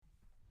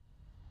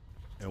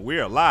And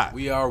we are live.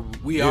 We are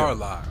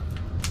live.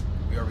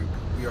 We are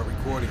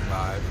recording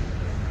live,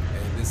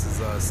 and this is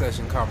a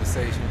session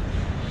conversation,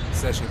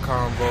 session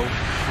convo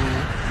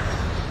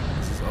crew.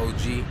 This is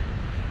OG,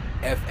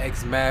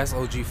 FX Mass,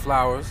 OG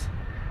Flowers,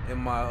 and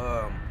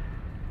my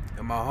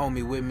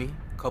homie with me.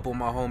 A couple of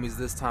my homies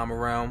this time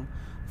around.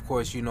 Of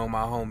course, you know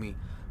my homie,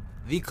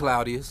 the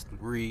Claudius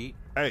Reed.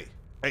 Hey.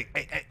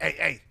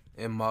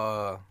 And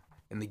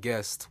the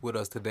guest with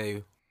us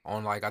today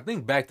on I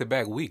think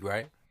back-to-back week,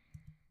 right?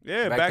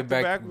 Yeah,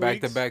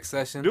 back-to-back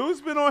session.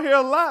 Dude's been on here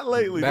a lot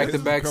lately.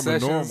 Back-to-back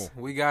sessions. Normal.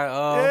 We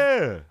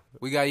got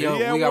we got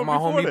my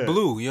homie that.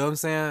 Blue. You know what I'm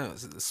saying?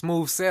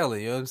 Smooth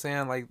sailing. You know what I'm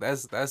saying? Like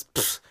that's they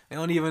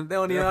don't even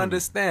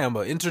understand.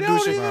 But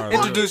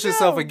introduce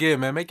yourself again,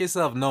 man. Make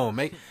yourself known.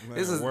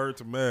 Word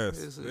to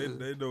mass.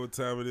 They know what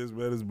time it is,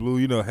 man. It's Blue.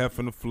 You know, Hef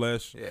in the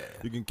Flesh. Yeah.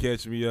 You can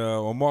catch me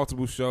on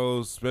multiple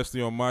shows,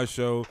 especially on my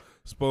show.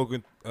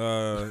 Spoken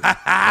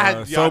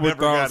Sober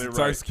Thoughts,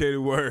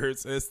 Intoxicated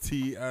Words,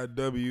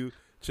 STIW.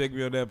 Check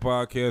me on that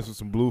podcast with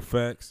some Blue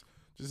facts.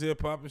 Just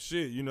hip hop and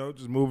shit, you know,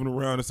 just moving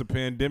around. It's a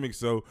pandemic,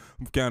 so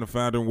I'm kind of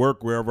finding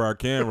work wherever I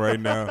can right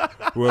now.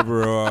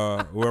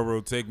 whoever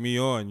will take me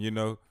on, you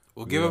know.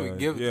 Well,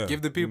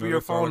 give the people your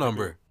phone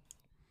number.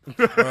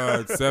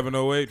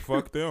 708.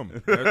 Fuck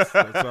them. That's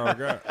all I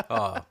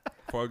got.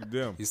 Fuck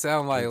them. You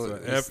sound like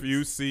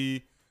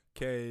FUCKDEM.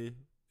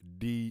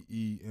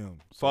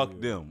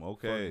 Fuck them.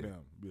 Okay. Fuck them.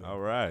 Yeah. All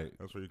right.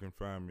 That's where you can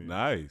find me.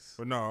 Nice.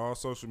 But no, all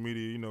social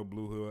media, you know,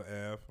 Blue Hill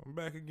Ave. I'm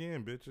back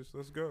again, bitches.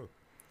 Let's go.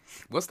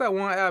 What's that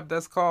one app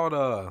that's called?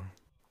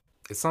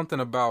 It's something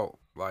about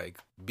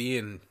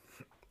being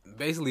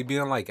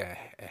like a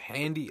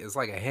handy. It's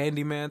like a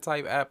handyman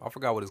type app. I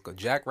forgot what it's called.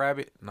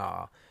 Jackrabbit?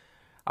 Nah,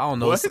 I don't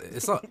know. What?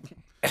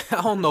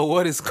 I don't know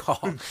what it's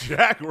called.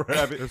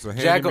 Jackrabbit. It's a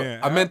handyman.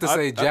 I meant to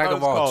say Jack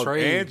of all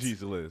trades.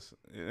 Angie's List.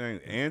 It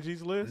ain't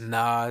Angie's List?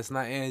 Nah, it's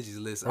not Angie's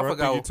List. I forgot.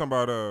 think you're talking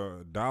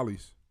about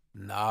Dolly's.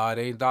 Nah, it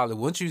ain't Dolly.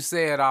 Once you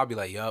say it, I'll be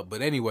like, yup.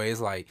 But anyway,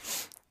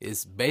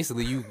 it's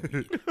basically you.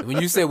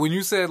 when you said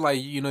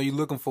you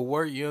looking for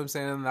work, you know what I'm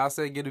saying? And I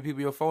said give the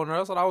people your phone.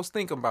 That's what I was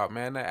thinking about,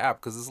 man. That app,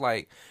 because it's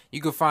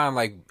you could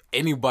find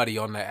anybody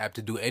on that app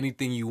to do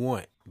anything you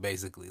want.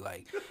 Basically,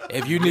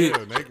 if you need,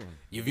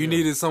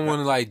 needed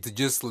someone to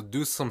just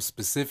do some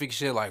specific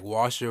shit,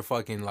 wash your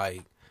fucking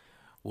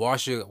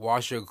wash your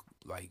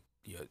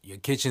your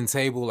kitchen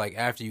table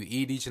after you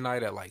eat each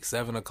night at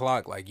 7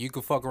 o'clock, you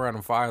could fuck around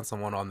and find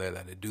someone on there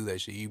that'll do that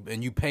shit.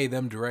 You pay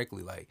them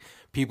directly.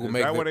 People Is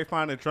make that where they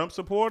find the Trump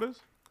supporters?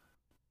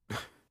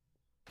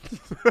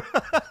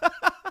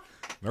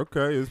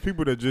 Okay, it's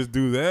people that just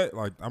do that.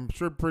 I'm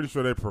pretty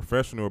sure they're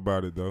professional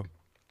about it though.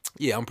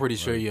 Yeah, I'm pretty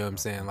sure. You know what I'm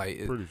saying?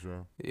 Pretty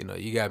sure. You know,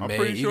 you got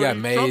maids. You got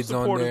maids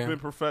Trump on there. supporters been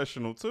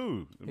professional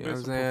too. You know Been what I'm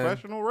some saying?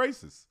 professional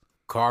racists.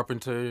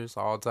 Carpenters,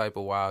 all type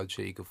of wild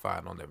shit you can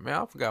find on there. Man,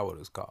 I forgot what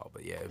it's called,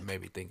 but yeah, it made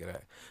me think of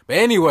that. But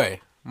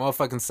anyway,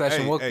 motherfucking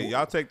session. Hey,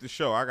 y'all take the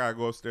show. I gotta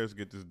go upstairs to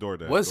get this door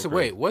down.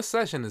 Wait, what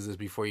session is this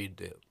before you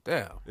dip?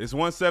 Damn. It's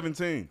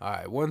 117. All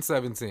right,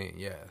 117.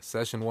 Yeah,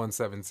 session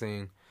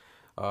 117.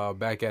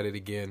 Back at it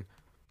again,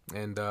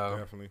 and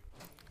Definitely.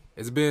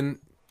 It's been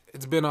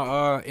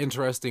a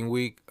interesting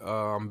week.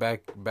 I'm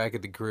back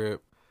at the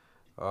crib.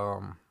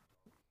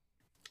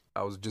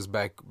 I was just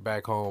back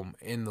home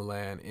in the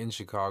land in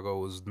Chicago.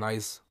 It was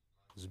nice.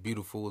 It was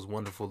beautiful. It was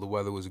wonderful. The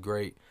weather was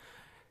great.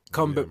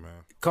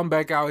 Come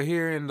back out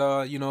here, and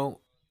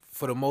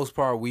for the most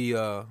part, we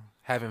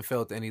haven't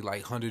felt any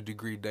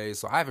 100-degree days.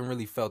 So I haven't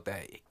really felt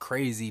that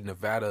crazy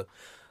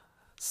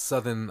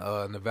southern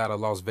Nevada,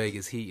 Las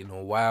Vegas heat in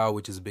a while,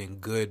 which has been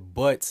good.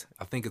 But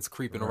I think it's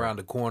creeping around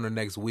the corner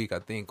next week. I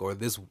think, or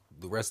the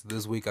rest of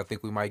this week, I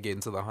think we might get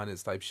into the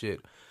hundreds type shit.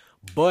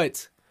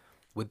 But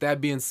with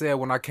that being said,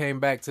 when I came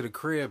back to the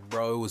crib,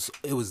 bro,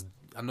 it was.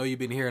 I know you've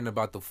been hearing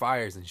about the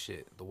fires and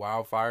shit, the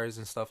wildfires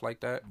and stuff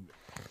like that.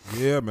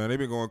 Yeah, man, they've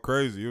been going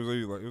crazy. It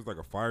was like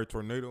a fire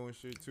tornado and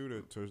shit too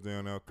that touched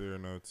down out there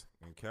in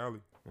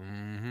Cali.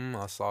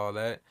 I saw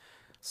that.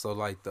 So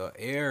the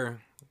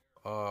air,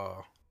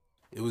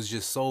 it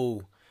was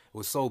so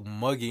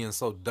muggy and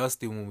so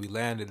dusty when we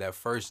landed that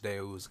first day.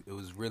 It was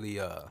really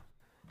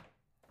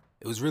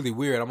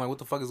weird. I'm like, what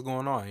the fuck is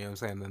going on? You know what I'm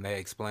saying? And then they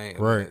explained,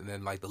 right. And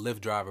then the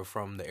Lyft driver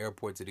from the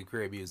airport to the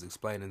crib, he was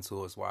explaining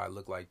to us why it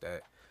looked like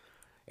that.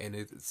 And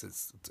it's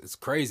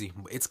crazy.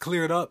 It's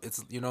cleared up.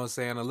 It's, you know what I'm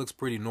saying? It looks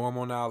pretty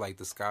normal now.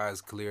 The sky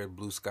is cleared,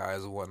 blue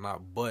skies and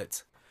whatnot.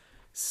 But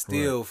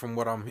still, right. from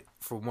what I'm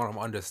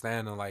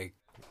understanding,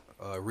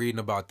 reading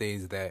about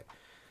things, that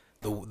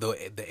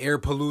the air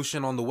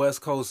pollution on the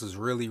West Coast is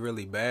really,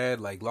 really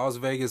bad. Las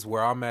Vegas,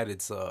 where I'm at,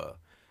 it's I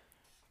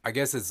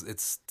guess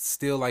it's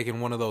still in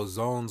one of those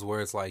zones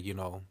where it's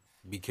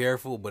be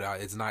careful, but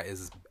it's not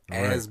as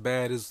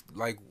bad as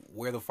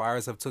where the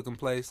fires have taken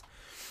place.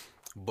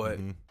 But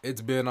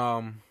it's been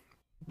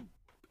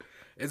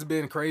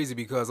crazy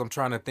because I'm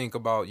trying to think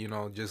about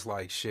just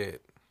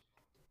shit,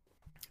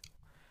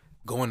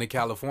 going to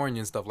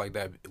California and stuff like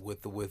that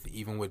with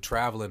even with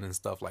traveling and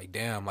stuff,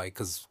 damn,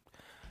 because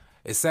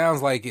it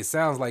sounds like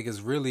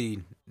it's really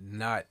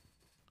not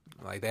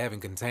like they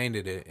haven't contained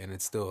it, and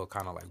it's still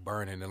kind of like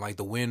burning. And like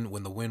the wind,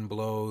 when the wind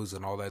blows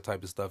and all that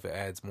type of stuff, it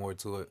adds more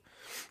to it.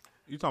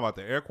 You talking about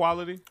the air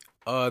quality?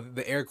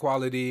 The air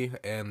quality,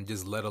 and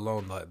just let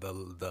alone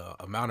the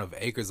amount of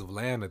acres of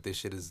land that this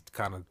shit is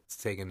kind of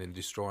taking and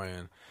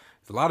destroying.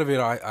 A lot of it,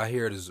 I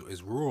hear it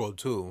is rural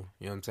too.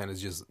 You know what I'm saying?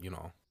 It's just,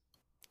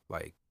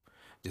 like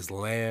just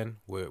land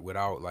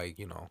without like,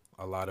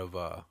 a lot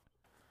of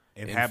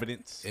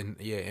inhabitants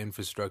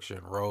infrastructure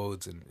and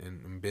roads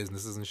and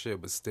businesses and shit,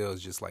 but still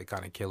it's just like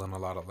kind of killing a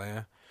lot of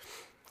land.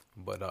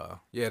 But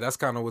yeah, that's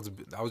kind of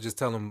I was just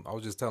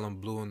telling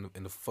Blue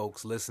and the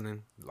folks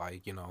listening,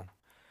 like,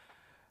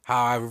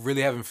 how I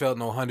really haven't felt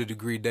no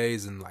 100-degree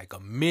days in like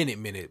a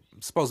minute.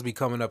 It's supposed to be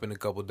coming up in a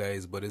couple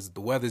days, but the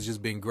weather's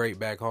just been great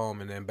back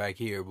home and then back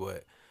here,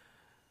 but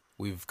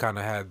we've kind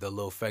of had the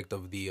little effect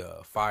of the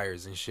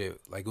fires and shit.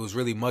 Like, it was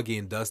really muggy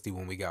and dusty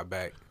when we got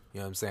back. You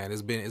know what I'm saying?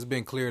 It's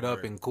been cleared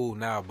up and cool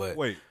now, but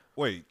wait,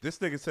 this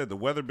nigga said the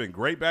weather been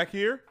great back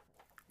here?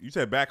 You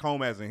said back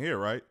home as in here,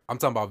 right? I'm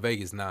talking about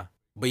Vegas now.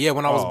 But yeah,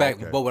 when I was back,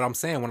 but what I'm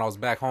saying, when I was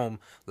back home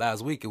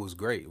last week, it was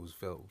great. It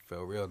felt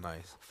real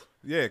nice.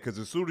 Yeah, because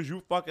as soon as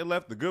you fucking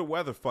left, the good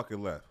weather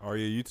fucking left. Oh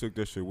yeah, you took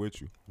that shit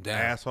with you. Damn.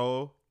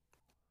 Asshole.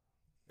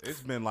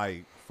 It's been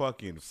like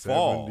fucking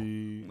fall.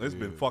 70, It's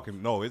been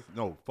fucking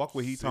fuck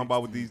what he 60. Talking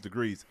about with these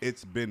degrees.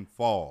 It's been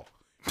fall.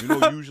 You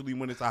know, usually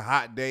when it's a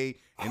hot day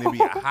and it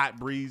be a hot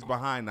breeze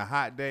behind the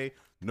hot day,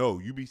 no,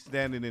 you be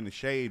standing in the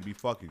shade, be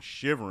fucking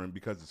shivering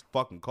because it's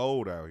fucking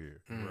cold out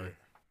here. Right.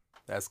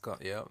 That's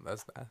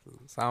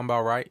sound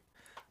about right.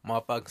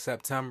 Motherfucking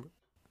September.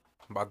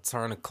 About to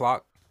turn the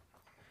clock.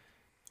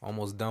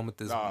 Almost done with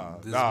this.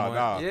 Month.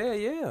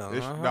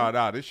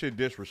 Yeah. This shit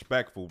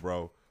disrespectful,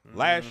 bro.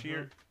 Last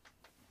year,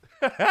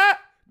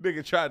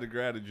 nigga tried to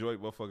grab the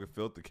joint, motherfucking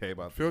Filter came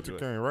out. Filter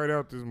came right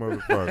out this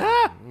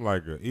motherfucker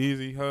like an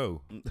easy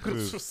hoe.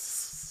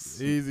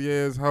 Easy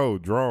ass hoe.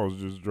 Draws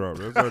just dropped.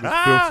 That's how the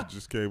Filter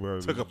just came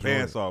out. Took her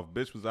pants off.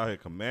 Bitch was out here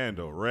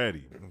commando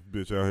ready.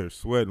 Bitch out here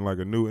sweating like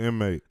a new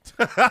inmate.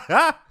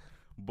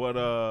 But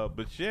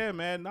yeah,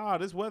 man,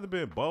 this weather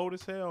been bold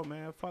as hell,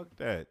 man. Fuck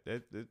that.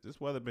 This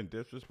weather been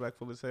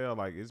disrespectful as hell.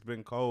 Like, it's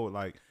been cold.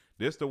 Like,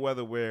 this the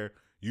weather where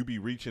you be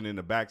reaching in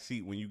the back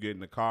seat when you get in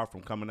the car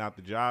from coming out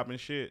the job and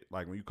shit.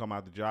 Like, when you come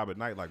out the job at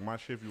night, like my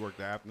shift, you work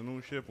the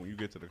afternoon shift. When you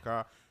get to the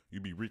car, you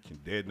be reaching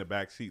dead in the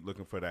back seat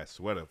looking for that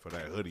sweater, for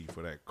that hoodie,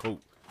 for that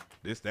coat.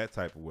 That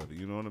type of weather.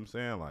 You know what I'm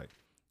saying? Like,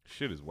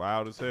 shit is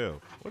wild as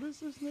hell. What is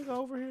this nigga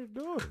over here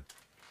doing?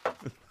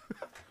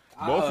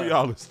 Both of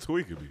y'all is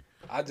tweaking me.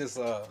 I just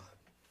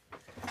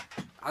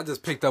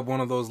picked up one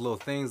of those little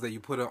things that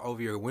you put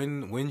over your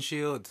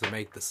windshield to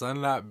make the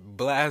sun not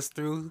blast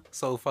through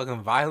so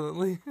fucking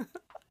violently.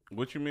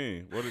 What you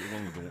mean? What is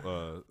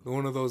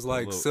one of those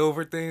like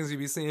silver things you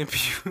be seeing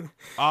people?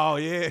 Oh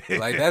yeah,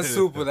 like that's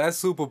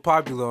super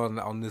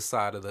popular on this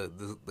side of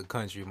the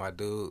country, my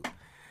dude.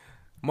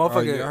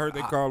 Motherfucker, I heard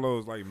they call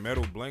those like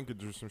metal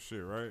blankets or some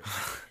shit, right?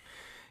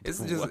 It's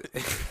just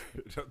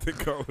they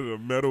call it a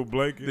metal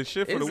blanket. The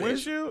shit for the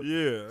windshield?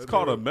 Yeah, it's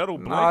called a metal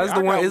blanket.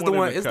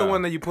 No, it's the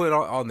one that you put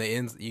on the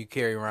ends. You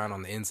carry around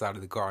on the inside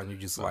of the car, and you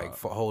just like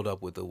hold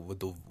up with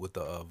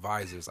the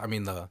visors. I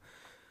mean the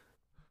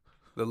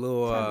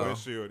little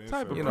windshield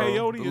type of the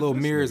little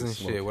mirrors and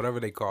shit, whatever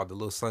they call it, the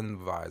little sun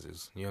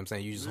visors. You know what I'm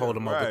saying? You just hold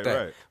them up with that.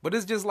 Right. But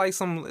it's just like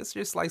some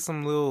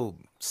little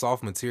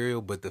soft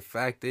material. But the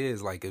fact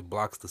is, like, it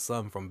blocks the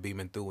sun from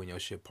beaming through when your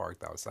shit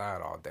parked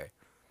outside all day.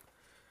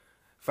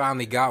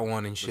 Finally got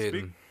one and shit.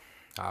 And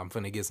I'm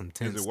finna get some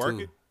tints too. Is it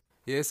working?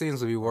 Yeah, it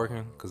seems to be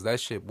working. Cause that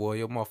shit, boy,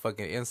 your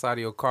motherfucking inside of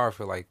your car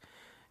feel like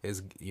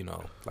it's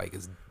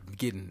it's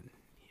getting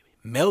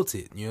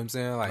melted. You know what I'm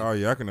saying? Like, oh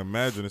yeah, I can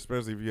imagine,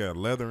 especially if you had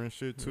leather and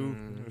shit too.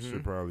 That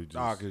shit probably just.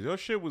 Nah, cause your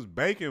shit was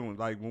baking.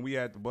 Like when we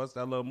had to bust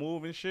that little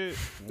move and shit.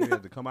 When we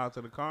had to come out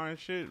to the car and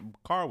shit.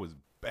 Car was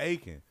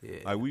baking. Yeah.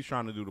 Like we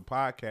trying to do the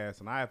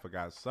podcast and I had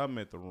forgot something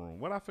at the room.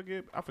 What I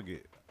forget?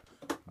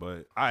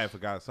 But I had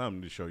forgot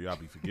something to show you. I'll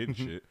be forgetting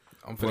shit.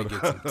 I'm finna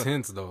get some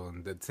tints though,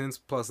 and the tints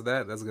plus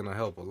that's gonna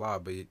help a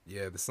lot. But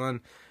yeah, the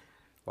sun,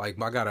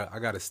 like I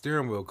got a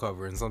steering wheel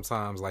cover, and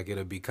sometimes like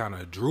it'll be kind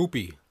of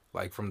droopy,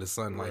 like from the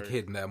sun, like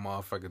hitting that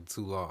motherfucker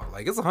too long.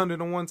 Like it's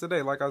 101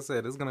 today. Like I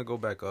said, it's gonna go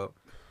back up.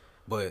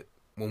 But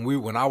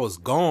when I was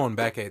gone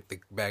back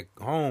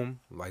home,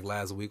 like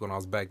last week when I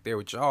was back there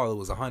with y'all, it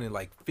was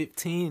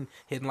 115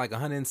 hitting like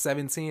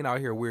 117 out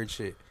here, weird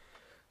shit.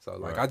 So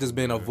like I just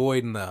been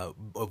avoiding the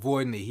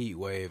heat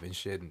wave and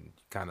shit, and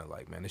kind of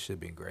like, man, this shit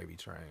been gravy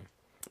train.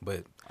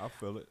 But I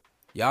feel it.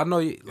 Y'all know,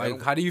 like,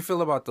 how do you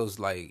feel about those?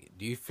 Like,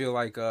 do you feel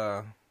like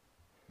the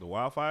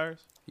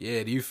wildfires?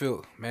 Yeah. Do you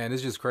feel, man?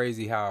 It's just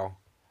crazy how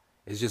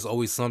it's just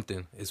always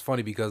something. It's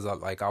funny because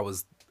I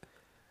was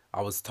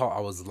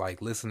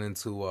like listening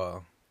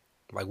to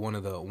like one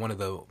of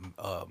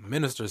the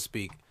ministers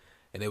speak,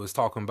 and they was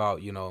talking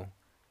about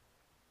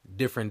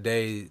different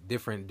days,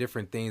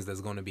 different things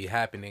that's going to be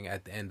happening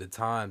at the end of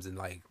times, and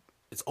like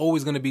it's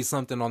always going to be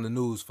something on the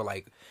news for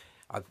like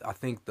I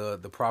think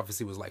the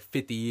prophecy was like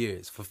 50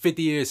 years. For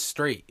 50 years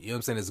straight, you know what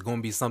I'm saying? It's going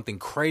to be something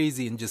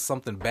crazy and just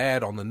something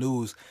bad on the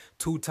news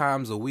 2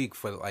 times a week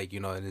for like, you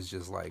know, and it's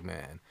just like,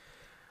 man.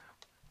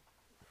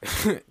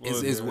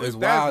 It's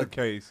wild. That's the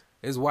case.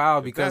 It's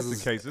wild because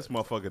that's the case. This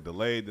motherfucker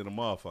delayed than a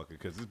motherfucker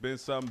because it's been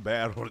something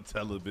bad on the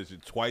television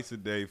twice a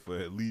day for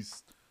at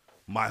least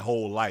my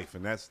whole life,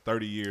 and that's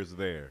 30 years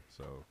there.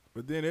 So,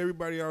 but then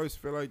everybody always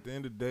feel like the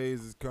end of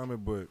days is coming.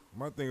 But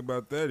my thing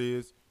about that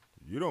is,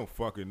 you don't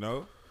fucking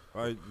know.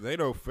 Like they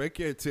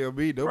can't tell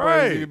me.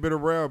 Nobody's even been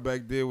around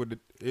back then with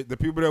the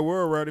people that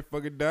were around. They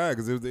fucking died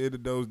because it was the end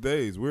of those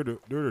days. They're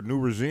the new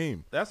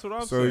regime. That's what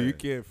I'm saying. So you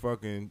can't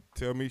fucking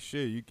tell me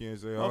shit. You can't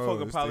say,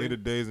 oh, it's the end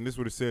of days, and this is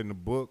what it said in the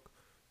book.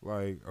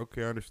 Like,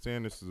 okay, I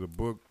understand this is a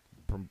book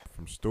from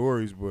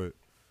stories, but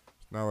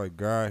it's not like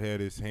God had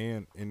his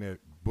hand in that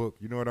book.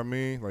 You know what I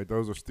mean? Like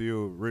those are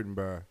still written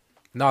by.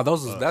 No,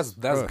 that's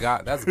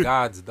God. That's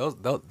God's.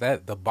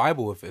 That the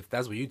Bible. If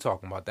that's what you're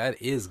talking about, that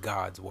is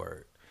God's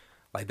word.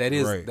 Like that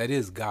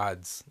is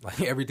God's. Like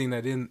everything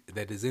that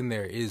is in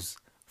there is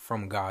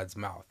from God's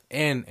mouth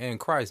and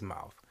Christ's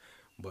mouth.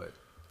 But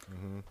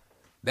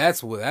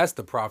that's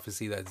the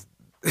prophecy that's.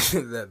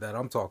 that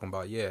I'm talking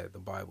about, yeah, the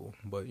Bible.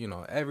 But you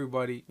know,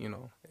 everybody, you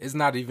know, it's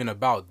not even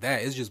about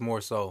that. It's just more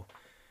so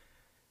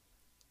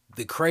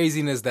the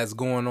craziness that's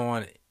going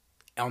on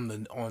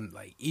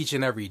like each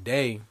and every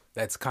day.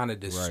 That's kind of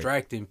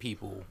distracting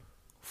people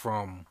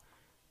from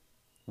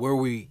where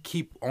we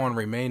keep on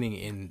remaining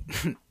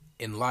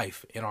in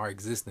life, in our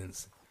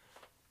existence.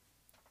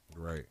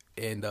 Right.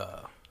 And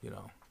you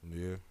know.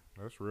 Yeah,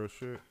 that's real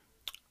shit.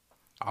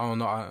 I don't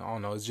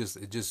know. It's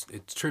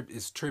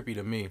trippy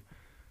to me.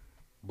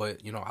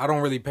 But, you know, I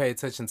don't really pay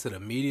attention to the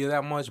media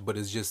that much, but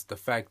it's just the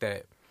fact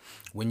that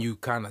when you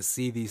kind of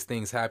see these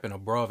things happen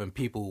abroad and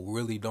people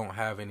really don't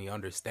have any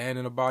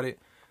understanding about it,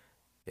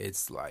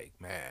 it's like,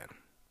 man,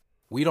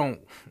 we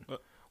don't. I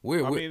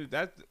mean,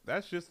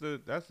 that's just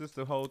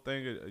the whole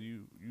thing.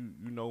 You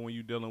know, when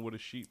you're dealing with a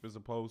sheep as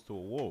opposed to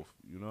a wolf,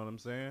 you know what I'm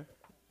saying?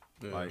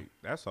 Yeah. Like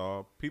that's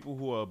all. People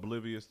who are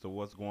oblivious to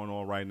what's going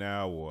on right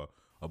now, or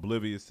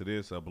oblivious to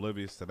this, or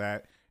oblivious to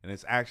that. And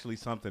it's actually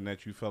something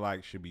that you feel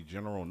like should be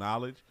general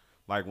knowledge.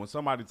 Like when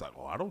somebody's like,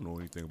 oh, I don't know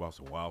anything about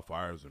some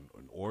wildfires in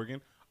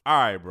Oregon. All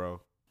right, bro.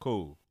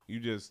 Cool.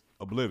 You just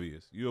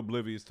oblivious. You're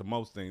oblivious to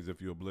most things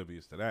if you're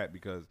oblivious to that,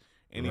 because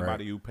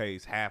anybody who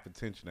pays half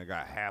attention and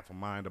got half a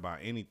mind about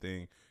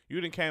anything,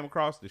 you didn't came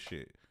across the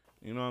shit.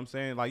 You know what I'm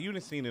saying? Like you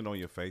didn't seen it on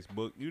your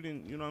Facebook. You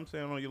didn't, you know what I'm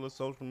saying, on your little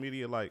social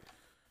media. Like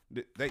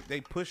they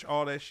push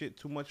all that shit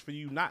too much for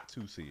you not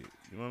to see it.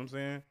 You know what I'm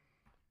saying?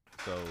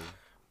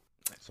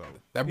 So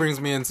that brings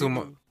me into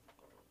my.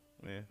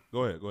 Yeah,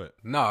 go ahead.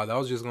 No, I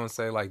was just gonna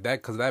say like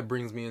that because that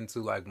brings me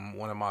into like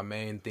one of my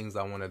main things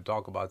I want to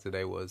talk about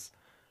today was.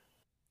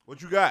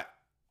 What you got?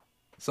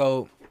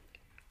 So.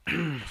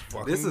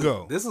 This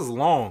is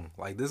long.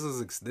 Like this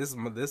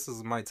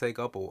might take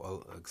up a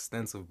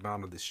extensive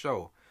amount of the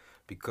show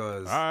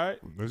because. All right,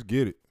 let's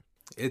get it.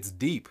 It's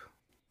deep,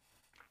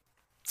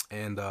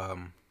 and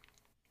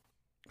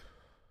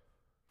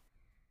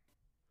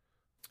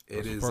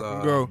it is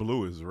go.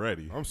 Blue is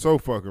ready. I'm so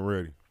fucking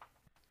ready.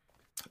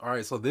 All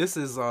right, so this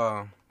is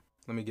let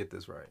me get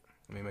this right.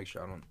 Let me make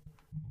sure I don't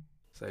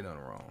say nothing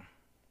wrong.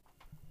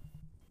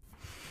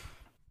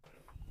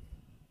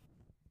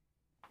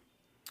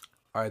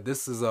 All right,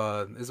 this is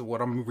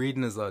what I'm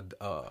reading is a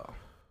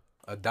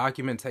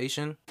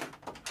documentation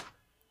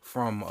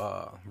from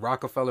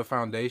Rockefeller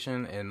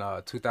Foundation in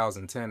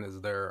 2010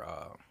 is their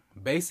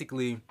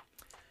basically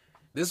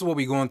this is what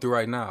we're going through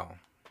right now.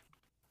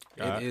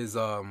 It is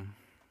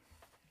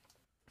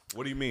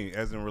What do you mean?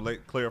 As in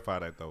clarify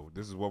that though.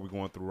 This is what we're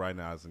going through right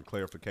now as in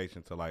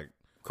clarification to like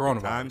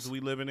coronavirus. The times we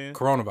living in?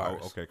 Coronavirus.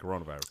 Oh, okay,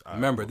 coronavirus.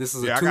 Remember, this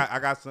is I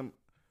got some.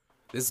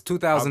 This is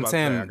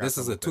 2010. This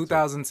is a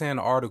 2010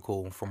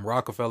 article from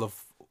Rockefeller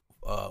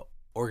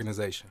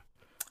organization.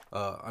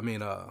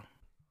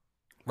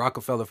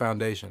 Rockefeller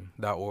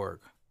Foundation.org.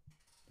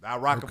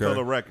 Not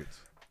Rockefeller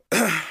Records.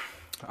 All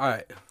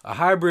right. A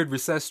hybrid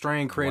recessed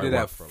strain created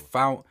at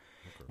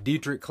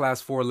Dietrich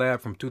Class 4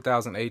 lab from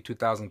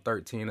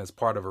 2008-2013 as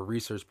part of a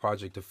research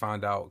project to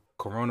find out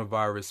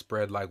coronavirus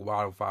spread like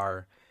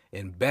wildfire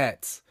in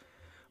bats,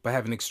 but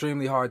have an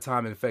extremely hard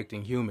time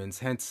infecting humans,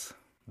 hence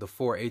the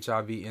 4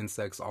 HIV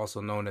insects, also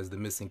known as the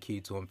missing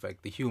key to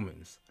infect the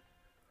humans.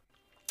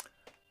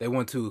 They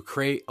want to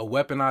create a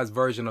weaponized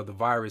version of the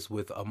virus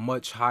with a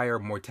much higher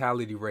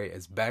mortality rate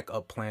as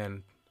backup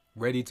plan,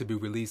 ready to be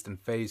released in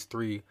phase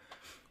 3,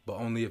 but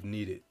only if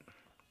needed.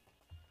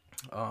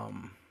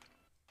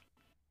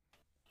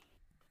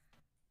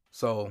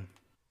 So,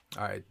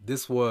 all right,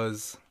 this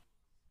was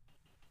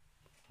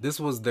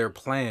their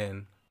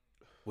plan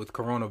with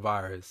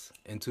coronavirus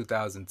in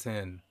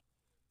 2010.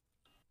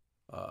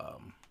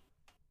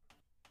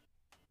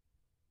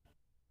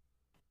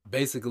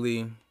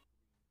 Basically,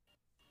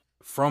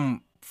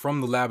 from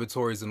the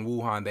laboratories in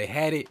Wuhan, they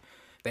had it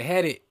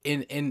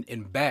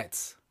in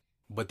bats,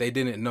 but they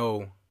didn't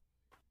know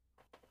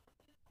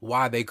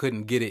why they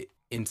couldn't get it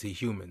into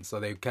humans. So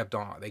they kept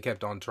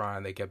on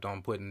trying. They kept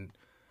on putting,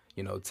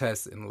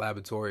 tests in the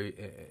laboratory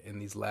in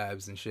these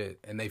labs and shit.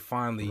 And they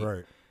finally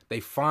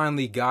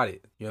got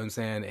it. You know what I'm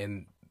saying?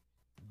 And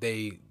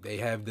they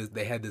had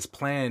this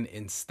plan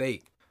in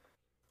stake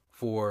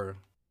for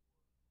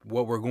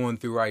what we're going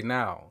through right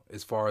now,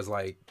 as far as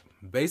like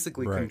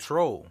basically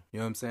control. You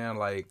know what I'm saying?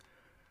 Like,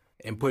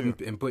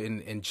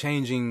 and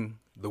changing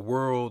the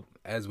world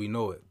as we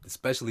know it,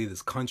 especially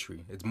this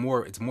country. It's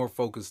more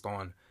focused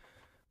on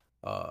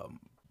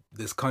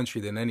this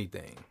country than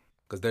anything,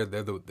 because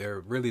they're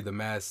really the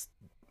mass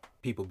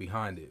people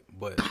behind it.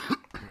 But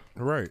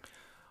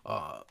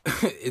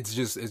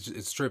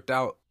it's stripped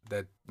out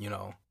that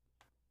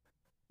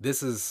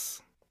this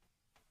is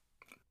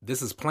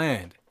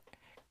planned,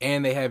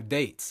 and they have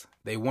dates.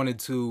 They wanted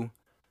to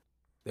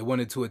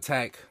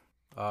attack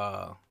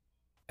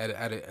at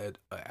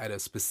a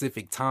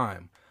specific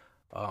time,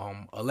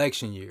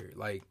 election year.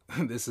 Like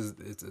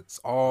it's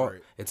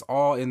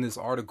all in this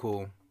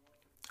article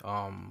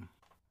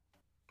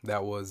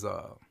that was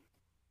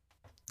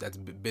that's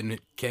been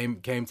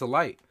came to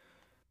light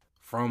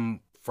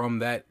from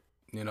that,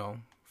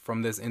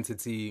 from this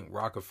entity,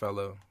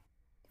 Rockefeller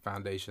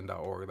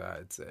Foundation.org, that I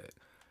had said.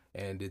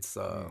 And it's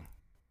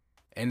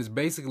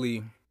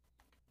basically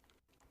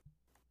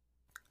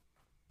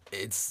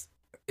it's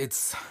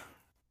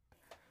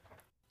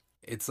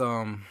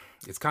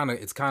kind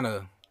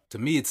of to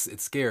me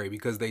it's scary,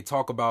 because they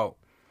talk about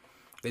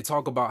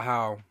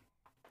how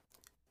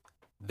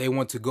they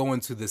want to go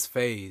into this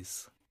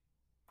phase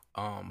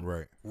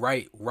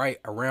right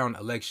around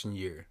election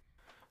year.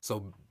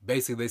 So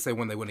basically they say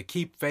when they want to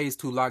keep phase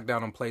 2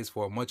 lockdown in place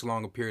for a much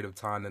longer period of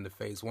time than the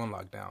phase 1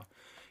 lockdown,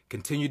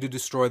 continue to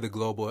destroy the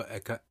global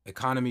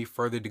economy,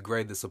 further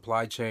degrade the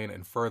supply chain,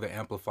 and further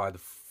amplify the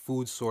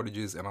food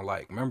shortages and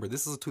alike. Remember,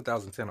 this is a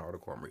 2010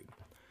 article I'm reading.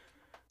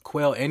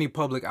 Quell any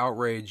public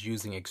outrage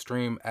using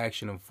extreme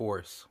action and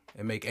force,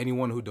 and make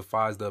anyone who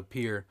defies them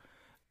appear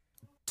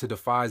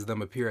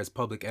as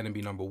public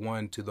enemy number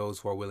 1 to those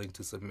who are willing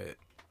to submit.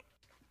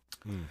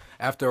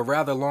 After a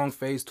rather long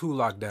phase 2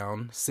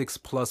 lockdown,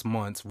 6+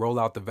 months, roll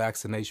out the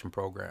vaccination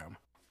program.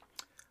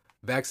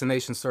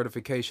 Vaccination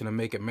certification and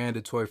make it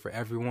mandatory for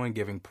everyone,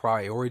 giving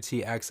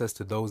priority access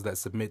to those that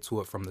submit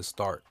to it from the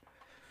start.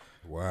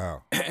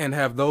 Wow. And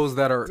have those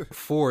that are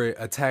for it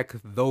attack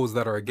those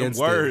that are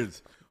against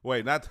it.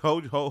 Wait, not to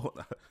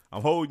hold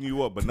I'm holding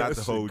you up, but not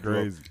to hold you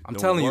up. I'm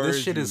telling you,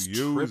 this shit is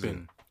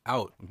tripping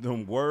out.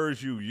 Them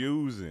words you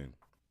using.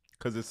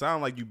 Because it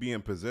sounds like you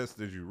being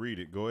possessed as you read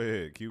it. Go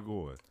ahead, keep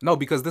going. No,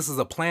 because this is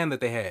a plan that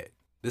they had.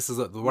 This is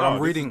I'm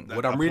reading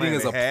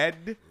is a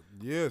had.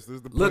 Yes, this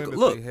is the plan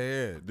they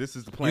had. This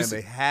is the plan they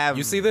have.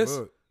 You see this?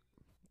 Look.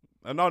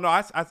 No,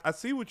 I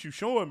see what you're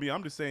showing me.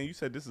 I'm just saying, you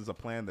said this is a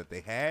plan that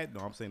they had. No,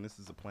 I'm saying this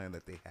is a plan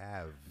that they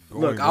have.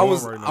 Look, I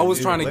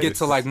was trying to get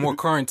to like more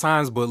current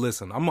times, but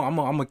listen, I'm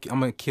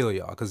gonna kill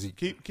y'all because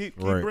keep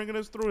bringing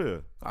us through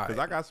here, because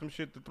I got some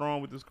shit to throw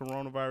on with this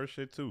coronavirus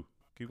shit too.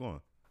 Keep going.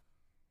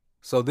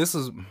 So this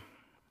is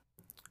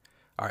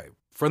all right.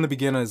 From the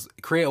beginners,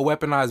 create a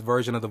weaponized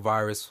version of the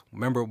virus.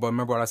 Remember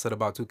what I said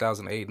about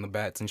 2008 and the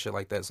bats and shit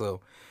like that. So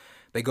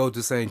they go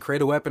to saying,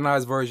 create a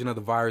weaponized version of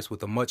the virus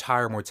with a much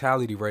higher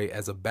mortality rate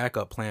as a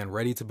backup plan,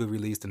 ready to be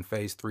released in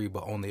phase 3,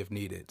 but only if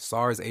needed.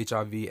 SARS,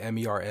 HIV,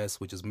 MERS,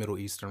 which is Middle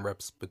Eastern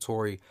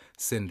Respiratory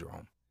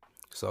Syndrome.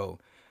 So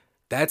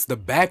that's the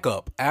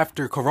backup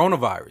after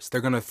coronavirus. They're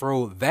gonna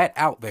throw that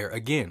out there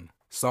again.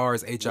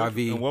 SARS, HIV.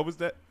 And what was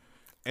that?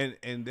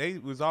 And they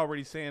was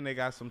already saying they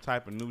got some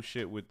type of new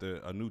shit with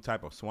a new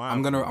type of swine.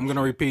 I'm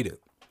gonna repeat it.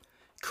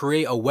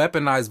 Create a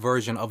weaponized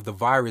version of the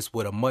virus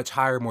with a much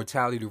higher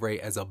mortality rate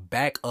as a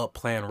backup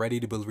plan, ready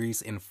to be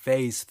released in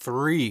phase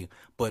 3,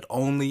 but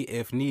only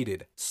if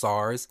needed.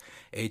 SARS,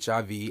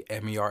 HIV,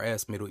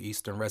 MERS, Middle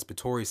Eastern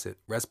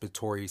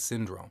Respiratory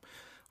Syndrome.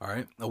 All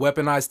right. A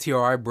weaponized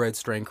TRI bred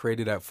strain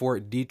created at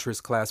Fort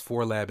Detrick Class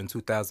 4 lab in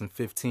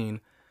 2015.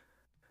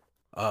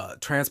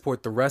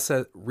 Transport the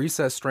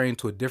recessed strain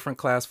to a different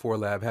Class 4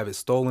 lab, have it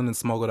stolen and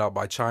smuggled out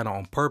by China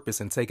on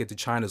purpose, and take it to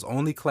China's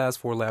only Class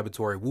 4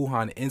 laboratory,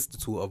 Wuhan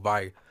Institute of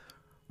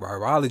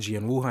Virology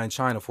in Wuhan,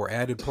 China, for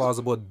added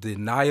plausible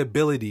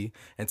deniability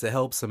and to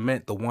help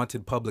cement the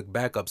wanted public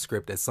backup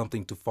script as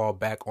something to fall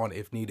back on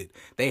if needed.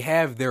 They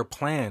have their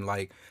plan.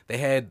 Like, they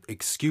had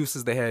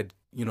excuses. They had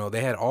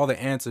all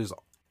the answers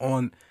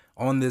on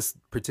this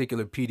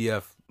particular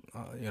PDF.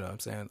 You know what I'm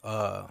saying?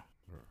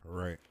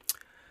 Right.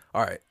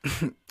 All right.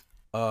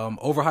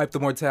 Overhype the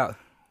mortality.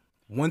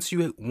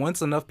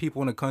 Once enough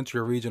people in a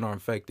country or region are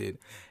infected,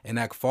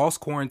 enact false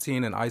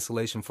quarantine and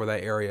isolation for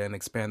that area and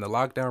expand the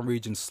lockdown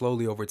region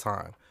slowly over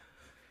time.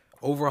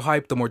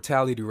 Overhype the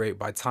mortality rate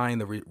by tying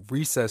the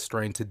recessed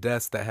strain to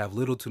deaths that have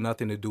little to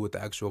nothing to do with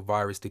the actual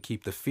virus to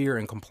keep the fear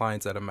and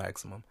compliance at a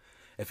maximum.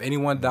 If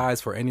anyone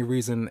dies for any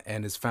reason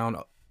and is found,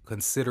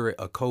 consider it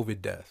a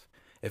COVID death.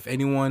 If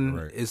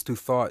anyone is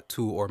thought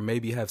to or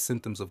maybe have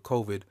symptoms of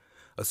COVID,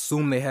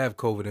 assume they have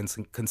COVID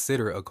and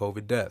consider it a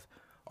COVID death.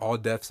 All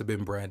deaths have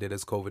been branded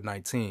as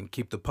COVID-19.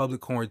 Keep the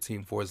public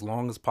quarantine for as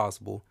long as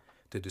possible.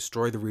 to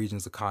destroy the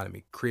region's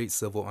economy, create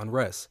civil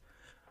unrest,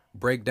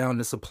 break down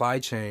the supply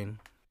chain,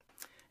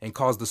 and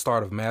cause the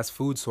start of mass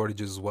food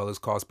shortages, as well as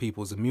cause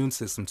people's immune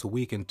system to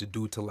weaken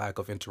due to lack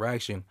of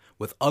interaction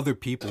with other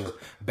people,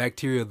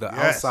 bacteria, the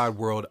outside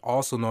world,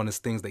 also known as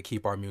things that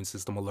keep our immune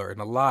system alert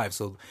and alive.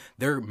 So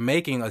they're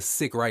making us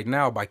sick right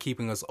now by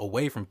keeping us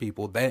away from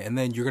people. And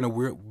then you're going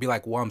to be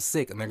like, well, I'm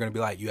sick. And they're going to be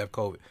like, you have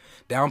COVID.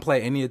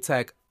 Downplay any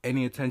attack,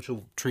 any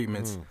potential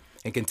treatments,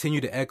 and continue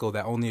to echo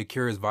that only a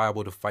cure is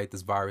viable to fight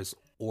this virus,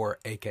 or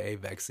AKA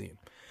vaccine.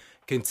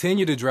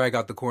 Continue to drag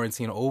out the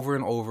quarantine over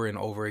and over and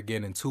over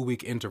again in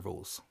 2-week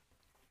intervals.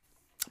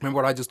 Remember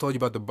what I just told you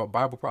about the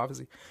Bible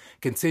prophecy?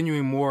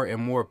 Continuing more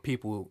and more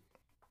people,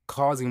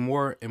 causing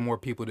more and more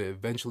people to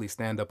eventually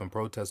stand up and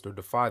protest or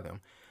defy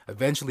them.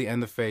 Eventually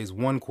end the phase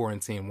 1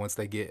 quarantine once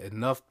they get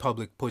enough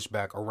public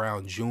pushback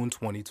around June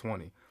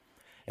 2020.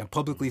 And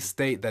publicly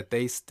state that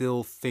they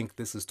still think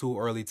this is too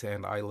early to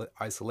end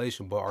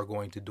isolation, but are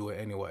going to do it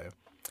anyway.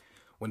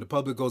 When the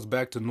public goes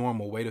back to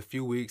normal, wait a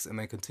few weeks and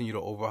then continue to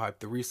overhype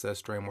the recess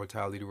strain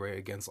mortality rate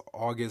against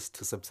August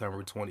to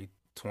September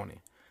 2020.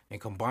 And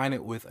combine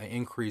it with an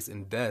increase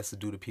in deaths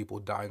due to people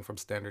dying from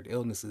standard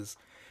illnesses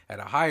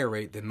at a higher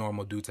rate than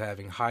normal due to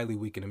having highly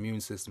weakened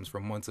immune systems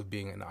from months of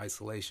being in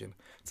isolation,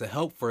 to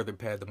help further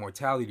pad the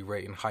mortality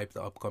rate and hype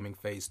the upcoming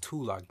Phase 2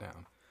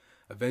 lockdown.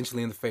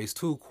 Eventually in the Phase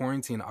 2,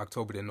 quarantine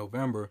October to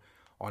November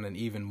on an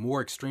even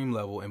more extreme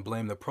level and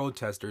blame the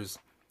protesters,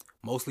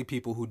 mostly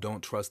people who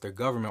don't trust their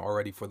government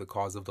already, for the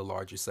cause of the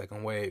larger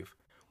second wave.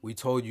 We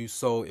told you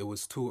so, it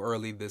was too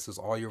early, this is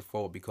all your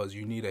fault because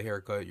you need a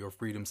haircut, your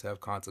freedoms have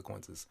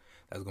consequences.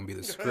 That's going to be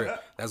the script.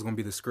 That's going to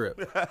be the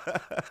script.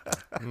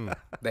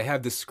 They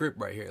have this script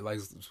right here,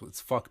 like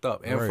it's fucked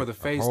up. And for the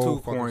Phase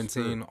 2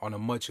 quarantine on a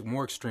much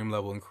more extreme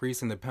level,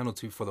 increasing the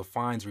penalty for the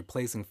fines,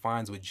 replacing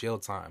fines with jail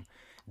time.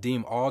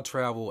 Deem all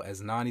travel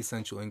as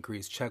non-essential,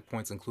 increase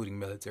checkpoints including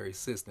military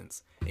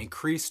assistance.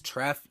 Increase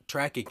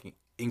tracking,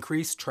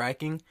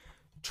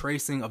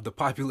 tracing of the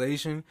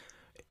population,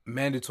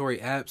 mandatory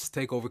apps,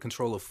 take over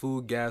control of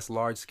food, gas,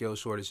 large-scale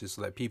shortages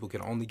so that people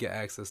can only get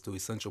access to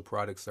essential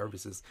product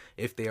services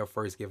if they are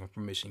first given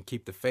permission.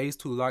 Keep the Phase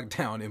 2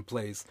 lockdown in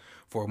place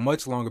for a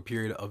much longer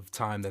period of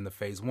time than the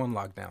Phase 1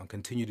 lockdown.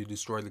 Continue to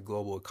destroy the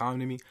global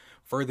economy,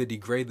 further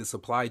degrade the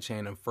supply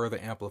chain, and further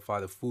amplify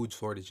the food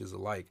shortages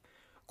alike.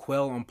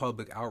 Quell on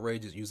public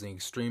outrages using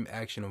extreme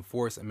action and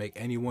force, and make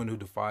anyone who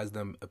defies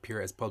them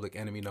appear as public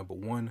enemy number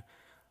 1.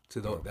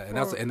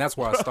 That's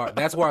where I start.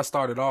 That's where I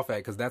started off at,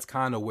 because that's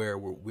kind of where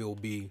we'll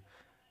be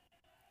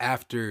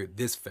after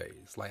this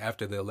phase, like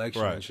after the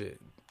election and shit.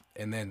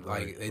 And then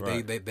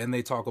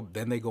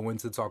they go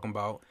into talking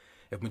about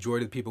if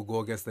majority of the people go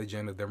against the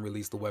agenda, then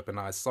release the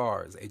weaponized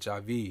SARS,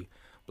 HIV,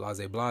 blase,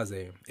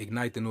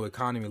 ignite the new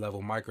economy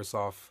level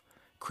Microsoft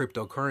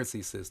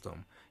cryptocurrency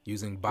system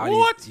using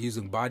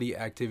body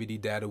activity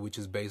data, which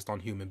is based on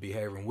human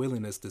behavior and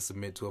willingness to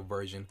submit to a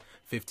version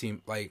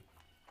 15 like.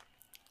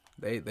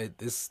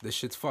 This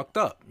shit's fucked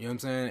up. You know what I'm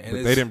saying? And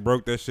but they didn't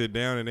broke that shit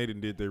down, and they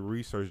didn't did their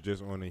research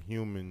just on the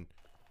human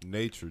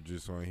nature,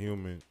 just on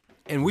human.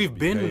 And we've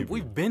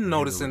been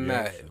noticing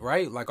that,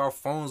 right? Like our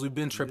phones, we've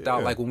been tripped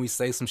out. Like when we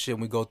say some shit,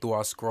 and we go through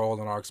our scroll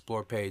and our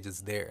explore page,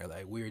 it's there,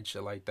 like weird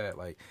shit like that.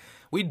 Like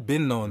we've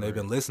been knowing they've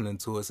been listening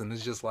to us, and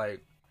it's just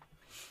like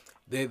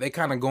they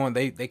kind of going,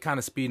 they kind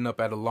of speeding up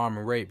at an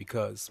alarming rate,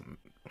 because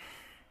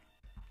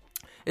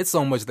it's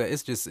so much that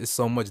it's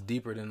so much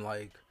deeper than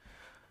like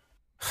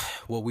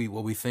what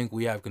we think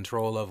we have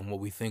control of and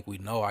what we think we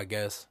know, I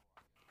guess.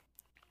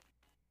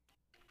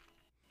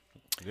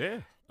 Yeah.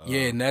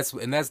 Yeah, and that's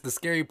the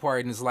scary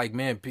part. And it's like,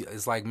 man,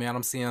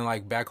 I'm seeing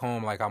like back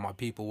home, like how my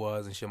people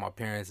was and shit. My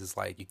parents, it's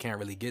like you can't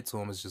really get to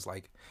them. It's just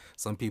like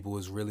some people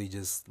is really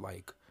just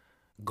like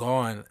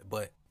gone.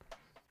 But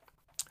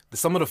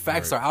some of the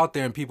facts are out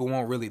there, and people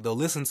won't really. They'll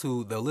listen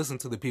to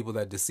the people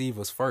that deceive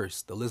us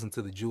first. They'll listen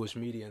to the Jewish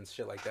media and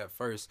shit like that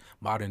first,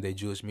 modern day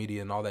Jewish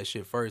media and all that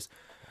shit first.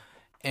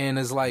 And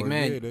it's like,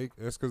 man,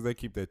 that's because they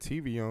keep that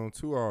TV on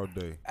too all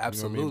day.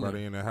 Absolutely. You know what I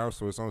mean? Everybody in the house,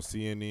 so it's on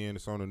CNN,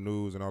 it's on the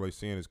news, and all they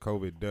seeing is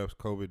COVID deaths,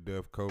 COVID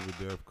death, COVID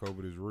death.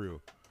 COVID is real.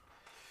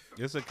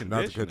 It's a condition.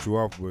 Not to cut you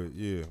off, but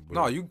yeah. But,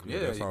 no,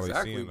 that's all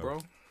exactly, seeing,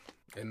 bro.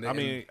 And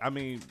I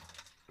mean,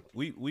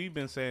 we've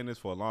been saying this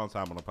for a long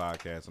time on the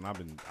podcast, and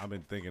I've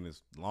been thinking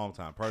this a long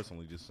time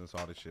personally, just since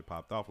all this shit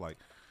popped off. Like,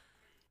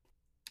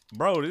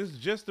 bro, this is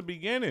just the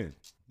beginning,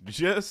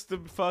 just the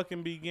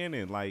fucking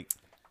beginning. Like,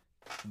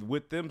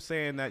 with them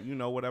saying that, you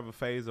know, whatever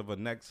phase of a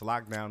next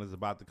lockdown is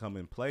about to come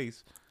in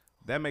place,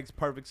 that makes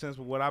perfect sense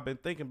with what I've been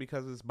thinking,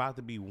 because it's about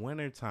to be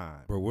winter time.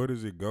 But where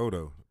does it go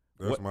though?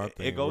 That's my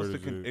thing.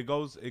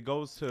 It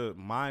goes to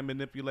mind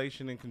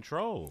manipulation and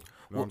control.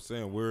 No, well, I'm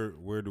saying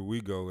where do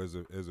we go as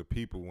a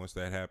people once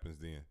that happens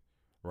then?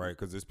 Right?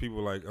 Because it's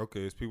people like,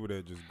 okay, it's people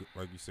that just,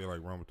 like you say,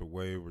 like run with the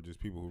wave, or just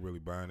people who really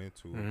buying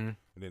into it. And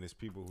then it's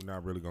people who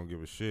not really gonna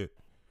give a shit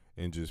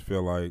and just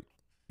feel like,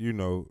 you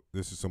know,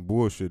 this is some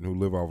bullshit, and who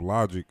live off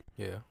logic.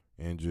 Yeah.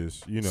 And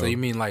just, you know. So you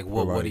mean like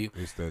what do you?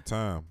 It's that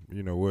time.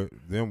 You know what?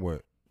 Then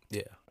what?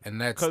 Yeah. And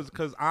that's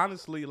because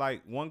honestly,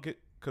 like one could,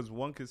 because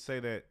one could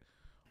say that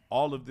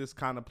all of this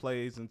kind of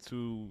plays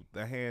into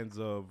the hands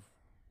of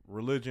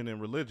religion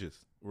and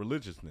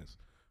religiousness,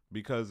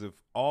 because if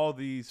all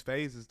these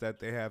phases that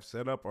they have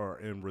set up are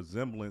in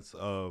resemblance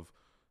of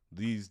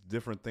these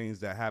different things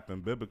that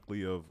happen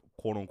biblically of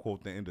quote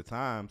unquote the end of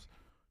times,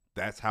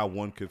 that's how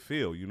one could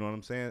feel. You know what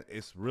I'm saying?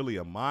 It's really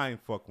a mind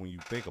fuck when you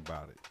think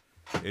about it.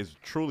 It's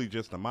truly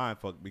just a mind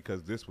fuck,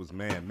 because this was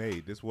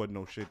man-made. This wasn't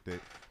no shit that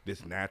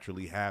this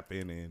naturally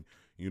happened, and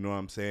you know what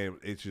I'm saying?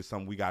 It's just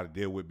something we got to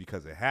deal with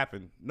because it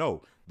happened.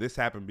 No, this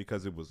happened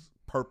because it was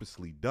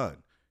purposely done.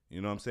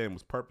 You know what I'm saying? It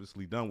was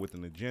purposely done with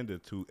an agenda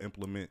to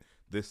implement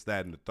this,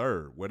 that, and the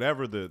third.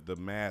 Whatever the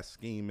mass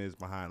scheme is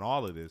behind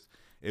all of this,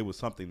 it was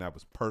something that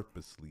was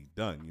purposely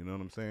done. You know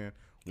what I'm saying?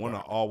 Want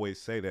to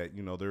always say that,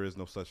 you know, there is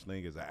no such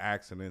thing as an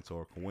accident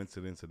or a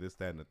coincidence or this,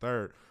 that, and the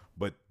third.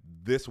 But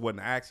this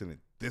wasn't an accident.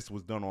 This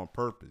was done on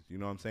purpose. You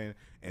know what I'm saying?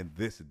 And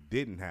this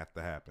didn't have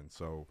to happen.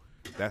 So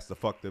that's the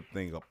fucked up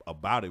thing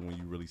about it when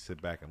you really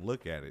sit back and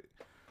look at it.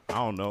 I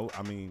don't know.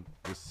 I mean,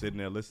 just sitting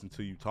there listening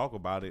to you talk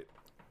about it,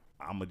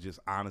 I'm going to just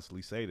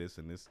honestly say this,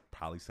 and this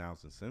probably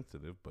sounds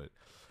insensitive, but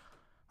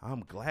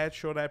I'm glad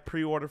sure that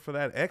pre-order for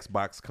that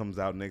Xbox comes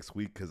out next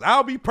week, because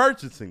I'll be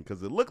purchasing,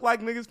 because it look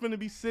like niggas finna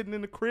be sitting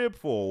in the crib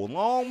for a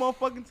long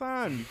motherfucking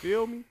time. You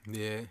feel me?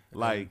 Yeah.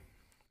 Like,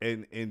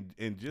 and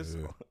just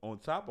on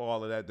top of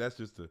all of that, that's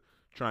just to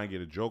try and get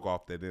a joke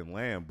off that didn't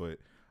land, but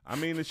I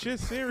mean, the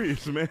shit's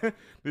serious, man.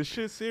 The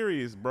shit's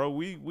serious, bro.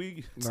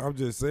 We. No, I'm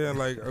just saying,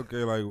 like,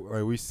 okay,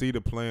 like we see the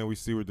plan, we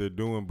see what they're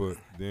doing, but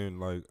then,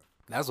 like,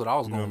 that's what I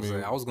was going to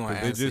say. I was going to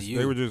answer you.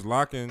 They were just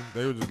locking.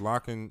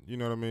 You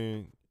know what I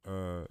mean?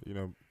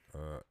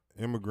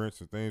 Immigrants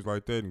and things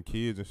like that, and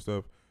kids and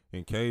stuff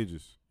in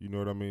cages. You know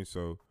what I mean?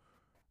 So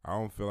I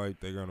don't feel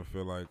like they're gonna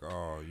feel like,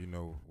 oh, you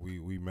know,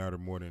 we matter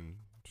more than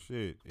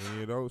shit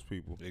any of those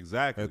people.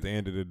 Exactly. At the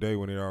end of the day,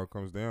 when it all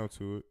comes down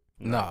to it.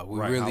 No, we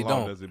really don't. How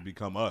long does it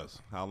become us?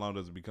 How long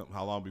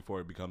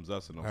before it becomes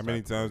us? In those how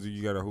many times do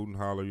you got to hoot and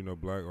holler, you know,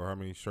 black, or how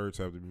many shirts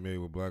have to be made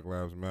with Black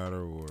Lives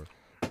Matter or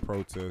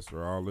protests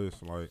or all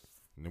this, like,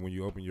 and then when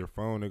you open your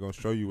phone, they're gonna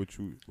show you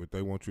what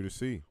they want you to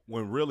see.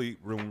 When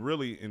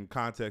really in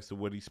context of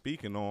what he's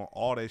speaking on,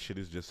 all that shit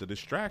is just a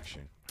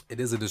distraction.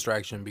 It is a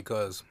distraction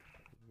because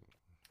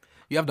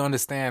you have to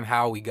understand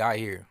how we got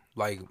here.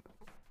 Like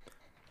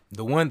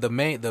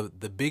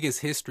the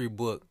biggest history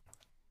book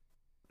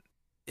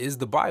is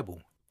the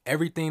Bible.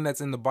 Everything that's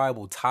in the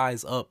Bible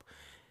ties up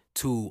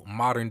to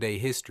modern day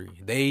history.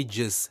 They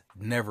just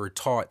never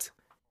taught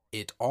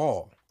it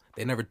all.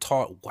 They never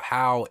taught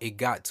how it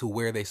got to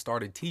where they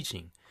started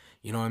teaching.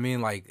 You know what I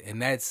mean? Like,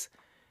 and that's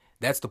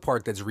the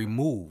part that's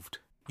removed.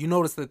 You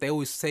notice that they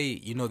always say,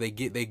 you know, they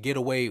get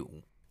away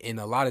in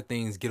a lot of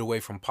things, get away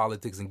from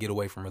politics and get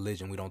away from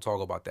religion. We don't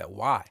talk about that.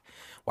 Why?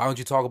 Why don't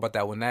you talk about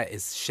that when that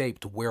is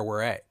shaped where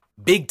we're at?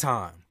 Big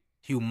time.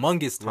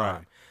 Humongous time.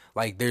 Right.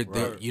 Like they're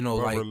you know,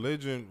 but like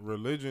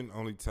religion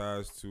only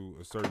ties to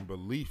a certain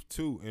belief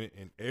too,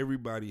 and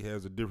everybody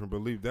has a different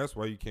belief. That's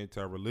why you can't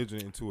tie religion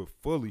into it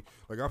fully.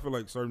 Like, I feel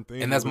like certain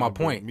things, and that's my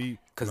point.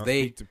 Because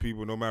they speak to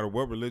people, no matter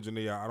what religion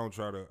they are.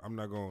 I'm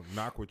not gonna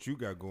knock what you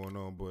got going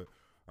on, but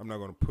I'm not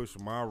gonna push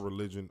my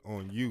religion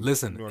on you.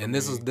 Listen, you know and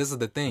this is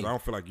the thing. I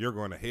don't feel like you're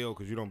going to hell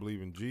because you don't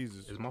believe in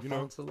Jesus. Is my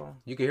phone still on?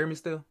 You can hear me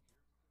still?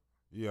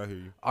 Yeah, I hear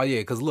you. Oh yeah,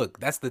 because look,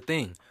 that's the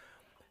thing.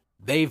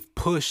 They've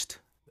pushed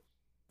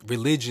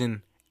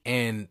religion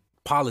and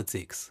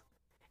politics,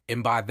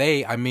 and by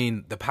they I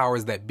mean the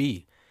powers that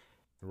be.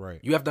 Right.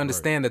 You have to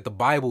understand that the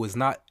Bible is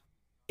not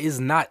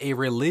a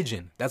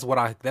religion. That's what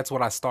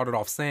I started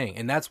off saying,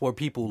 and that's where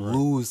people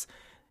lose.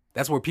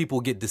 That's where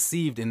people get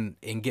deceived and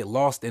get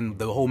lost in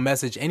the whole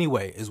message.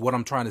 Anyway, is what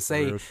I'm trying to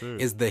say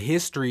is the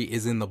history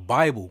is in the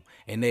Bible,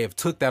 and they have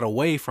took that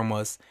away from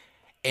us,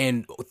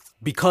 and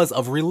because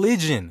of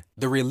religion,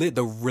 the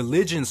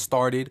religion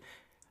started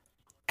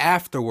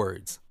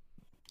afterwards.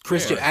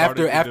 Christian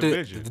after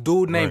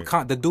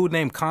the dude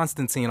named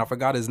Constantine, I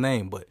forgot his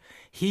name, but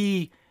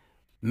he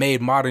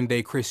made modern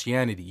day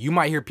Christianity. You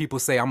might hear people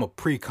say I'm a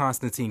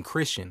pre-Constantine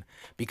Christian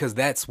because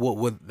that's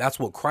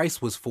what Christ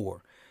was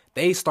for.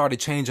 They started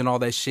changing all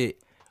that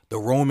shit, the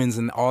Romans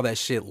and all that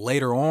shit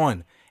later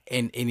on,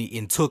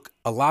 and took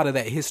a lot of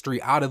that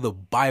history out of the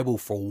Bible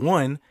for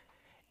one,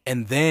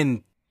 and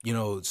then, you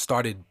know,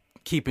 started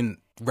keeping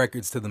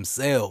records to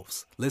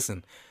themselves.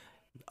 Listen,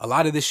 a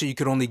lot of this shit you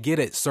could only get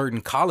at certain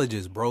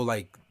colleges, bro.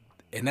 Like,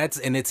 and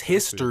it's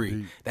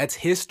history. That's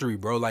history,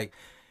 bro. Like,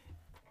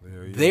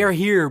 they're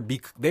here,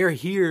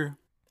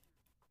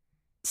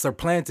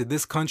 supplanted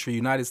this country,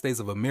 United States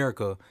of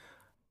America,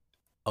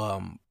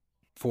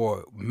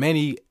 for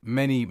many,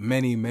 many,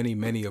 many, many,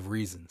 many of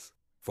reasons.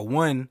 For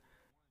one,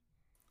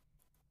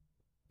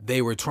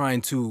 they were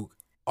trying to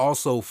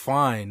also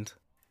find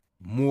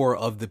more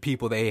of the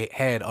people they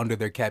had under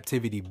their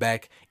captivity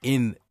back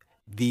in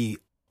the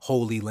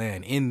Holy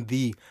Land, in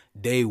the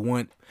day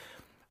one,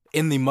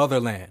 in the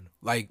motherland,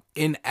 like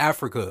in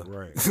Africa.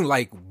 Right.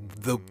 Like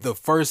the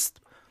first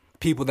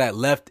people that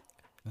left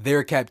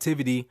their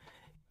captivity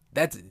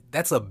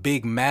that's a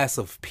big mass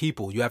of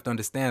people. You have to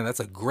understand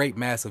that's a great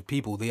mass of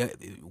people.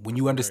 When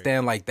you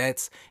understand like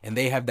and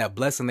they have that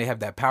blessing, they have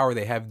that power,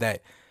 they have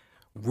that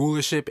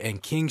rulership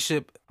and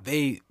kingship.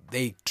 They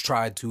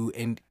tried to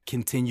and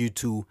continue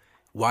to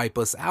wipe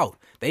us out.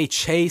 They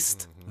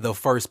chased the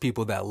first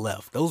people that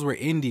left. Those were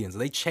Indians.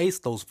 They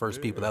chased those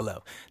first people that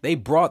left. They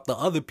brought the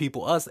other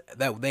people, us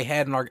that they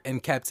had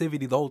in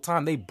captivity the whole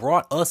time. They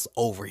brought us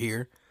over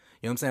here.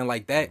 You know what I'm saying?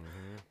 Like that.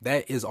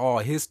 That is all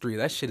history.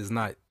 That shit is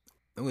not.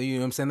 You know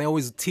what I'm saying? They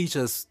always teach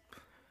us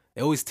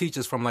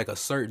from like a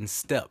certain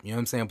step, you know what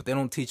I'm saying? But they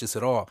don't teach us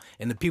at all.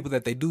 And the people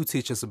that they do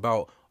teach us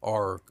about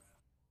are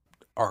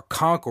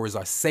conquerors,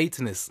 are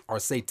Satanists, are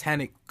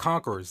satanic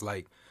conquerors,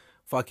 like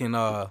fucking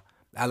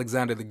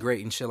Alexander the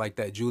Great and shit like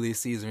that,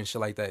 Julius Caesar and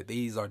shit like that.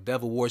 These are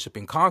devil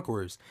worshipping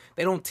conquerors.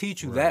 They don't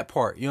teach you that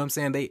part, you know what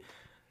I'm saying?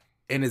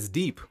 And it's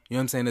deep, you know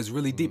what I'm saying? It's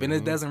really deep, and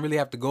it doesn't really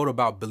have to go to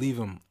about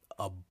believing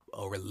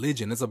a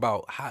religion. It's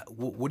about how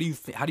do you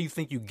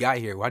think you got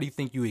here? Why do you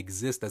think you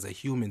exist as a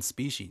human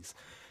species?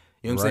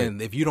 You know what I'm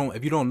saying? If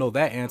you don't know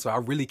that answer, I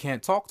really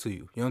can't talk to you.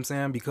 You know what I'm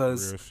saying?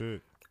 Because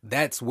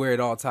that's where it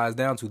all ties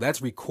down to.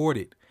 That's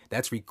recorded. You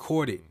know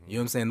what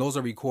I'm saying? Those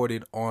are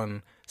recorded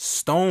on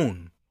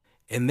stone,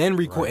 and then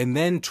and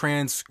then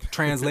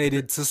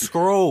translated to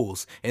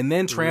scrolls, and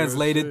then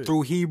translated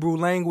through Hebrew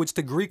language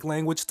to Greek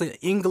language to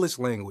English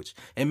language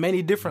and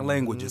many different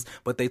languages.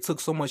 But they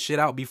took so much shit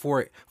out before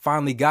it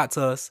finally got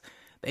to us.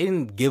 They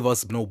didn't give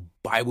us no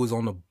Bibles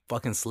on the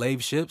fucking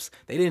slave ships.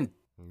 They didn't.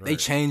 They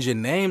changed your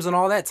names and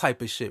all that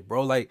type of shit,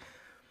 bro. Like,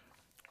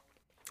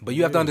 but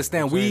you have to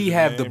understand, we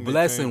have the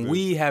blessing.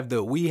 We have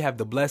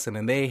the blessing,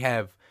 and they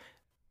have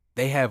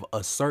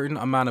a certain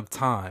amount of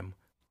time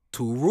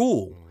to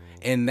rule.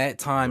 And that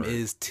time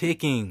is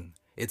ticking.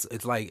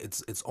 It's like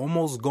it's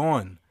almost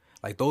gone.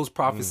 Like those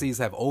prophecies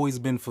have always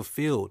been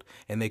fulfilled,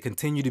 and they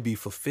continue to be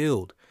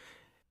fulfilled.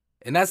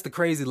 And that's the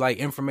crazy like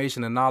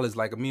information and knowledge.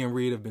 Like me and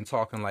Reed have been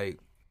talking like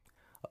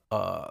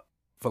for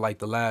like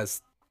the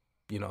last,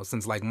 you know,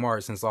 since like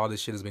March, since all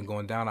this shit has been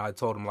going down. I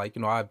told him like,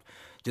 you know, I've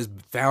just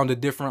found a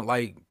different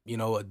like, you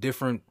know,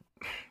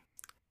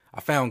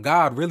 I found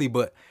God really,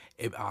 but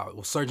I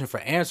was searching for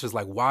answers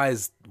like why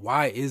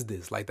is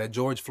this? Like that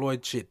George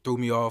Floyd shit threw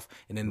me off,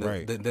 and then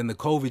then the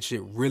COVID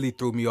shit really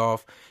threw me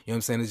off. You know what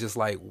I'm saying? It's just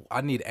like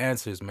I need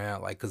answers,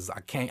 man. Like cause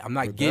I'm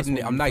not getting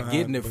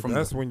it from.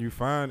 That's when you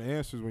find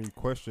answers, when you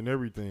question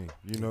everything.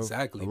 You know,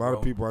 exactly. A lot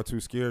of people are too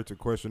scared to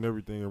question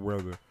everything, and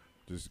rather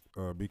just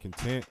be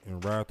content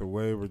and ride the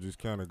wave, or just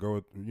kind of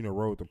go, you know,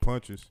 roll with the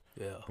punches.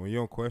 Yeah. When you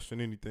don't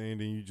question anything,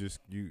 then you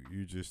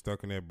just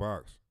stuck in that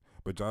box.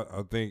 But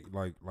I think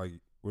like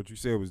what you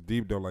said was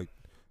deep though.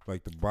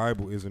 Like the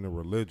Bible isn't a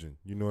religion.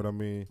 You know what I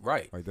mean?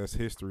 Right. Like that's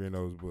history in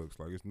those books.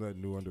 Like it's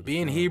nothing new under the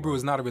Being sun. Hebrew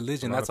is not a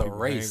religion. That's a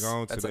race.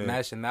 That's a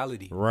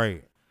nationality.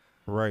 Right.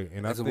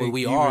 And that's what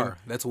we are.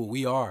 That's what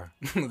we are.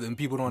 And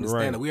people don't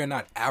understand that we are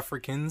not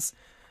Africans.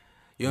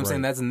 You know what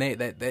I'm saying?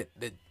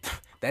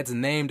 That's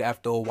named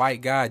after a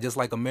white guy, just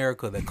like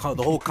America. The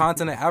whole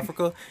continent,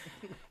 Africa,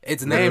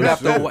 it's named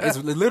after. It's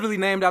literally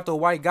named after a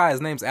white guy. His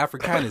name's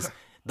Africanus.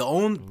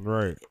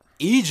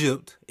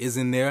 Egypt is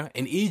in there.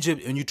 In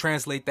Egypt, and you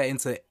translate that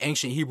into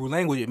ancient Hebrew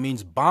language, it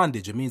means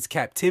bondage. It means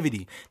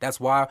captivity. That's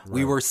why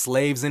we were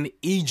slaves in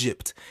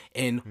Egypt.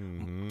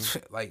 And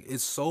like,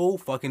 it's so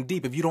fucking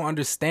deep. If you don't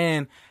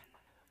understand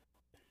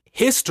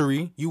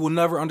history, you will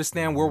never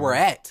understand where we're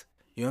at.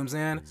 You know what I'm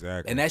saying?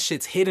 Exactly. And that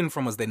shit's hidden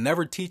from us. They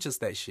never teach us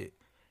that shit.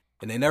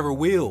 And they never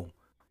will.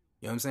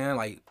 You know what I'm saying?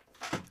 Like,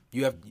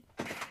 you have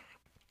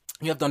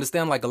to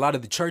understand, like, a lot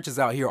of the churches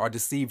out here are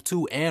deceived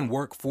too, and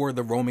work for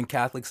the Roman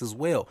Catholics as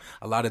well.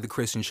 A lot of the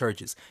Christian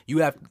churches.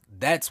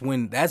 That's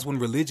when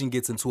religion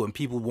gets into it, and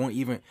people won't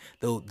even,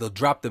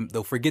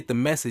 they'll forget the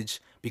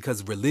message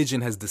because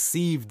religion has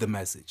deceived the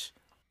message.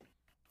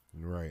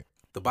 Right.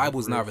 The Bible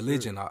is not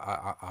religion.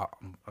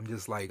 I'm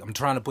just like, I'm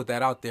trying to put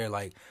that out there.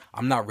 Like,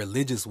 I'm not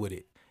religious with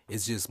it.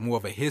 It's just more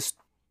of a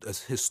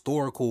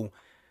historical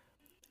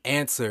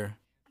answer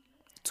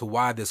to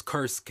why this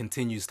curse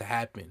continues to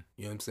happen.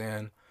 You know what I'm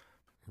saying?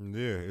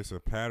 Yeah, it's a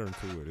pattern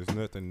to it. It's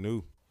nothing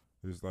new.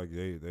 It's like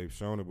they've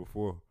shown it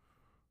before.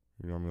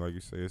 You know what I mean? Like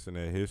you say, it's in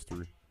that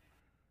history.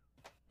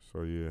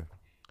 So, yeah.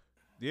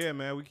 Yeah,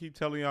 man, we keep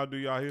telling y'all, do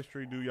y'all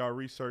history, do y'all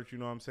research, you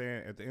know what I'm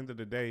saying? At the end of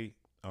the day,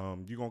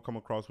 you're going to come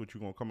across what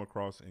you're going to come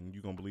across, and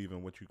you're going to believe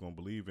in what you're going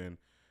to believe in,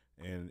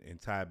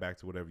 and tie it back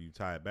to whatever you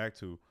tie it back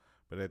to.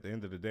 But at the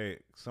end of the day,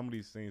 some of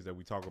these things that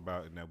we talk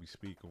about and that we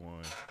speak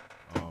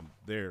on,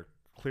 they're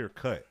clear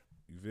cut.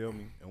 You feel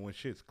me? And when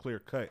shit's clear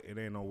cut, it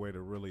ain't no way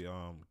to really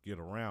get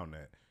around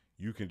that.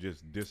 You can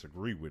just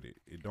disagree with it.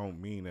 It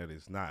don't mean that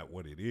it's not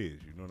what it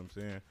is. You know what I'm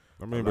saying?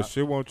 I mean, but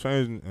shit won't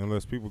change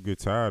unless people get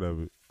tired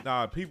of it.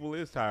 Nah, people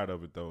is tired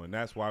of it though, and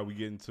that's why we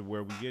getting to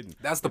where we getting.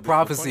 That's the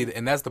prophecy,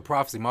 and that's the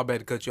prophecy. My bad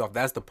to cut you off.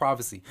 That's the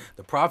prophecy.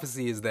 The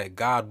prophecy is that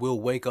God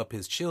will wake up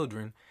his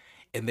children,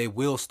 and they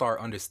will start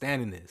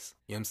understanding this.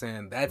 You know what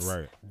I'm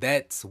saying?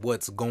 That's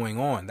what's going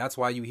on. That's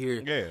why you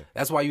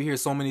hear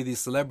so many of these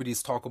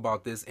celebrities talk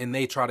about this, and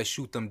they try to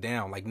shoot them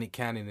down, like Nick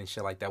Cannon and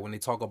shit like that, when they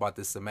talk about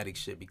this Semitic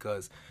shit,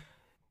 because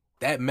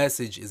that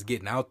message is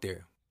getting out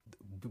there.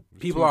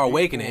 People are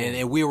awakening,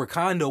 and we were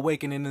kind of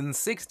awakening in the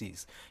 60s.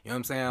 You know what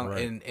I'm saying?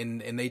 Right.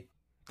 And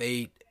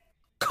they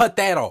cut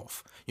that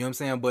off. You know what I'm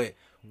saying? But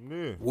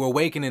we're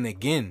awakening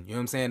again. You know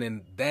what I'm saying?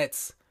 And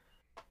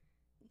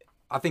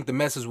I think the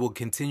message will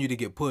continue to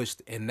get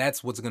pushed, and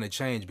that's what's going to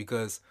change,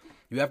 because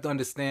you have to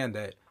understand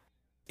that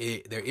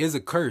there is a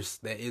curse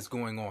that is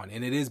going on,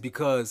 and it is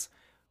because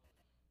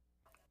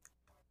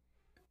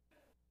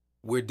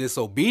we're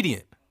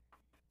disobedient.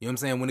 You know what I'm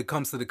saying? When it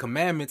comes to the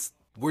commandments,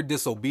 we're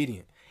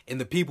disobedient. And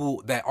the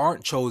people that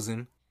aren't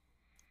chosen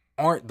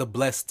aren't the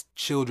blessed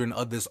children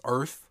of this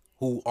earth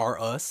who are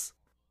us.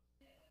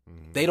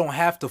 They don't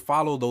have to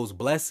follow those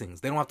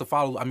blessings. They don't have to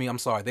follow,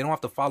 they don't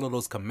have to follow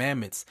those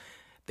commandments.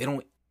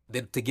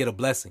 To get a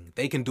blessing.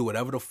 They can do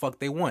whatever the fuck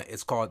they want.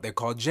 They're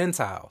called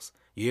Gentiles.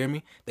 You hear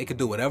me? They can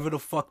do whatever the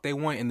fuck they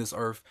want in this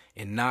earth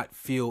and not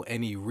feel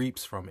any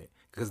reaps from it,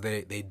 because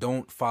they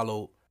don't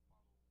follow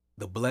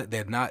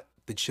they're not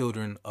the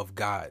children of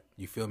God.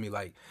 You feel me?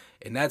 Like,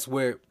 and that's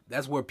where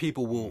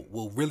people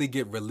will really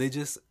get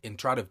religious and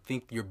try to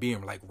think you're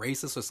being like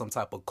racist or some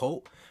type of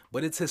cult,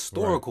 but it's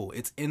historical. Right.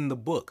 It's in the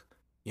book.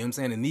 You know what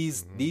I'm saying? And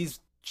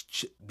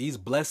these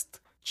blessed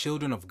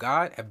children of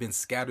God have been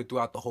scattered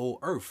throughout the whole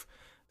earth.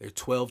 They're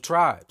 12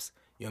 tribes.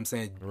 You know what I'm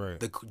saying?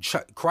 Right.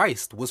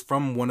 Christ was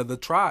from one of the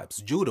tribes.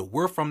 Judah,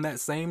 we're from that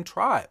same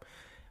tribe.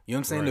 You know what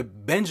I'm saying? Right. The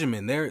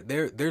Benjamin, they're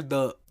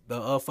the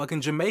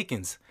fucking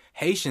Jamaicans.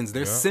 Haitians,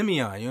 they're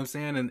Simeon. You know what I'm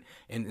saying?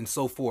 And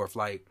so forth.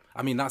 Like,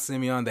 not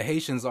Simeon. The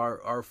Haitians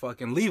are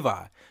fucking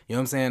Levi. You know what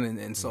I'm saying?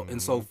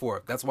 And so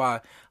forth. That's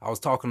why I was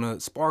talking to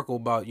Sparkle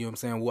about, you know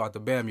what I'm saying, out the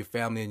bam, your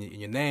family and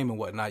your name and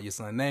whatnot, your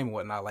son's name and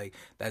whatnot. Like,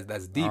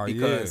 that's deep,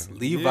 because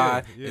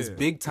Levi is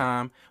big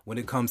time when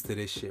it comes to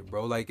this shit,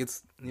 bro. Like,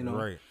 it's, you know,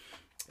 right.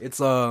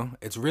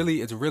 It's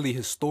really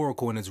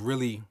historical, and it's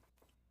really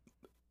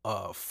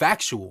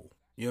factual.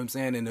 You know what I'm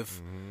saying?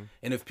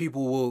 And if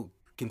people will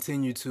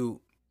continue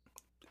to,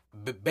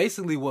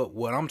 basically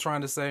what I'm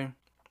trying to say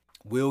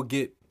will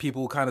get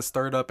people kind of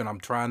stirred up, and I'm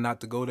trying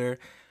not to go there.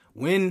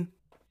 When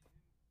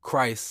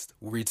Christ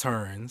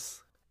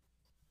returns,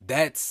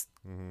 that's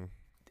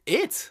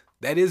it.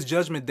 That is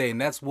Judgment Day,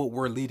 and that's what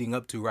we're leading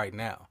up to right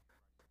now.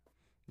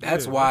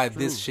 That's why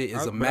this shit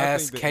is a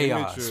mass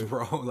chaos,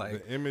 bro.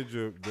 Like, the image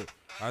of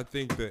I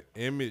think the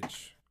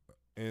image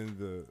and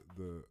the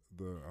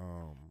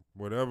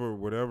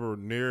whatever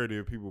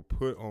narrative people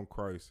put on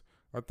Christ,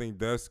 I think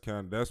that's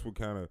what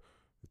kind of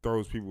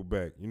throws people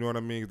back. You know what I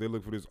mean? They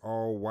look for this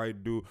all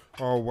white dude.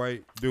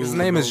 His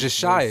name is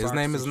Josiah. His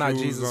name is not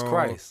Jesus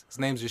Christ. His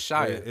name's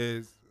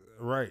Josiah.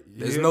 Right.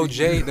 There's no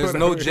J. There's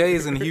no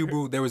J's in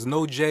Hebrew. There was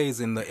no J's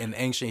in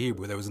ancient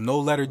Hebrew. There was no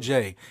letter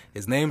J.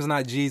 His name's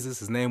not Jesus.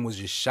 His name was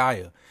Josiah.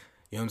 You know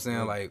what I'm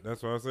saying? Like,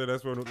 that's what I say.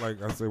 That's what,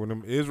 like I say, when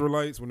them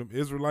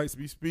Israelites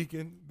be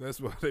speaking, that's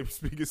why they be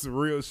speaking some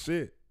real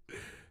shit.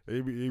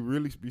 They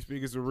really be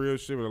speaking some real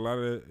shit, but a lot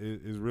of that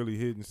is really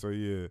hidden. So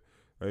yeah,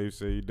 like you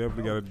say, you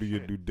definitely got to do your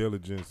due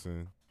diligence,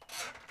 and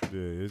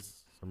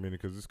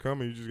because it's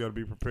coming. You just got to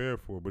be prepared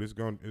for it. But it's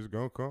gonna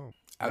come.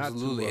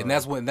 Absolutely, and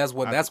that's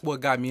what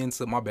got me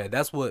into my bad.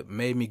 That's what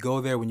made me go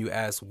there. When you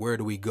ask where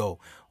do we go,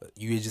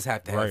 you just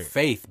have to have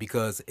faith,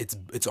 because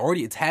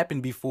it's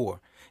happened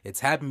before. It's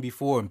happened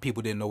before, and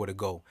people didn't know where to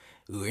go.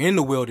 We were in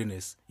the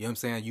wilderness. You know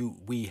what I'm saying?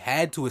 We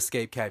had to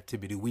escape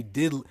captivity. We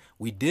did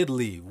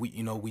leave.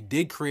 We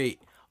did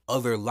create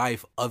other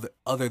life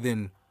other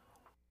than.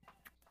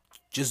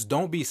 Just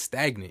don't be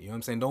stagnant. You know what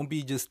I'm saying? Don't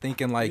be just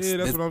thinking like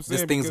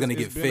this thing's gonna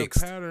get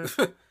fixed.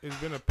 It's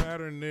been a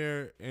pattern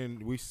there,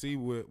 and we see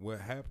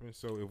what happens.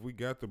 So if we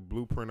got the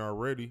blueprint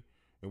already,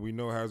 and we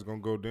know how it's gonna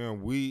go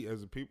down, we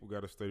as a people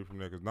got to study from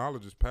that, because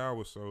knowledge is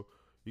power. So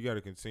you got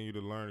to continue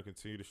to learn and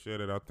continue to share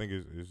that. I think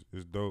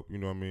is dope. You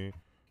know what I mean?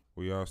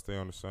 We all stay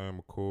on the same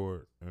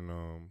accord, and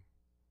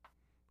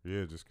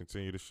just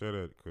continue to share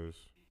that, because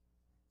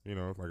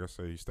like I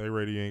say, you stay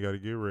ready, you ain't got to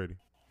get ready.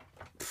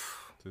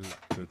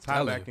 To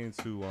tie back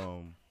into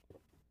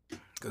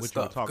what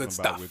you were talking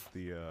about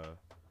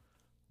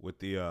with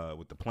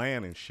the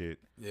plan and shit.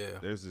 Yeah,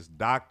 there's this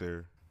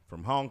doctor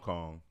from Hong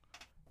Kong,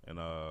 and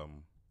I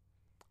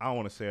don't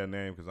want to say her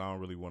name because I don't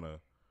really want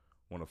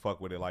to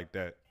fuck with it like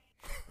that.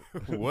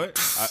 What?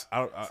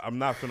 I'm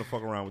not finna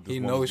fuck around with this. He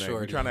woman's knows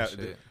name.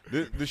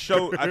 short. The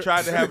show. I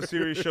tried to have a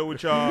serious show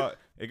with y'all.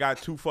 It got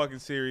too fucking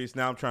serious.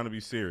 Now I'm trying to be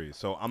serious.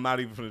 So I'm not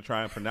even finna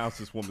try and pronounce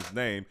this woman's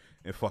name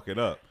and fuck it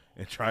up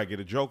and try to get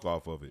a joke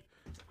off of it.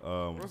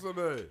 What's her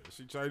name?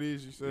 She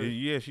Chinese, you said?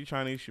 Yeah, she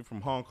Chinese. She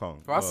from Hong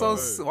Kong. Why so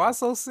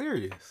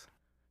serious?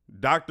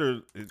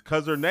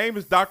 Because her name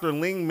is Dr.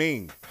 Ling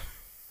Ming.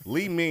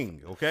 Li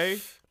Ming,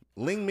 okay?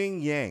 Ling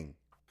Ming Yang,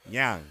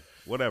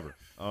 whatever.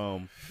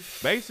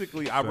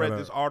 Basically, I read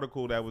this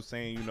article that was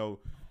saying,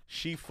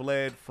 she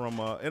fled from,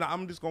 and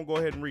I'm just going to go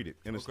ahead and read it.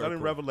 In a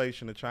stunning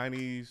revelation, a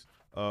Chinese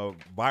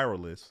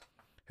viralist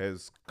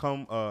has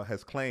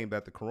claimed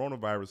that the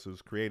coronavirus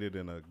was created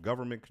in a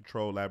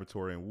government-controlled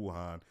laboratory in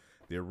Wuhan,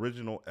 the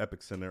original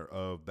epicenter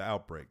of the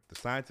outbreak. The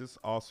scientists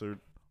also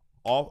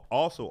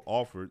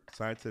offered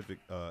scientific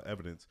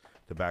evidence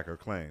to back her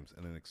claims.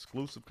 In an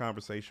exclusive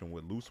conversation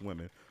with Loose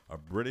Women, a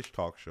British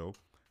talk show,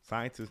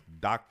 scientist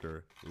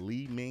Dr.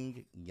 Li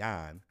Ming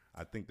Yan,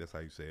 I think that's how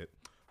you say it,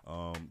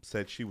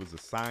 said she was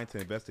assigned to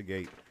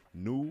investigate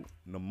new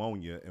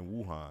pneumonia in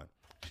Wuhan.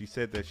 She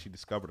said that she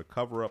discovered a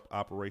cover-up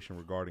operation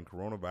regarding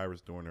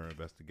coronavirus during her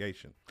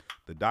investigation.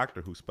 The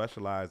doctor, who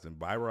specialized in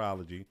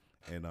virology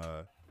and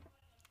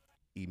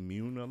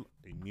immunology,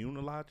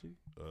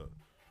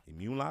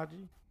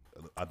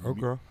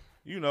 Okay.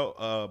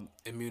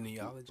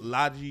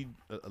 Immunology,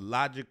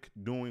 logic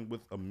dealing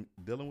with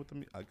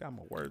I got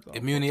my words.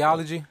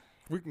 Immunology.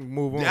 We can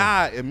move on.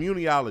 Yeah,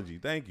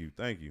 immunology. Thank you.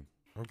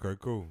 Okay,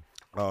 cool.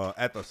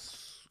 At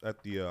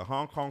the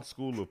Hong Kong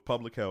School of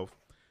Public Health,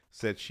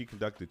 said she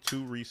conducted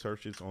 2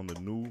 researches on the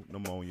new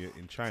pneumonia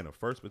in China,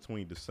 first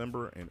between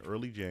December and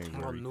early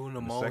January,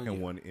 and the second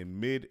one in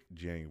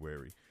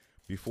mid-January,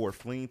 before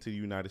fleeing to the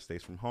United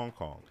States from Hong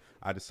Kong.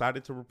 I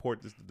decided to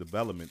report this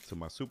development to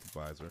my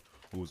supervisor,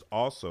 who is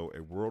also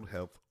a World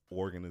Health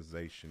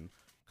Organization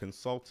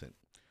consultant.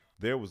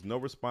 There was no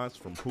response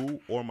from who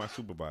or my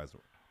supervisor.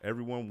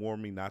 Everyone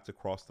warned me not to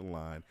cross the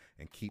line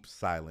and keep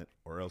silent,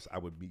 or else I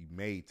would be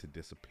made to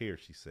disappear,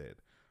 she said.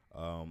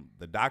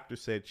 The doctor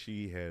said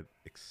she had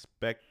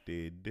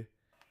expected.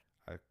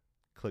 I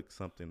clicked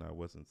something I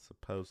wasn't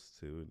supposed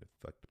to, and it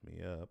fucked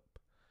me up.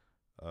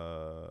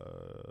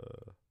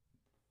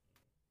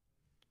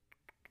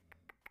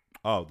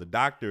 The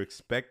doctor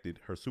expected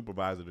her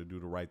supervisor to do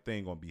the right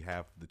thing on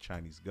behalf of the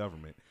Chinese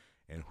government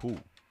and WHO.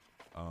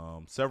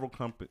 Several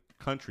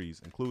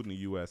countries, including the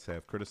U.S.,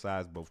 have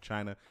criticized both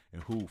China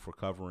and WHO for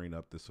covering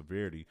up the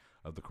severity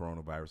of the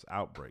coronavirus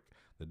outbreak.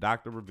 The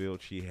doctor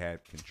revealed she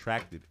had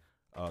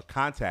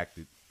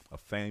contacted a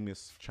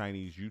famous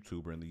Chinese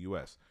YouTuber in the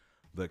U.S.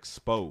 The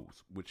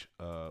Expose, which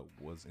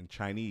was in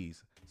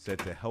Chinese, said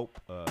to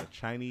help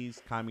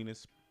Chinese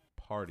Communist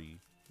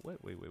Party. Wait.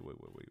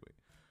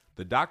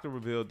 The doctor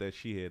revealed that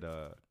she had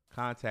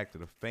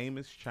contacted a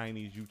famous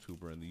Chinese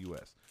YouTuber in the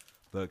U.S.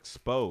 The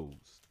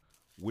Exposed,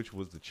 which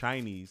was the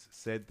Chinese,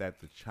 said that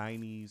the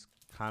Chinese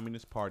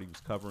Communist Party was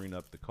covering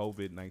up the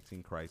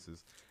COVID-19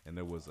 crisis and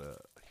there was a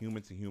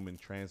human-to-human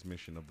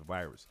transmission of the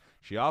virus.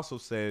 She also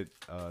said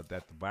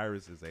that the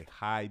virus is a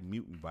high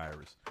mutant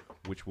virus,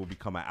 which will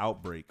become an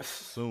outbreak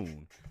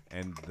soon,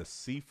 and the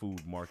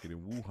seafood market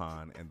in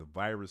Wuhan and the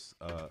virus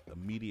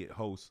immediate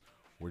hosts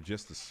were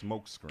just a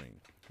smokescreen.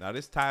 Now,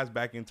 this ties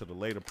back into the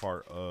later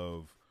part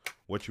of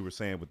what you were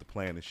saying with the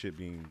plan and shit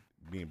being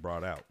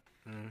brought out.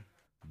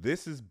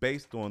 This is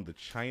based on the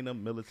China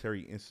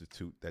Military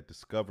Institute that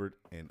discovered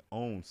and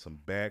owned some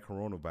bad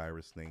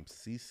coronavirus named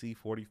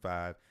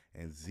CC45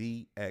 and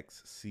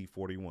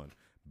ZXC41.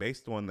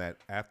 Based on that,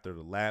 after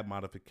the lab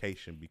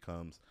modification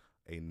becomes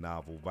a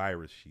novel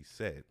virus, she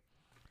said.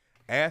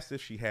 Asked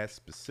if she had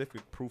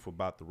specific proof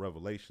about the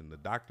revelation, the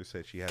doctor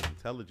said she has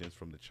intelligence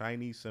from the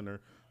Chinese Center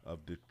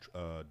of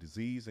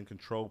Disease and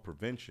Control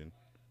Prevention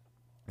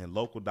and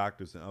local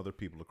doctors and other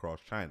people across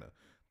China.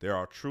 There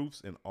are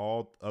truths, and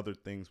all other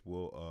things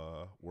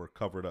were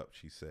covered up,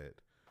 she said.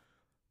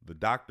 The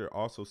doctor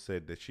also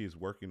said that she is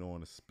working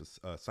on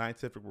a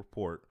scientific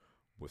report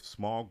with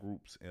small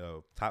groups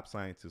of top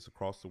scientists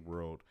across the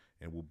world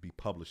and will be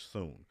published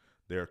soon.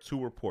 There are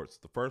 2 reports.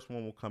 The first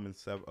one will come in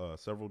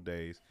several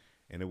days,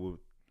 and it will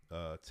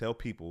tell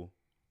people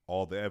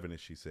all the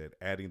evidence, she said,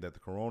 adding that the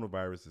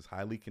coronavirus is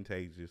highly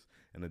contagious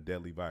and a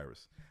deadly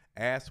virus.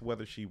 Asked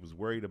whether she was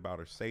worried about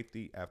her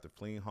safety after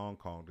fleeing Hong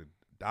Kong, the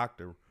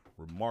doctor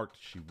remarked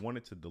she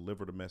wanted to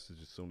deliver the message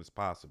as soon as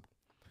possible.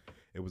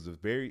 It was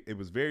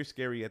very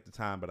scary at the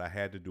time, but I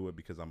had to do it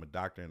because I'm a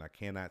doctor and I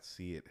cannot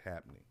see it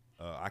happening.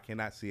 I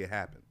cannot see it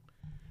happen.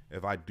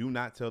 If I do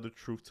not tell the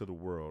truth to the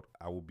world,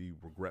 I will be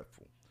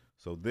regretful.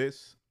 So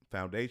this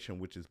foundation,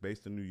 which is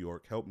based in New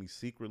York, helped me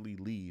secretly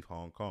leave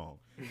Hong Kong.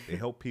 They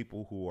help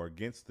people who are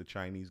against the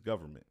Chinese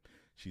government,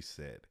 she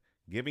said.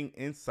 Giving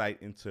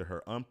insight into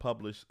her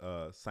unpublished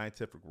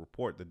scientific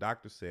report, the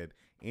doctor said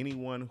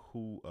anyone,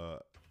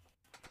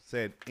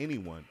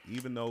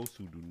 even those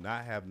who do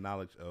not have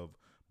knowledge of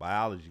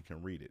biology,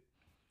 can read it.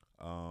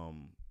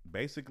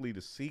 Basically,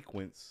 the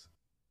sequence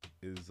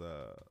is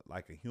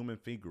like a human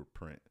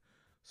fingerprint.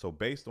 So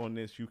based on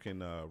this, you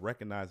can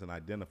recognize and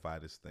identify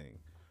this thing.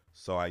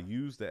 So I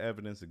used the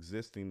evidence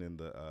existing in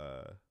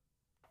the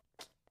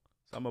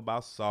something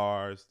about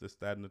SARS, this,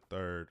 that, and the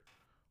third.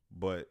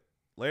 But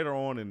later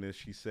on in this,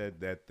 she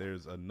said that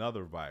there's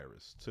another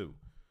virus too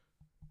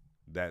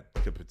that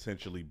could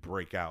potentially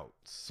break out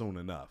soon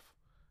enough.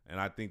 And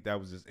I think that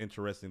was just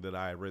interesting that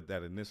I read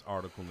that in this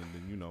article, and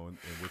then, in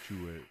what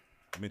you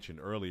had mentioned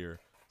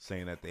earlier,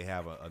 saying that they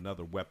have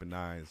another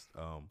weaponized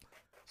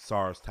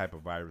SARS type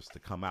of virus to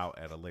come out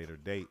at a later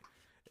date.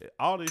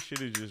 All this shit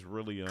is just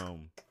really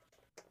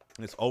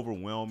it's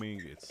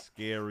overwhelming. It's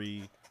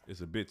scary.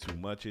 It's a bit too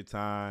much at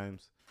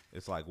times.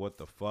 It's like, what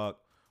the fuck?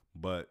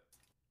 But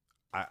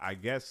I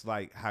guess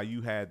like how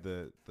you had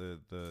the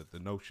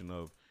notion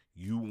of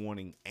you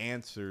wanting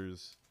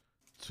answers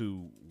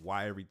to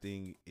why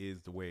everything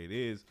is the way it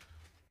is.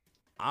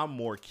 I'm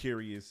more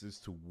curious as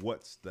to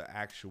what's the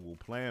actual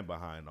plan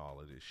behind all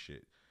of this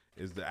shit.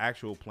 Is the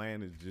actual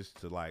plan is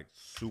just to like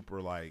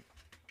super like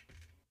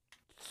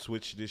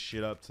switch this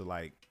shit up to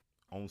like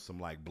on some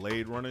like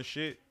Blade Runner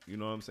shit? You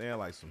know what I'm saying?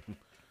 Like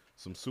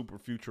some super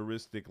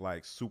futuristic,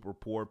 like super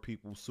poor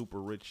people,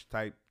 super rich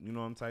type, you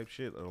know what I'm type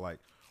shit? Or like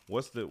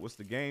what's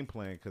the game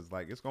plan? Because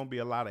like it's gonna be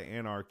a lot of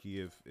anarchy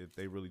if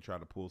they really try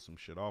to pull some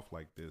shit off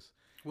like this.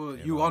 Well,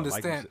 and, you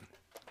understand.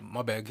 Like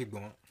my bad, keep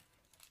going.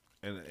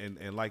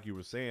 And like you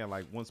were saying,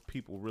 like once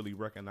people really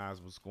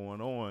recognize what's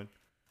going on,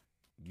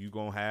 you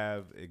gonna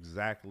have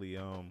exactly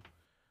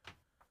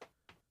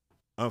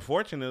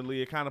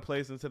unfortunately it kind of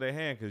plays into their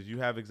hand because you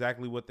have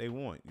exactly what they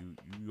want.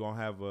 You gonna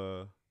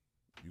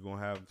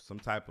have some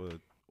type of,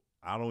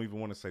 I don't even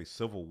want to say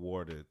civil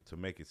war to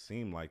make it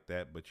seem like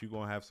that, but you're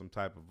gonna have some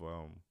type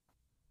of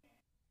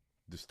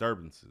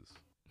disturbances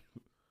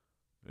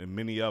and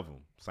many of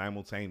them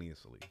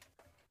simultaneously,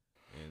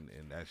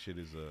 and that shit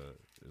is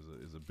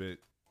a bit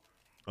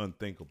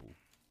unthinkable.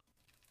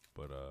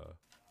 But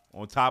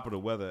on top of the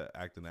weather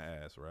acting the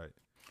ass, right?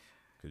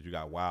 Because you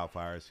got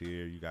wildfires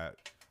here.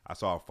 I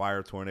saw a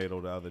fire tornado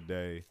the other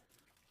day.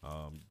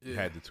 You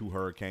had the 2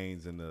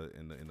 hurricanes in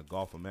the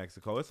Gulf of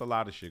Mexico. It's a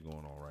lot of shit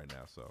going on right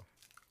now. So,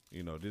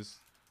 you know, just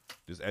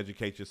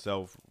educate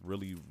yourself,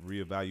 really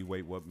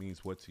reevaluate what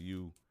means what to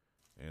you,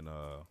 and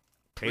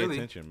pay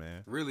attention,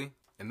 man. Really,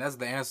 and that's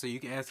the answer. You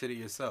can answer it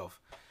yourself.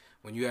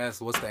 When you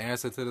ask, what's the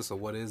answer to this, or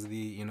what is the,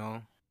 you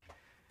know,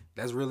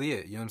 that's really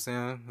it. You know what I'm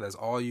saying? That's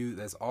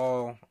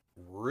all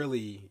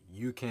really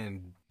you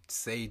can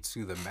say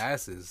to the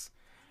masses.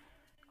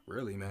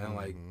 Really, man.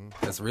 Like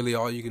that's really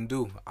all you can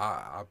do.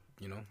 I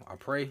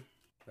pray.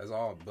 That's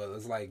all. But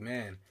it's like,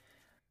 man,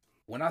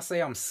 when I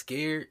say I'm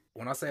scared,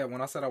 when I said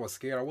I was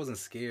scared, I wasn't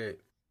scared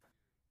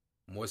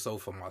more so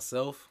for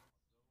myself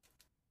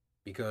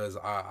because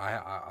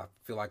I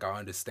feel like I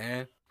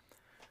understand.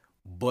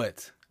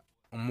 But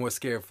I'm more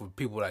scared for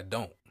people that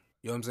don't.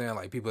 You know what I'm saying?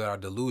 Like people that are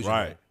delusional.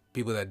 Right.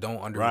 People that don't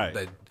understand.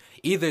 That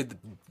either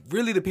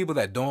really the people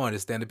that don't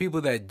understand, the people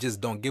that just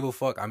don't give a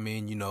fuck. I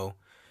mean, you know,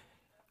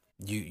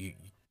 you're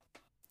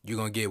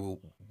gonna get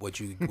what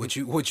you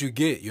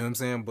get. You know what I'm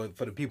saying? But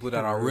for the people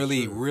that are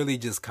really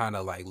just kind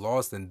of like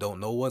lost and don't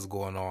know what's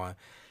going on,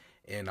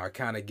 and are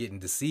kind of getting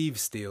deceived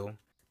still,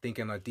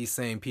 thinking that these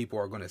same people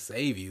are gonna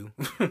save you.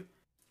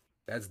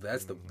 that's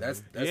the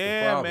problem.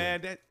 Yeah,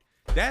 man.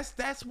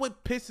 That's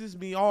what pisses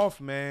me off,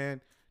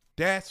 man.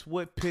 That's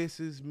what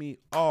pisses me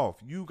off.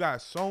 You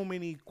got so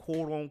many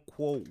quote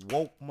unquote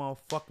woke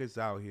motherfuckers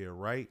out here,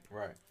 right?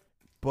 Right.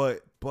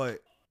 But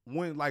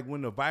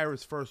when the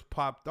virus first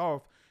popped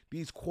off,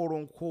 these quote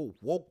unquote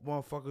woke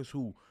motherfuckers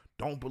who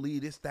don't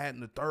believe this, that,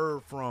 and the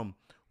third from,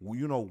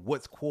 you know,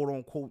 what's quote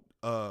unquote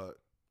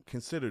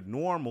considered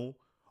normal,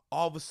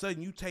 all of a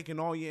sudden you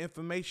taking all your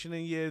information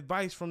and your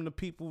advice from the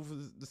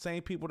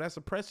same people that's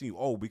oppressing you.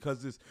 Oh,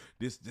 because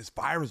this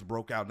virus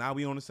broke out. Now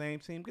we on the same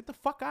team. Get the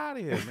fuck out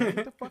of here, man.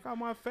 Get the fuck out of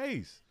my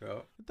face. Yeah.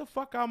 Get the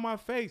fuck out of my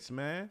face,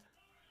 man.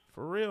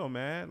 For real,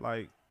 man.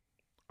 Like,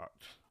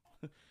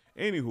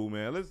 anywho,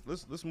 man.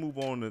 Let's move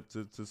on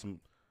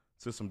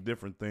to some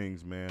different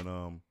things,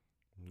 man.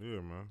 Yeah,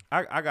 man.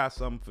 I got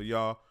something for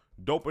y'all.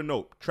 Dope or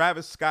Nope.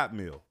 Travis Scott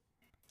meal.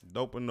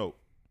 Dope or Nope.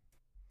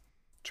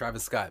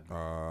 Travis Scott.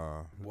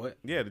 What?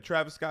 Yeah, the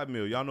Travis Scott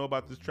meal. Y'all know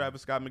about this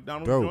Travis Scott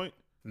McDonald's joint?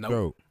 No.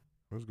 Dope.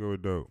 Let's go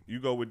with Dope. You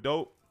go with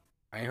Dope?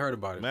 I ain't heard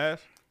about it. Mash?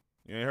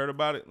 You ain't heard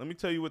about it? Let me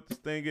tell you what this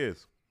thing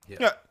is.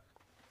 Yeah.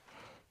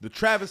 The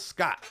Travis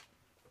Scott.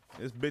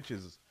 This bitch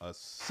is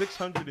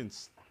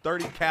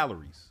 630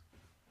 calories.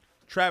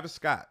 Travis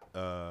Scott.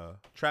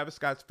 Travis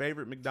Scott's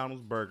favorite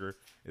McDonald's burger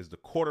is the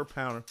quarter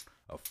pounder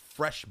of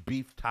fresh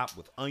beef topped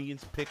with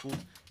onions, pickles,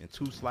 and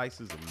 2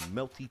 slices of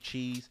melty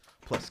cheese,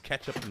 plus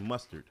ketchup and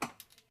mustard.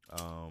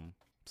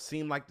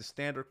 Seem like the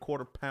standard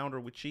quarter pounder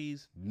with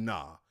cheese?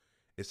 Nah.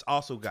 It's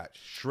also got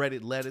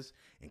shredded lettuce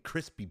and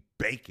crispy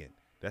bacon.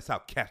 That's how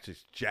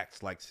Cactus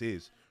Jacks likes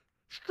his.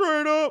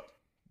 Straight up.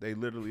 They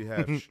literally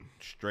have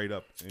straight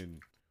up in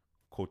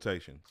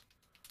quotations.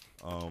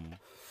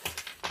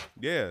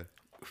 Yeah.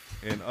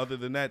 And other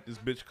than that, this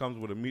bitch comes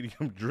with a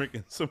medium drink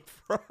and some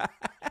fries.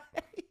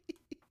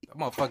 That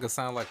motherfucker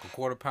sound like a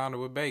quarter pounder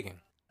with bacon.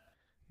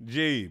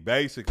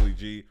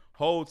 Basically,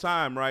 whole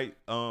time, right?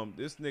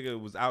 This nigga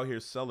was out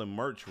here selling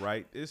merch,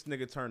 right? This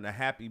nigga turned the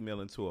Happy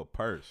Meal into a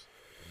purse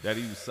that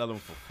he was selling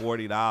for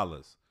 $40.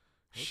 Okay.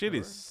 Shit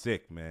is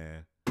sick,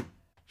 man.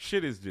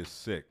 Shit is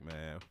just sick,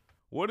 man.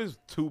 What is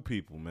 2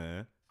 people,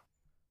 man?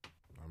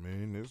 I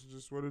mean, this is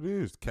just what it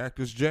is.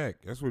 Cactus Jack.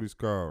 That's what he's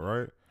called,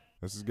 right?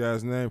 That's this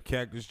guy's name,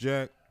 Cactus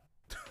Jack.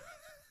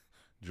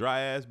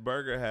 Dry ass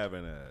burger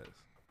having ass.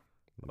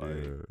 Like,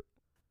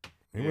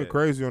 he went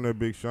crazy on that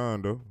Big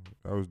Sean though.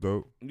 That was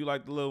dope. You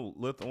like the little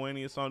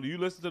Lithuanian song? Do you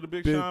listen to the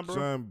Big Sean, bro?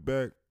 Big Sean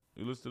back.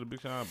 You listen to the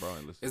Big Sean, bro? I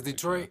ain't listen It's to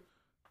Detroit.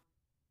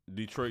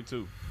 Detroit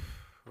too.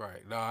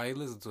 Right. Nah, I ain't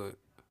listen to it.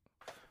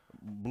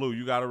 Blue,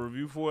 you got a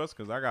review for us?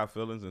 Because I got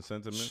feelings and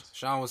sentiments.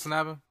 Sean was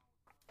snapping?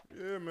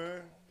 Yeah,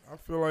 man. I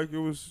feel like it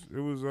was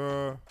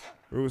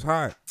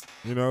hot.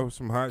 You know,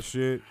 some hot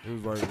shit. It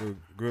was like a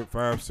good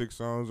 5-6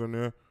 songs on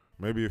there.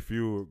 Maybe a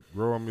few will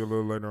grow on me a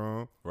little later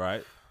on.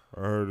 Right.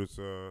 I heard it's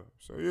so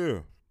yeah.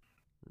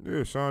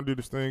 Yeah, Sean did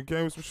his thing.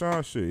 Came with some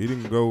Sean shit. He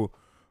didn't go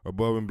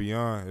above and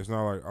beyond. It's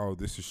not like, oh,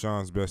 this is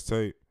Sean's best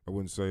tape. I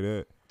wouldn't say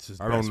that. It's his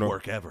best best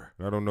work ever.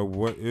 I don't know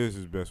what is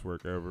his best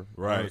work ever.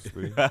 Right.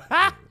 Honestly.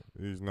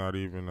 He's not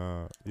even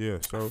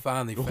so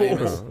finally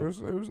famous.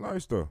 It was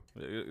nice though.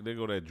 They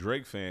go that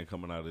Drake fan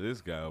coming out of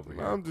this guy over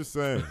here. I'm just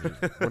saying,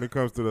 when it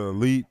comes to the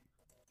elite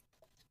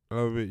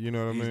of it, you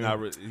know what I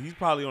mean? He's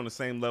probably on the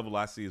same level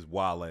I see as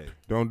Wale.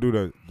 Don't do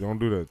that. Don't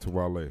do that to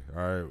Wale.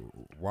 All right,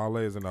 Wale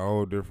is in a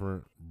whole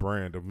different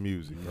brand of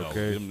music.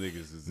 Okay, them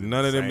niggas is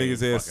none of them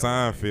niggas had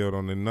Seinfeld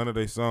on none of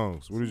their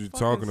songs. What are you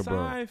talking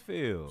about?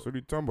 Seinfeld. So what are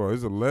you talking about?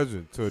 He's a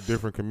legend to a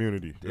different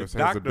community. If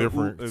has a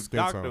different if skin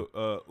Dr.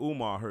 tone.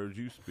 Umar heard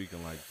you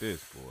speaking like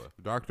this, boy.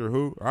 Doctor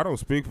who? I don't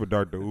speak for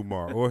Dr.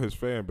 Umar or his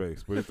fan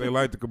base, but if they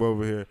like to come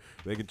over here,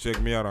 they can check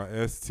me out on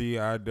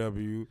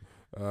STIW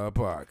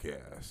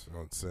podcast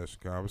on Session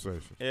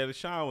Conversation. Yeah, the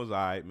Sean was all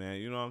right, man.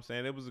 You know what I'm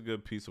saying? It was a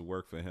good piece of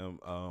work for him.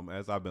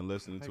 As I've been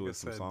listening to it,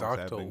 some songs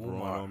have been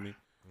growing on me.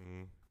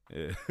 Mm-hmm.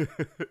 Yeah.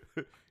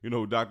 You know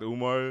who Dr.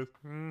 Umar is?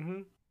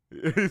 Mm-hmm.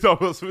 He's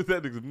talking about Smith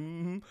Ethics.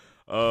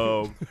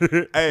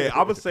 Hey,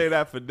 I'm gonna say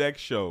that for next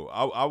show.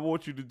 I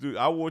want you to do.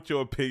 I want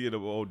your opinion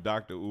of old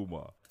Dr.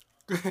 Umar.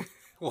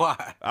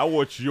 Why? I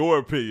want your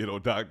opinion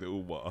on Dr.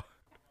 Umar.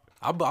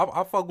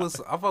 I fuck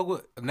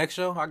with next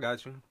show. I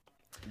got you.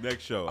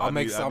 Next show, I'll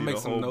make some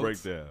whole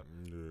notes. breakdown.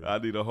 Yeah. I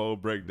need a whole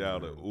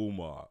breakdown of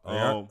Umar.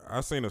 Hey,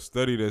 I seen a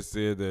study that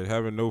said that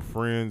having no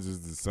friends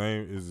is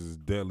as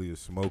deadly as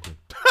smoking.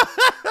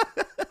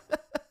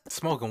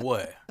 Smoking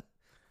what?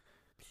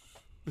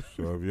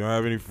 So if you don't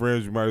have any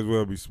friends, you might as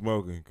well be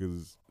smoking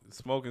because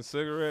smoking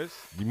cigarettes.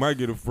 you might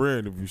get a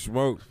friend if you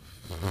smoke.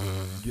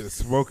 You get a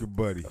smoking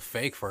buddy. A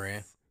fake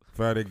friend.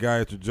 Find that guy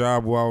at your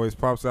job who always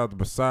pops out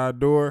the side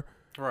door.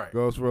 Right.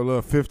 Goes for a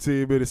little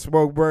 15-minute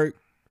smoke break.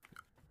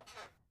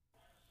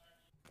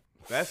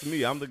 That's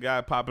me. I'm the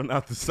guy popping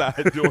out the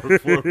side door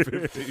for a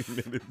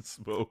 15-minute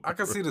smoke. I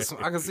can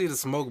see the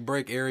smoke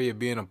break area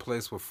being a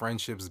place where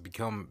friendships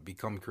become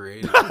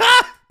created.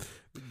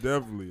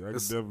 Definitely. I can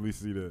definitely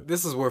see that.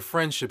 This is where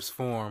friendships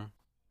form.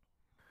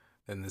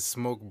 And the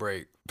smoke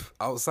break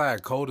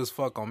outside, cold as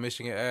fuck on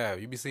Michigan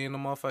Ave. You be seeing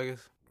them motherfuckers?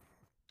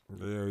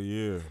 Hell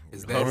yeah.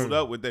 Is Hold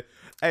up with that.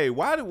 Hey,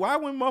 why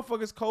when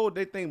motherfuckers cold,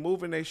 they think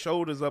moving their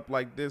shoulders up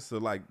like this or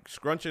like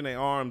scrunching their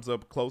arms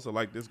up closer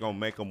like this gonna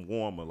make them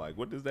warmer? Like,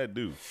 what does that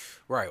do?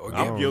 Right. Or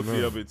I'm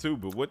guilty of it too,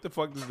 but what the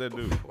fuck does that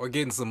do? Or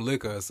getting some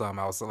liquor or something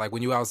outside. Like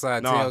when you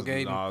outside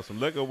tailgating. Nah, some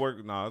liquor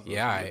work. Nah, some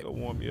liquor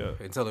warm you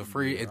up. Until it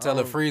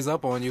freeze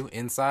up on you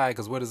inside,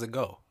 because where does it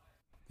go?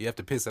 You have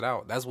to piss it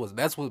out. That's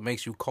what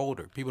makes you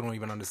colder. People don't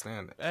even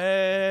understand that.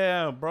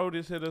 Damn, bro,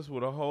 just hit us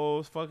with a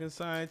whole fucking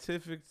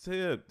scientific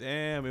tip.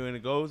 Damn, and when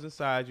it goes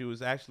inside you,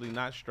 it's actually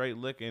not straight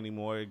liquor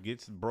anymore. It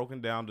gets broken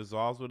down,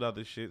 dissolves with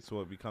other shit,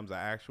 so it becomes an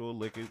actual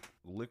liquid,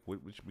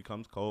 which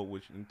becomes cold,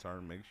 which in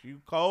turn makes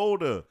you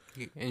colder.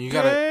 And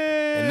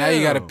now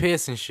you gotta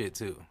piss and shit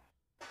too.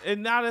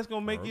 And now that's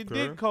gonna make your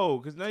dick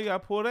cold, cause now you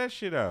gotta pull that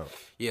shit out.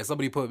 Yeah,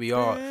 somebody put me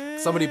on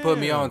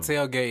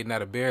tailgating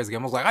at a Bears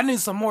game. I was like, I need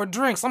some more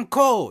drinks. I'm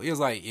cold. He was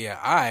like, yeah,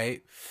 all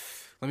right.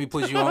 Let me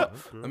put you on.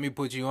 Let me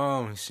put you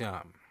on,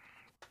 Sean.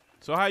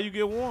 So how you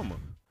get warmer?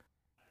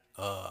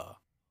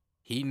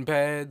 Heating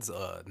pads.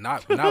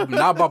 Not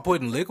by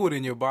putting liquid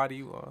in your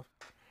body.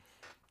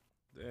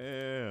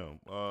 Damn.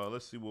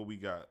 Let's see what we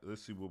got.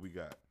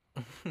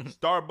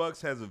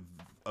 Starbucks has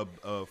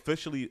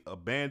officially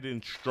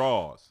abandoned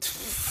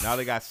straws. Now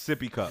they got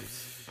sippy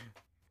cups.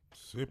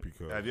 Sippy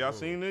cups. Have y'all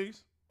seen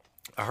these?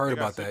 I heard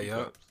about that.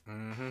 Yup.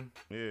 Mm-hmm.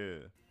 Yeah.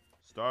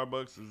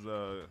 Starbucks is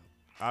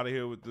out of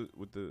here with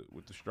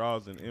the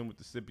straws and in with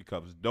the sippy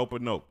cups. Dope or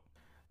nope?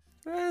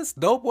 It's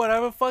dope.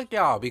 Whatever. Fuck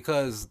y'all.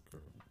 Because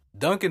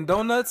Dunkin'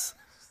 Donuts,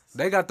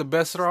 they got the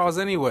best straws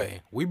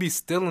anyway. We be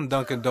stealing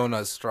Dunkin'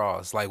 Donuts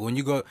straws. Like when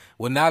you go,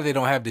 well now they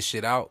don't have this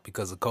shit out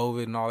because of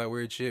COVID and all that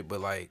weird shit.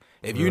 But like,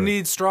 if you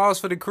need straws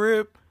for the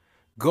crib,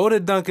 go to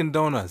Dunkin'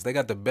 Donuts. They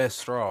got the best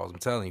straws. I'm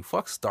telling you.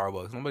 Fuck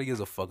Starbucks. Nobody gives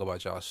a fuck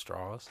about y'all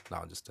straws. No,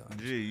 I'm just telling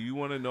you. Gee, you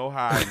want to know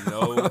how I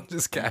know I'm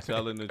just you're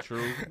telling the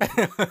truth?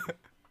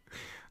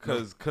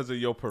 Because of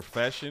your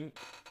profession,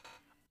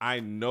 I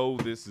know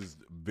this is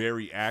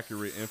very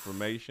accurate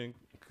information.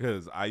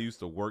 Because I used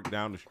to work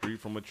down the street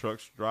from a truck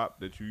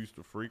stop that you used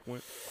to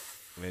frequent.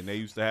 And they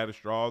used to have the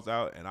straws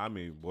out. And I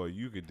mean, boy,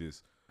 you could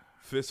just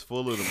fist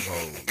full of them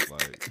hoes.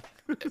 Like,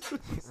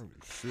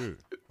 shit.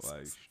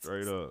 Like,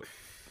 straight up.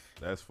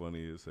 That's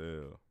funny as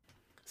hell.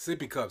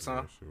 Sippy cups,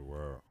 huh? That shit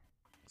wild.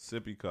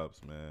 Sippy cups,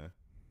 man.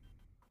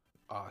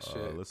 Oh,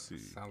 shit. Let's see.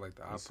 Sound like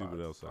the Let's see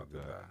what else I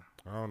got.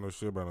 I don't know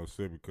shit about no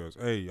sippy cups.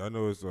 Hey, I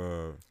know it's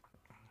in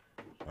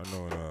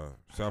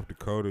South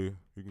Dakota,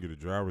 you can get a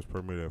driver's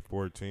permit at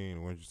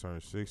 14. Once you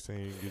turn 16,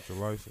 you can get your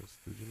license.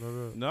 Did you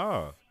know that?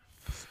 Nah.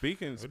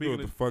 Speaking do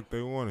what the fuck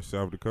they want in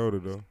South Dakota,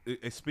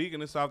 though.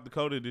 Speaking of South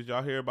Dakota, did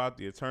y'all hear about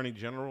the attorney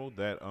general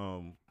that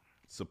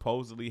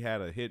supposedly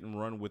had a hit and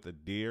run with a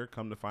deer?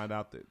 Come to find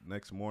out that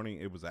next morning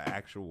it was an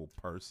actual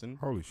person.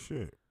 Holy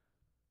shit!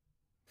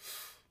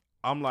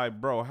 I'm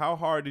like, bro, how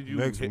hard did you?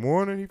 Next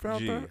morning he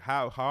found that.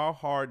 How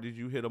hard did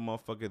you hit a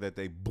motherfucker that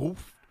they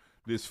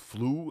this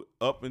flew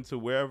up into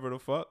wherever the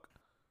fuck?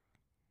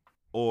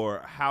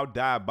 Or how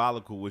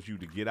diabolical was you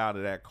to get out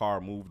of that car,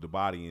 move the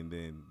body, and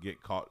then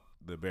get caught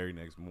the very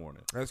next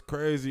morning? That's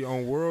crazy.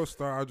 On World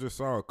Star, I just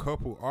saw a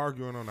couple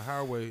arguing on the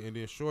highway, and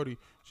then Shorty,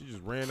 she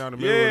just ran down the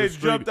middle of the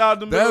street. Jumped out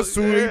the middle. That's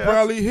who he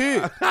probably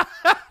hit.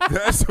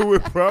 That's who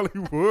it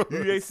probably was.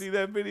 You ain't see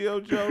that video,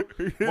 Joe?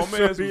 My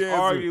man was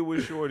arguing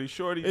with Shorty.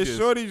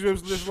 Shorty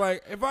just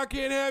like, if I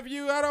can't have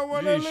you, I don't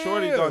want to live.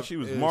 Shorty thought she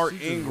was Mark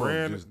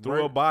Ingram. Just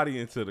threw a body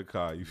into the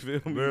car. You feel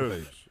me?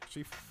 Literally.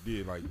 She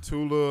did like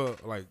two little,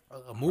 like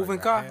a moving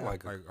car,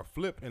 like a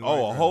flip, and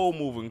a whole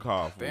moving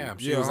car. Damn,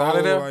 she was out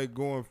of there, like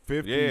going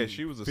 50. Yeah,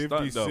 she was a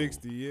 50, stunt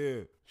 60.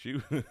 Yeah,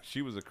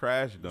 she was a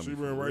crash dummy. She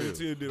ran right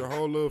into it, did a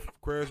whole little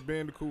Crash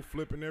Bandicoot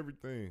flip and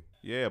everything.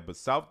 Yeah, but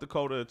South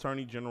Dakota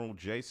Attorney General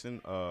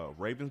Jason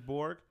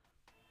Ravensborg,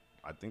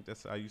 I think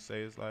that's how you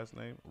say his last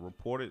name,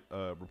 reported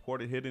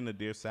hitting a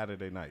deer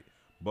Saturday night,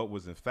 but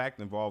was in fact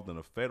involved in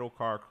a fatal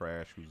car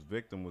crash whose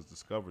victim was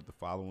discovered the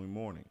following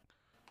morning.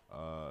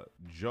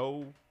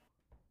 Joe,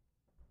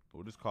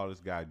 we'll just call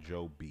this guy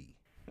Joe B.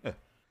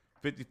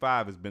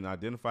 55 has been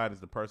identified as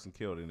the person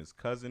killed, and his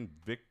cousin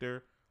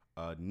Victor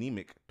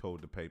Nemec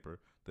told the paper,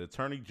 the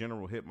attorney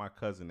general hit my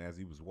cousin as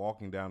he was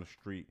walking down the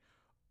street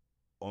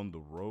on the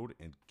road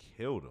and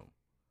killed him.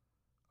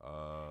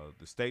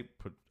 The state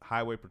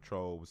highway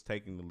patrol was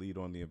taking the lead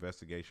on the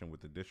investigation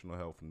with additional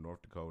help from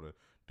North Dakota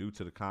due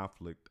to the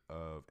conflict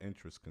of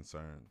interest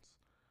concerns.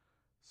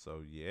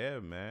 So yeah,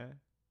 man.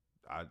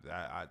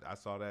 I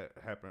saw that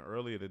happen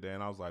earlier today,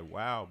 and I was like,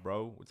 "Wow,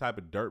 bro, what type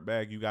of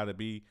dirtbag you got to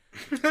be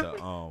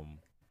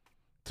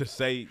to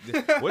say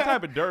what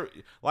type of dirt?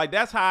 Like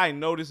that's how I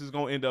know this is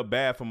gonna end up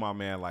bad for my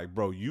man. Like,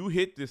 bro, you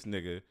hit this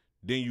nigga,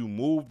 then you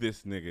move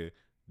this nigga,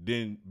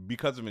 then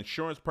because of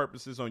insurance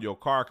purposes on your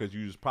car, because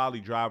you was probably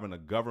driving a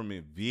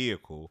government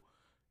vehicle,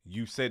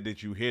 you said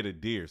that you hit a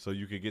deer so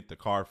you could get the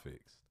car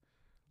fixed.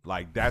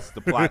 Like, that's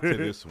the plot to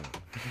this one.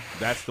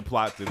 That's the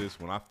plot to this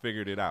one. I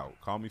figured it out.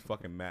 Call me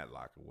fucking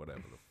Matlock or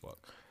whatever the fuck.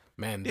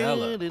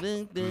 Mandela.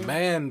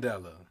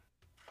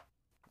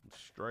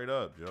 Straight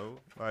up, Joe.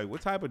 Like, what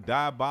type of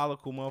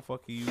diabolical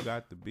motherfucker you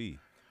got to be?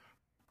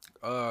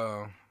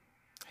 Hellbound,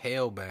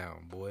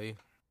 boy.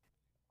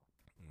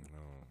 No.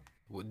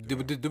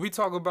 Did we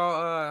talk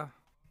about,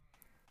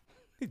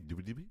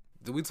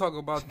 did we talk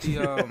about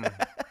the,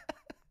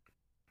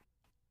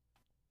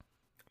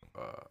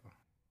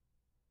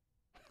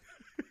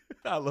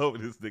 I love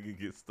when this nigga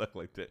gets stuck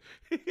like that.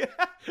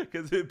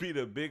 Because it'd be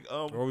the big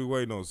What we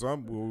waiting on?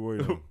 Something? What we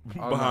waiting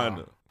on?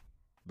 Behind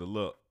the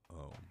look.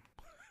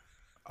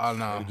 Oh,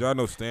 no. Did y'all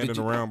know standing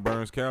around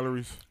burns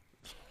calories?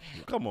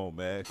 Come on,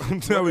 man.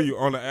 I'm telling you,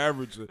 on the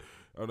average, a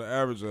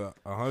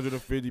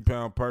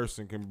 150-pound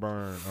person can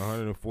burn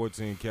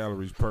 114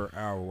 calories per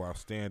hour while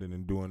standing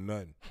and doing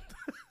nothing.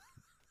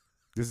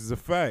 This is a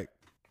fact.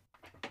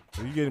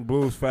 So you getting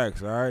Blues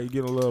facts, all right? You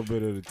getting a little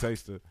bit of the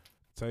taste of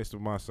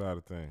my side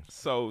of things.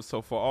 So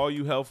for all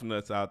you health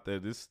nuts out there,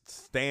 just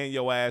stand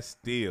your ass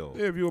still.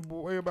 Yeah, if you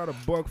weigh about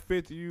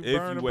 $150, you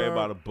weigh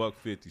about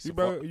 $150,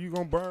 so you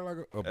gonna burn like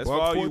a that's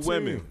for all you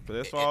women.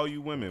 That's for all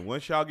you women.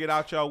 Once y'all get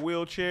out y'all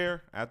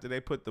wheelchair, after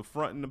they put the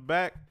front and the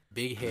back,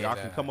 big head, y'all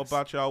can come up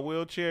out y'all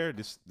wheelchair.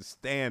 Just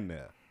stand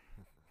there.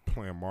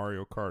 Playing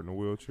Mario Kart in a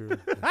wheelchair.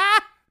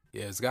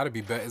 Yeah, it's got to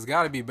be better. It's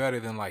got to be better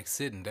than like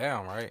sitting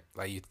down, right?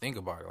 Like you think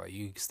about it, like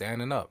you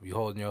standing up, you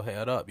holding your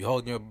head up, you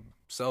holding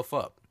yourself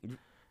up.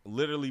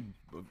 Literally,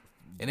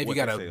 and if you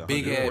got a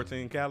big head,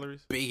 14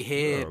 calories, big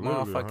head,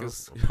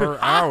 motherfuckers per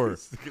hour.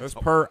 That's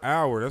per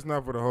hour. That's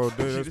not for the whole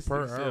day. That's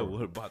per hour.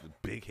 What about the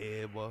big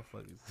head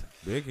motherfuckers?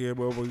 Big head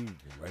motherfuckers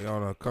lay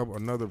on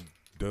another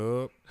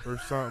dub or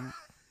something,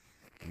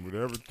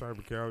 whatever type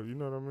of calorie. You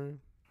know what I mean?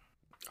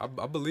 I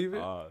believe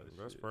it.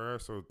 That's per hour.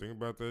 So think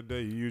about that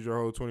day. You use your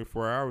whole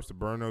 24 hours to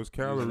burn those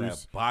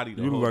calories. Body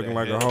you looking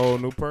like a whole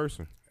new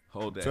person.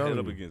 Hold that head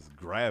up against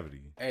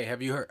gravity. Hey,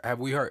 have y'all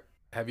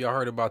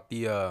heard about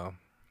the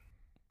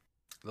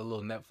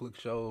little Netflix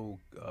show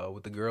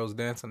with the girls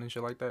dancing and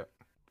shit like that?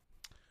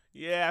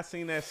 Yeah, I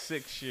seen that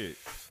sick shit.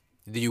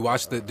 Did you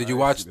watch it?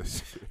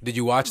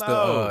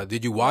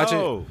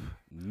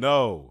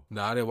 No,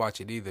 I didn't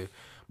watch it either.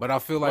 But I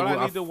feel like what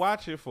I need to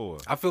watch it for.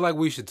 I feel like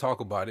we should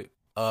talk about it.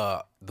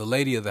 The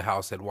lady of the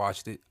house had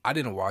watched it. I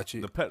didn't watch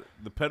it.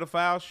 The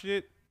pedophile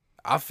shit.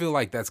 I feel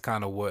like that's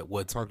kind of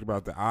what talked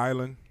about the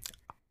island.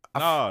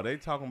 No, he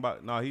talking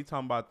about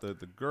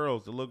the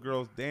girls, the little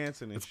girls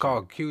dancing and it's shit.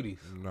 Called Cuties.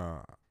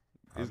 Nah.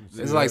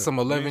 It's like some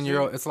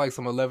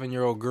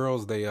 11-year-old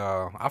girls. They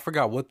I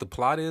forgot what the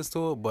plot is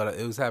to it, but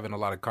it was having a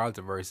lot of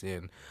controversy,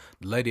 and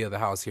the lady of the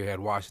house here had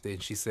watched it,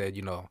 and she said,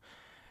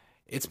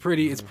 it's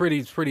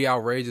pretty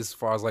outrageous as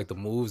far as like the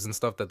moves and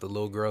stuff that the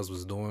little girls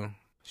was doing.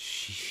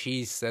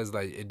 she says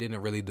like it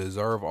didn't really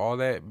deserve all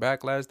that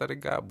backlash that it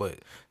got, but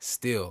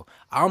still,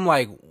 I'm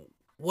like,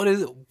 what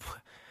is it?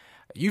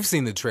 You've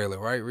seen the trailer,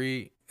 right,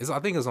 Reed? I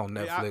think it's on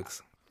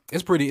Netflix.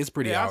 It's pretty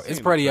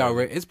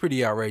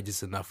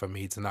outrageous enough for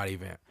me to not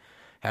even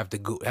have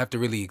to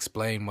really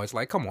explain much.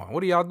 Like, come on,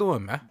 what are y'all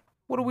doing, man?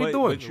 What are we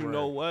doing? But you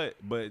know what?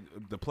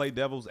 But to play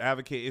devil's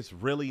advocate, it's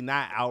really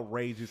not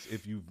outrageous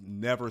if you've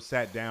never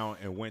sat down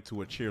and went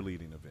to a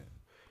cheerleading event.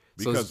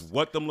 Because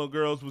what them little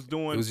girls was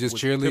doing, it was just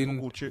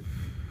cheerleading.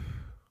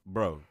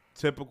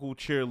 Typical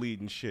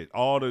cheerleading shit.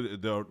 All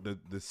the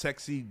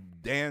sexy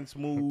dance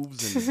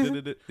moves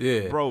and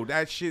yeah, bro,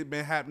 that shit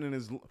been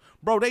happening.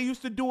 Bro, they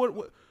used to do it.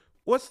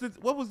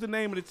 What was the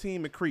name of the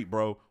team at Crete,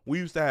 bro? We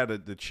used to have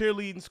the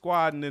cheerleading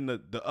squad and then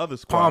the other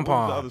squad. What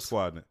was the other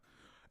squad?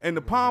 And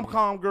the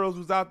pom-pom girls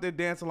was out there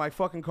dancing like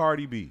fucking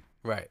Cardi B.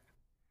 Right.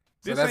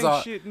 This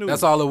ain't shit new.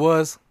 That's all it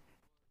was.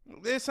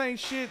 This ain't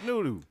shit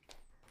new.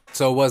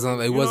 So it wasn't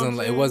like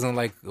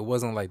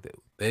that.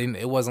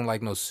 It wasn't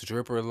like no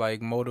stripper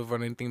like motive or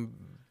anything.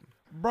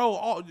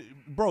 Bro,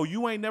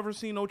 you ain't never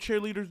seen no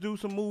cheerleaders do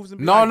some moves.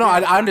 And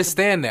I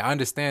understand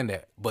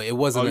that. But it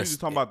wasn't. You just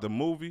talking about the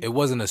movie? It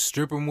wasn't a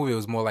stripper movie. It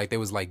was more like they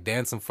was like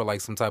dancing for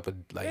like some type of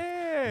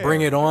like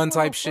bring it on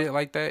type shit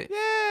like that.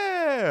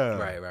 Yeah.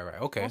 Right.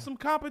 Okay. On some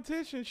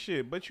competition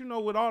shit, but you know,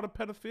 with all the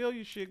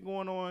pedophilia shit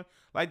going on,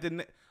 like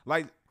the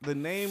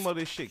name of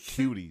this shit,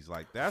 Cuties,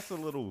 like that's a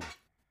little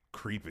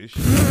creepish.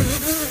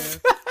 Yeah.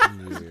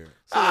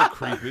 It's a little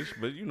creepish,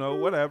 but you know,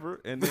 whatever.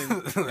 And then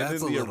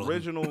the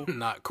original,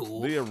 not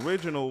cool. The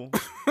original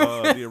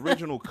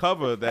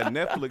cover that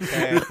Netflix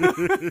had.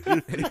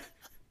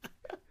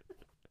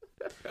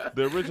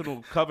 The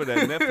original cover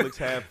that Netflix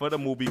had for the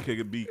movie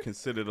could be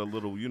considered a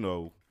little, you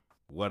know,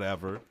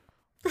 whatever.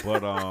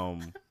 But yeah.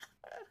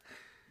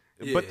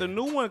 But the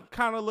new one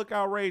kind of look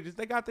outrageous.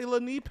 They got their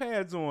little knee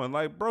pads on.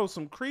 Like, bro,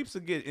 some creeps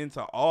will get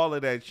into all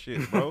of that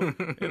shit, bro.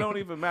 It don't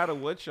even matter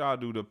what y'all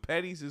do. The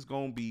petties is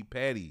gonna be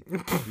petty. You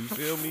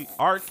feel me?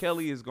 Art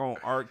Kelly is gonna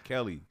Art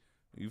Kelly.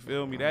 You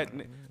feel me? That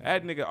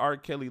nigga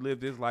Art Kelly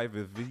lived his life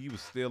if he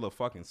was still a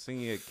fucking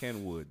senior at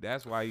Kenwood.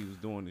 That's why he was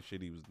doing the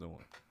shit he was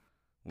doing.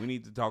 We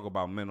need to talk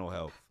about mental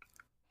health.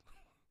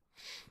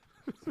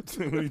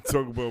 We need to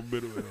talk about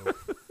mental health.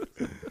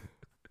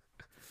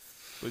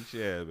 But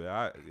yeah,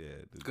 man,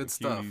 good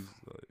stuff.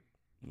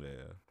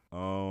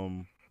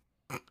 Cuties,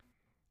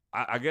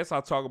 I guess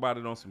I'll talk about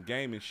it on some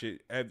gaming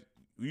shit. Have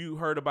you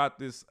heard about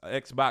this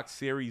Xbox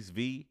Series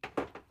V?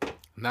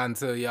 Not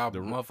until y'all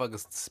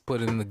motherfuckers put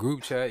it in the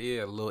group chat.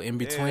 Yeah, a little in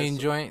between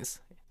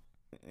joints.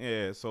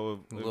 Yeah,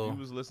 so if you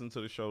was listening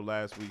to the show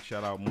last week,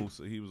 shout out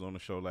Musa. He was on the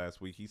show last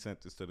week. He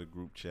sent this to the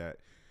group chat.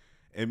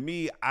 And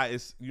me,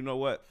 you know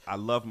what? I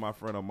love my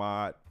friend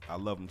Ahmad. I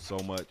love him so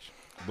much.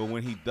 But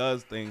when he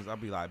does things, I'll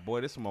be like,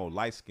 boy, this some old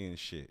light-skinned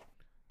shit.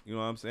 You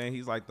know what I'm saying?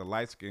 He's like the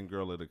light-skinned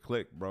girl of the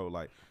clique, bro.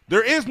 Like,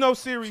 there is no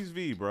Series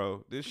V,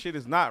 bro. This shit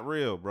is not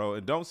real, bro.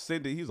 And don't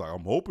send it. He's like,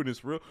 I'm hoping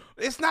it's real.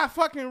 It's not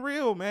fucking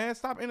real, man.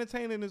 Stop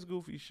entertaining this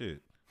goofy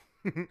shit.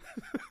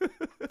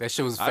 That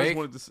shit was fake?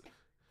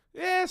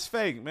 Yeah, it's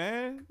fake,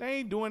 man. They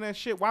ain't doing that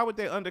shit. Why would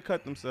they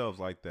undercut themselves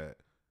like that?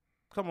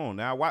 Come on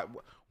now.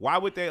 Why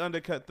would they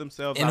undercut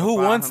themselves? And who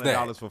wants that?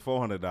 $500 for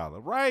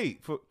 $400? Right.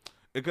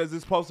 Because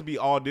it's supposed to be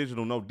all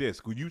digital, no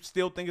disc. You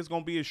still think it's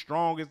going to be as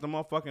strong as the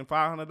motherfucking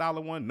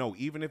 $500 one? No,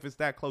 even if it's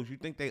that close. You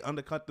think they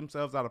undercut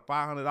themselves out of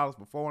 $500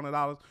 for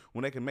 $400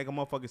 when they can make a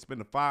motherfucker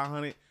spend the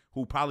 $500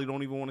 who probably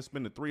don't even want to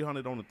spend the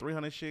 $300 on the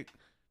 $300 shit?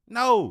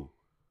 No.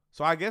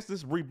 So I guess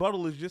this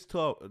rebuttal is just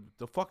to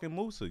the fucking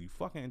Musa, you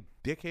fucking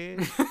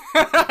dickhead.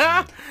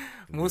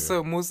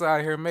 Musa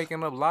out here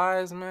making up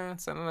lies, man.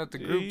 Sending up the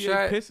group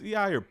chat. You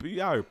out here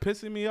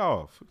pissing me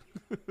off.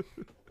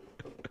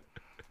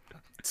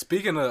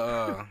 Speaking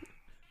of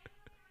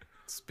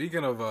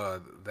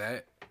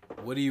that,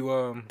 what do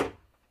you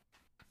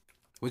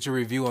what's your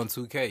review on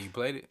 2K? You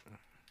played it?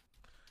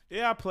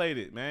 Yeah, I played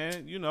it,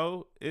 man. You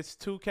know, it's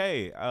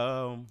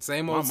 2K.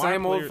 Same old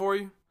for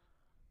you?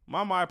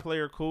 My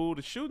player cool.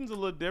 The shooting's a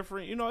little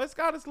different. You know, it's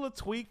got its little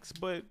tweaks,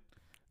 but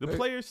the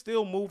players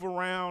still move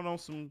around on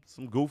some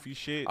goofy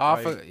shit.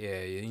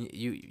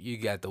 You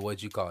got the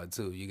what you call it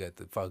too. You got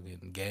the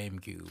fucking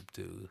GameCube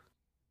too.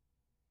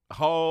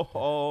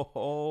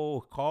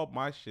 Called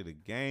my shit a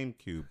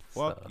GameCube.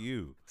 Fuck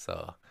you.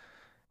 So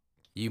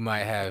you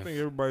might have. I think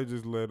everybody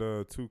just let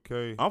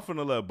 2K. I'm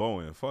finna let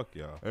Bo in. Fuck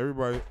y'all.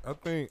 Everybody. I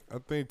think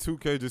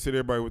 2K just hit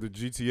everybody with the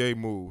GTA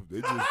move.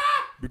 They just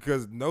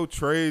because no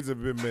trades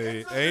have been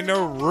made. Ain't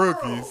no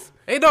rookies.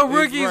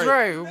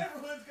 Right?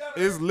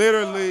 It's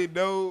literally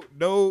no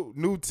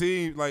new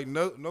team. Like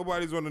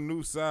nobody's on the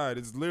new side.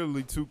 It's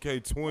literally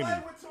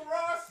 2K20.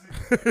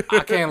 I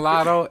can't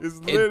lie though.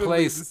 It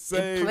played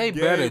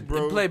better.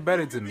 Bro. It played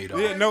better to me though.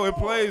 Yeah, no, it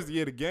plays.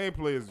 Yeah, the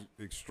gameplay is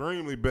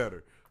extremely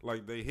better.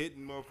 Like they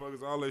hitting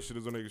motherfuckers, all that shit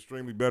is on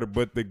extremely better.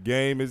 But the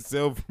game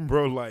itself,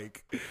 bro,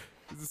 like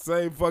it's the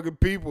same fucking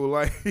people.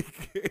 Like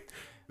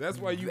that's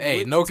why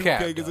you no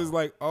cap because it's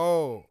like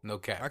no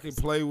cap. I can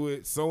play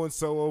with so and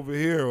so over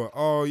here,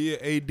 or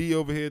AD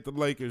over here at the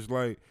Lakers.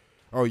 Like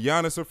oh,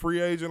 Giannis a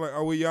free agent? Like,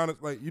 oh, we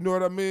Giannis, like, you know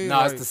what I mean? No,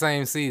 like, it's the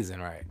same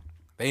season, right?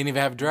 They ain't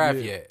even have a draft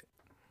yet.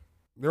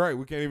 Right,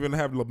 we can't even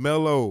have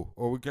LaMelo,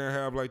 or we can't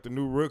have like the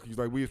new rookies.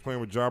 Like we was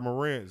playing with Ja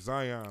Morant,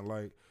 Zion,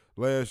 like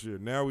last year.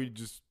 Now we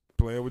just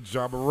playing with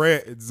Ja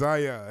Morant and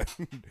Zion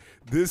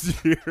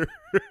this year.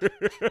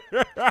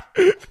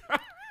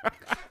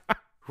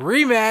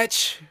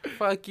 Rematch.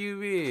 Fuck you,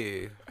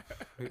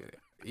 man.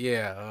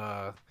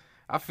 Yeah,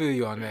 I feel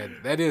you on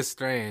that. That is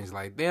strange.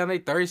 Like, damn, they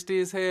thirsty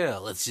as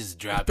hell. Let's just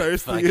drop it.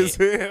 Fuck it.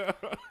 Hell.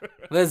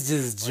 Let's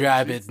just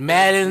drop it.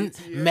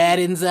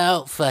 Madden's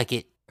out. Fuck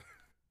it.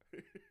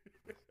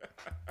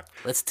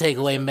 Let's take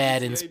away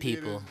Madden's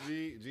people.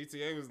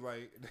 GTA was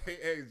like, they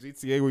asked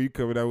GTA when you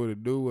coming out with a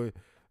new one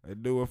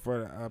for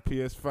the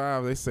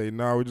PS5. They say,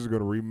 no, we're just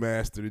going to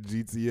remaster the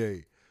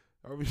GTA.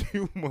 I mean,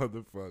 you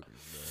motherfuckers,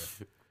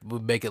 man. We'll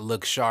make it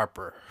look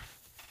sharper.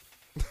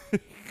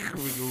 Make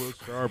it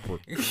look sharper.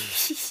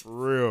 For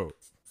real.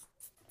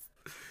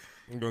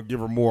 I'm going to give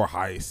her more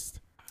heist.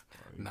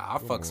 Nah, I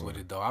fucks with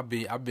it, though. I've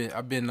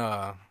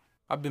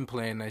been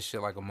playing that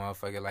shit like a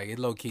motherfucker. Like, it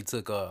low-key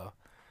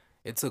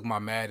took my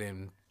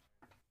Madden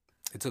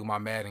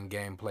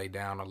gameplay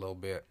down a little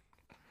bit.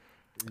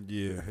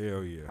 Yeah,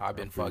 hell yeah. I've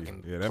been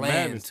fucking that playing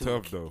Madden's too.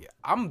 tough though.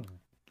 I'm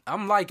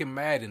liking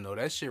Madden though.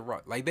 That shit raw.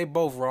 Like they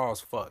both raw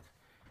as fuck.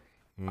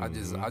 I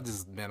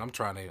just man, I'm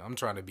trying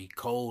to be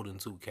cold in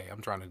 2K.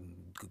 I'm trying to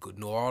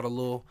know all the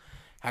little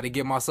how to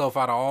get myself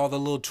out of all the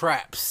little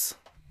traps.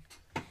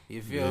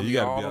 You feel me? You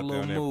gotta all be the out there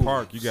little on that moves.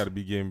 park. You gotta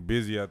be getting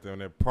busy out there on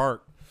that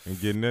park and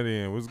getting that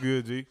in. What's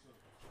good, G?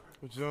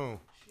 What you on?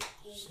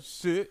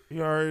 Shit,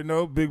 you already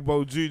know. Big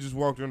Bo G just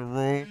walked in the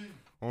room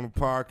on the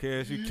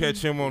podcast. You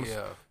catch him on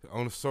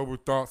the Sober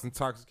Thoughts,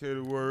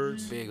 Intoxicated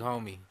Words. Big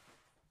homie.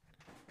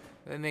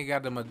 That nigga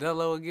got the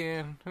Modelo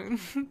again.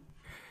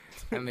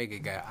 That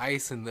nigga got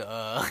ice in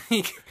the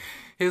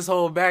his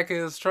whole back of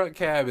his truck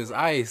cab is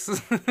ice.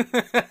 Yeah,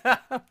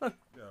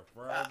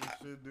 fries and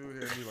shit,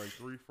 dude. Had me like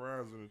 3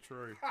 fries in the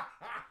tray.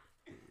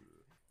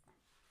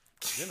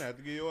 Then I have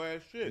to get your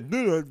ass shit.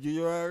 See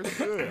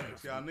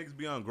y'all niggas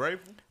be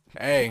ungrateful.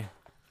 Hey.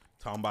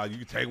 Talking about you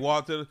can take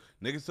water to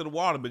the niggas to the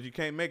water, but you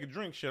can't make a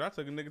drink. Shit, I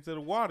took a nigga to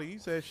the water. He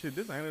said, "Shit,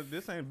 this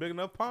ain't big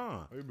enough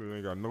pond." They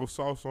ain't got no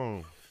sauce on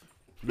them.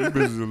 These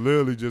bitches are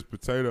literally just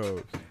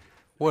potatoes.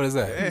 What is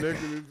that?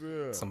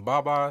 Yeah. Some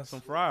Babas?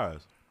 Some fries.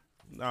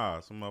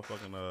 Nah, some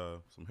motherfucking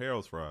some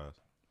Harold's fries.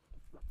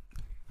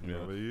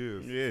 Yeah, they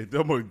is. Yeah,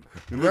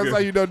 that's how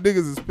you know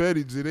niggas is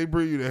petty. G. They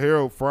bring you the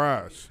Harold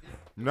fries.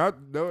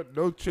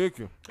 No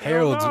chicken.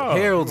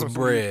 Harold's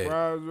bread.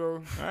 Fries,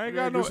 yo. I ain't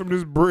got no. Get some of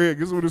this bread.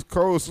 Get some of this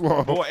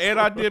coleslaw. Boy, and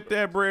I dipped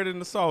that bread in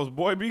the sauce.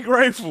 Boy, be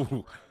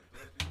grateful.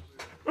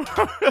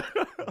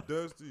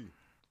 Dusty.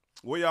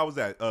 Where y'all was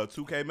at?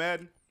 2K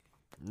Madden?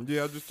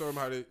 Yeah, I just told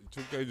them how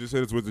 2K just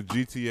hit us with the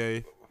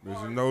GTA.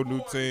 There's no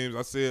new teams.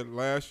 I said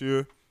last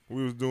year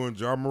we was doing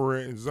Ja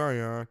Morant and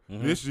Zion.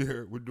 Mm-hmm. This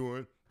year we're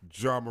doing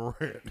Ja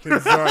Morant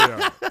and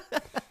Zion.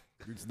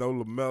 It's no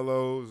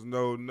LaMelos,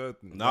 no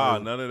nothing. Nah,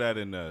 none of that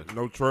in there.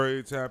 No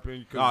trades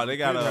happen. Nah, they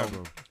got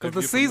because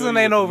the season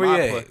ain't over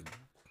yet.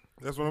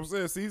 That's what I'm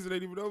saying. Season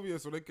ain't even over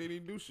yet, so they can't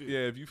even do shit. Yeah,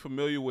 if you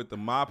familiar with the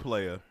My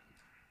Player,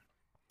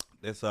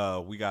 that's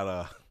we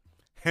got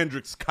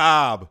Hendrix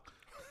Cobb,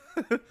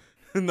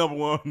 number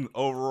 1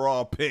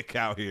 overall pick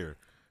out here.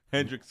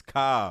 Hendrix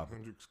Cobb.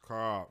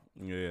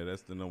 Yeah,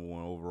 that's the number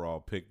 1 overall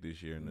pick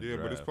this year in the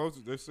draft. But it's supposed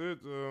to. They said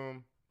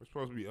it's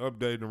supposed to be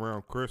updating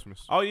around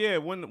Christmas. Oh yeah,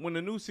 when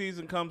the new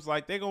season comes,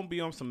 like they're gonna be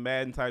on some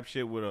Madden type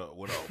shit with a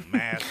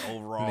mass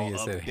overall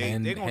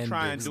update. They're gonna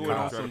try and do it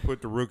on some.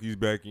 Put the rookies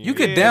back in. You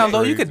could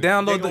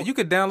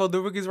download the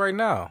rookies right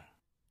now.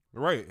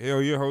 Right,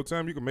 hell yeah, whole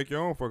time you can make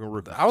your own fucking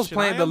rookies. I was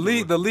playing the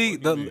league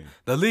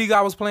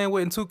I was playing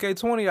with in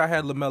 2K20. I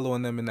had LaMelo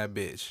and them in that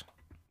bitch.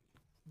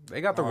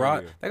 They got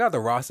they got the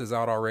rosters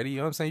out already. You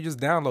know what I'm saying? You just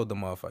download the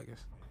motherfuckers.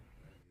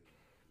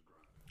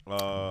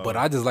 But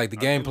I just like the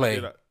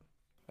gameplay.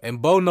 And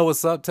Bo know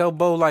what's up. Tell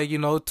Bo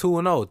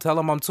 2-0. Tell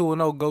him I'm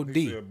 2-0. Go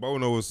deep. Said, Bo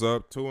know what's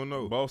up.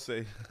 2-0. Bo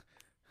say,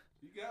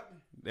 "You got me."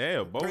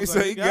 Yeah, Bo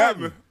say he got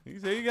me. He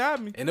said he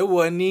got me, and it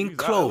wasn't even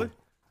close.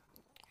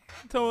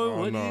 Told him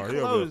wasn't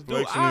even close.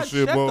 Dude, shut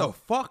the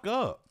fuck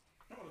up.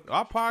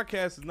 Our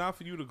podcast is not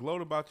for you to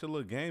gloat about your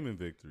little gaming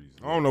victories.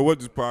 I don't know what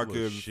this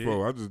podcast is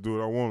for. I just do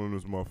what I want on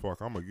this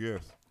motherfucker. I'm a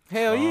guest.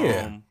 Hell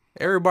yeah.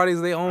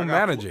 Everybody's their own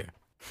manager.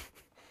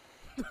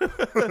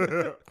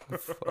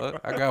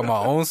 Fuck. I got my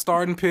own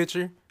starting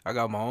pitcher. I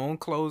got my own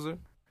closer.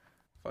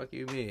 Fuck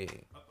you, man.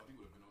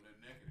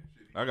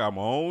 I got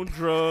my own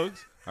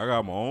drugs. I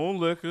got my own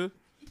liquor.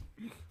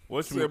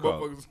 What you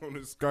call it? Motherfuckers on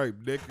this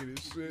Skype naked and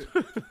shit.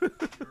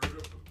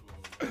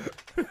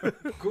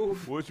 Cool.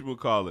 What you would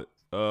call it?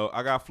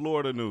 I got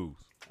Florida news.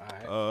 All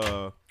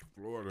right.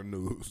 Florida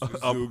news.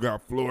 This dude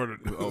got Florida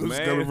news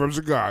coming from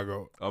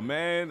Chicago. A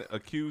man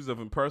accused of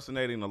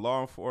impersonating a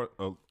law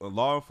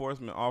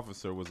enforcement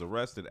officer was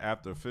arrested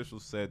after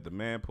officials said the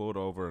man pulled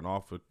over an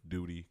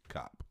off-duty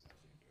cop.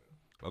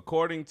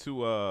 According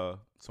to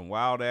some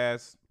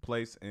wild-ass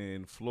place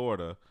in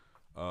Florida,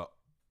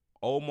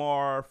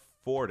 Omar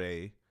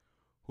Forte,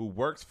 who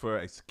works for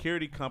a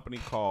security company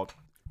called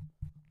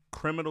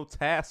Criminal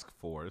Task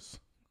Force,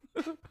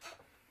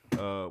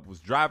 was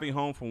driving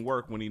home from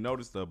work when he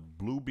noticed a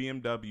blue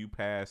BMW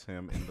pass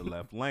him in the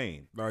left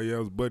lane. Oh, yeah, it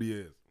was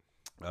Buddy ass.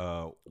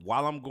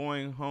 While I'm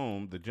going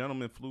home, the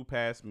gentleman flew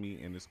past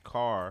me in his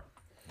car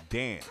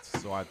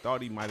danced, so I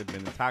thought he might have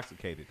been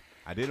intoxicated.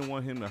 I didn't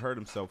want him to hurt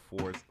himself,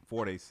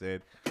 Forte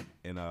said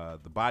in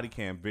the body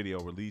cam video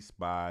released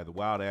by the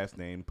Wild Ass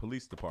Name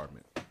Police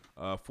Department.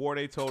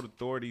 Forte told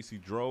authorities he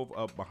drove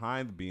up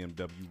behind the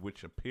BMW,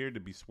 which appeared to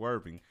be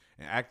swerving,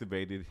 and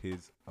activated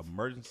his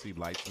emergency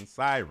lights and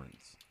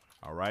sirens.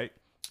 All right.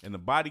 In the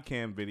body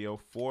cam video,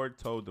 Ford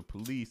told the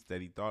police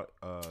that he thought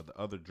the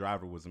other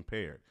driver was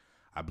impaired.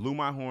 I blew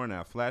my horn and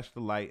I flashed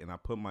the light and I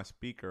put my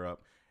speaker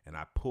up and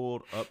I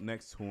pulled up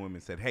next to him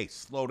and said, "Hey,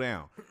 slow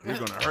down. You're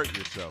going to hurt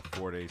yourself,"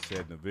 Forte said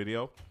in the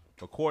video.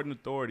 According to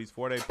authorities,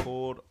 Forte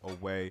pulled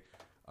away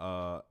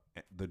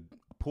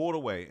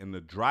and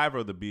the driver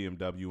of the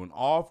BMW, an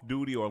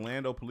off-duty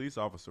Orlando police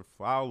officer,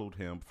 followed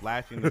him,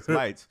 flashing his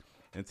lights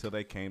until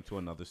they came to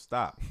another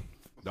stop.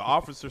 The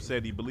officer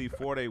said he believed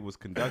Forte was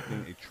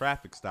conducting a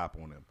traffic stop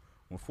on him.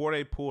 When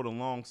Forte pulled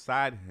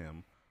alongside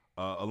him,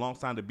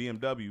 alongside the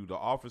BMW, the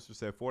officer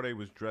said Forte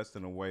was dressed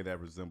in a way that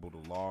resembled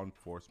a law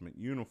enforcement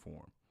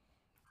uniform.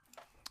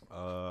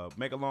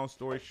 Make a long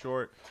story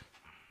short,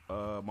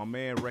 my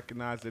man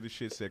recognized that his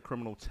shit said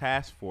Criminal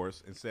Task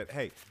Force and said,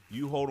 "Hey,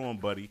 you hold on,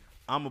 buddy.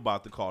 I'm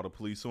about to call the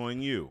police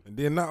on you." And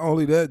then not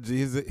only that,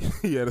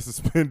 he had a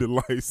suspended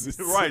license.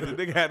 Right, the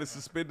nigga had a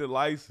suspended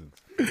license.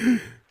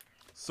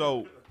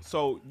 So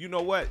you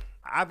know what?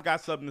 I've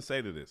got something to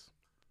say to this.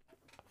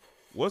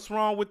 What's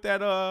wrong with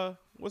that?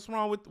 What's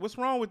wrong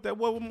with that?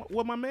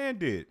 What my man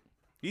did?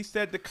 He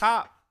said the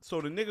cop.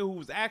 So the nigga who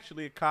was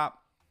actually a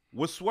cop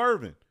was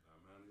swerving.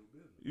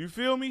 You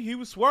feel me? He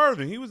was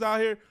swerving. He was out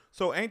here.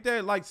 So ain't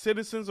that like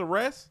citizens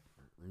arrest?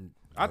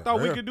 I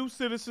thought we could do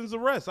citizens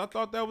arrest. I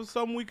thought that was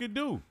something we could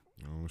do.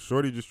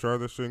 Shorty just tried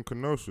that shit in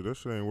Kenosha. That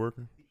shit ain't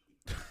working.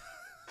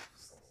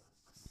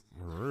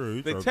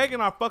 They're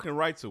taking our fucking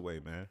rights away,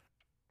 man.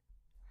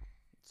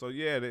 So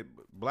yeah,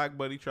 Black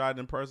Buddy tried to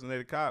impersonate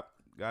a cop.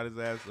 Got his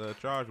ass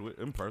charged with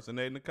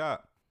impersonating the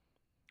cop.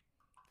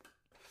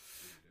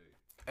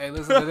 Hey,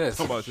 listen to this.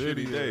 Talk about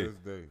shitty day.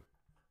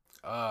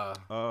 I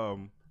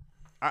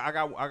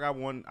got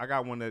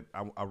one that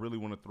I really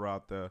want to throw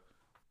out there.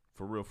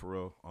 For real.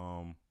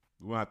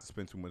 We won't have to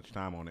spend too much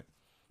time on it.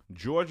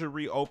 Georgia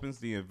reopens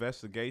the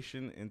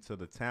investigation into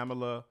the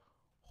Tamala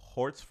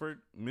Hortsford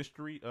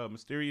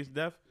mysterious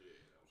death.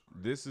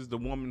 This is the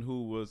woman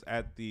who was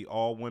at the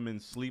all-women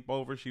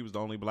sleepover. She was the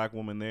only black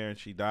woman there, and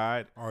she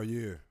died. Oh,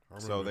 yeah.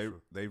 So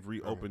they've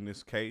reopened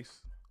this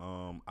case.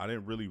 I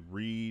didn't really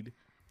read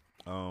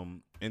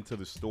into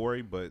the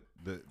story, but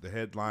the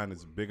headline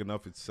is big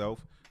enough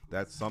itself.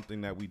 That's something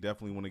that we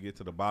definitely want to get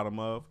to the bottom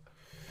of.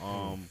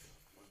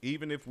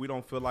 Even if we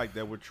don't feel like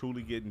that we're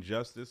truly getting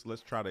justice,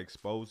 let's try to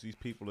expose these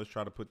people. Let's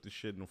try to put this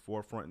shit in the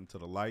forefront into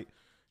the light,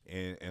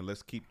 and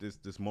let's keep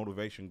this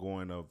motivation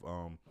going of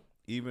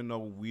even though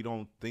we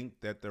don't think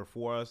that they're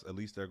for us, at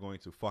least they're going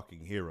to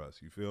fucking hear us.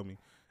 You feel me?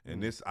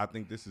 And I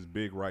think this is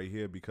big right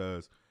here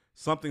because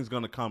something's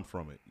gonna come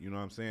from it. You know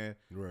what I'm saying?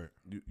 Right.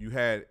 You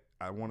had,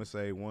 I want to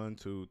say 1,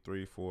 2,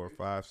 3, 4,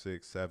 5,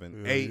 6,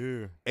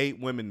 7, 8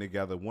 women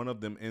together. One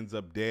of them ends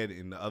up dead,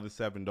 and the other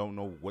 7 don't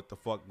know what the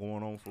fuck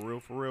going on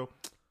for real.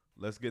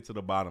 Let's get to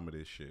the bottom of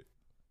this shit.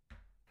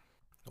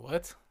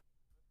 What?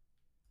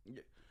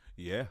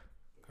 Yeah.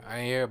 I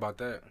ain't hear about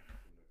that.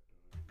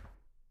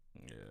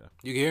 Yeah.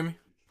 You can hear me?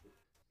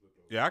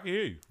 Yeah, I can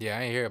hear you. Yeah,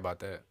 I ain't hear about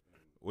that.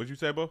 What'd you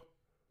say, Bo?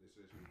 They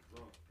said she was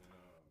drunk and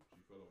she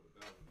fell over the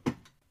balcony.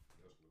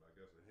 That's what I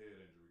guess a head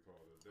injury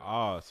caused her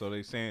death. So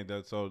they saying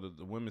that. So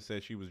the women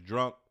said she was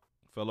drunk,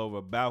 fell over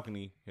a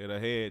balcony, hit her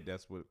head.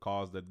 That's what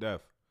caused her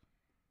death.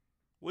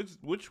 Which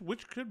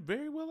could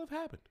very well have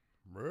happened.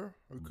 Yeah,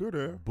 it could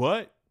have.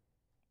 But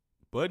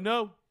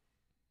no.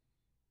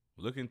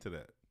 Look into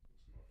that.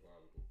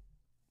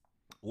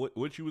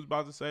 What you was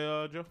about to say,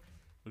 Joe?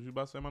 What you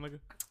about to say, my nigga?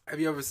 Have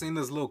you ever seen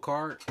this little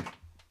card?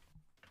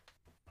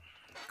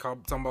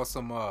 Talking about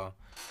some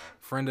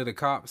friend of the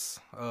cops.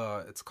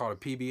 It's called a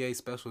PBA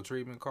special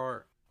treatment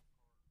card.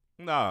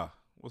 Nah,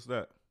 what's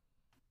that?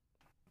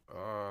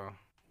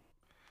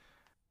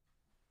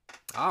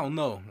 I don't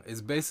know. It's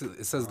basically,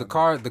 it says the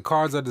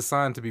cards are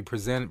designed to be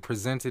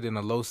presented in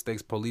a low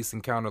stakes police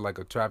encounter like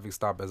a traffic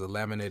stop as a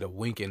laminated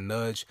wink and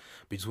nudge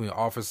between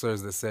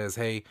officers that says,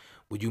 "Hey,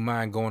 would you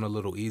mind going a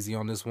little easy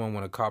on this one?"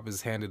 When a cop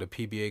is handed a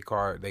PBA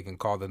card, they can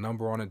call the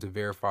number on it to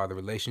verify the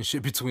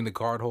relationship between the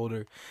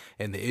cardholder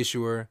and the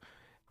issuer,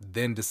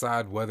 then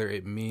decide whether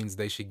it means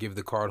they should give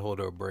the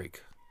cardholder a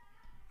break.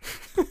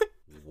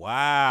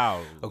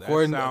 Wow,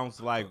 that sounds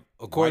like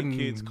white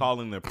kids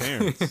calling their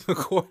parents.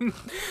 according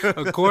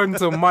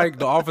to Mike,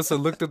 the officer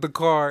looked at the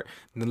card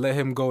and let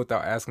him go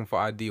without asking for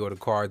ID or the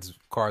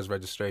car's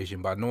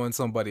registration. By knowing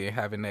somebody and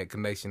having that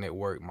connection at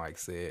work, Mike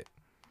said.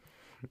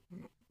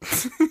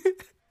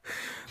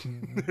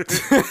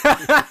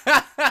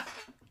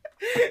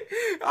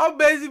 I'm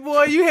busy,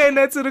 boy. You hand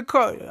that to the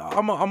car.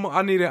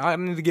 I need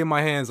to get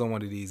my hands on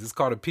one of these. It's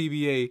called a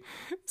PBA.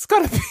 It's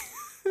called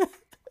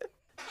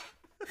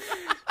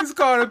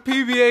a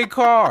PBA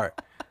card.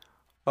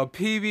 A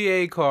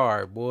PBA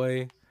card,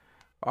 boy.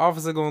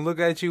 Officer gonna look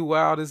at you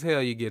wild as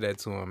hell. You get that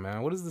to him,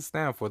 man. What does this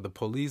stand for? The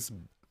police.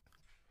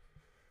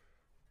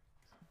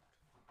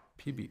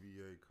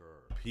 PBA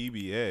card.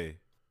 PBA.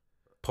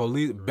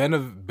 Police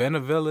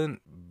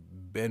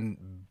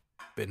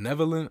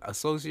benevolent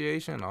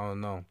association. I don't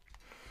know.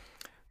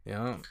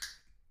 Yeah.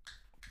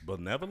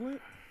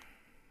 Benevolent.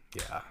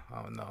 Yeah,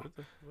 I don't know.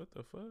 What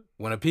the fuck?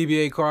 When a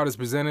PBA card is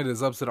presented,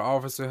 it's up to the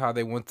officer how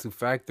they want to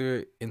factor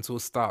it into a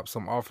stop.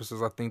 Some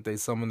officers, I think they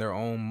summon their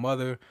own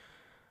mother.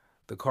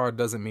 The card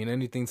doesn't mean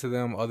anything to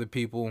them. Other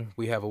people,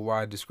 we have a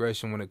wide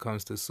discretion when it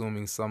comes to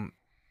assuming some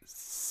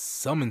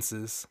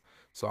summonses.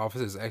 So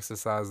officers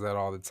exercise that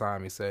all the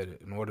time. He said,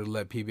 in order to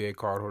let PBA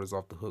card holders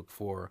off the hook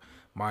for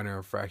minor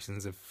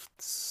infractions if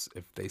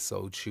they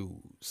so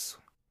choose.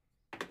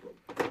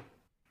 That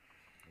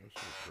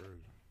shit crazy.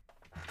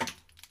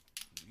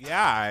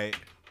 Yeah,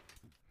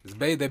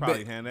 They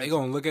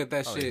gonna look at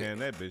that shit. Hand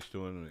that bitch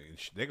to him.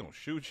 They gonna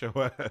shoot your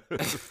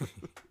ass.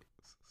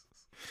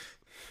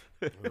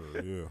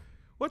 Yeah.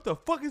 What the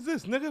fuck is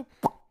this, nigga?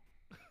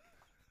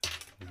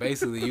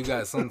 Basically, you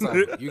got some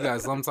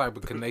type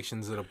of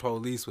connection to the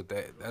police with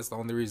that. That's the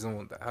only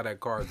reason how that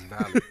card is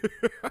valid.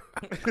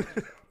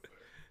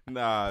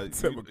 Nah,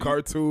 except a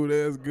cartoon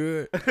that's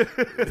good.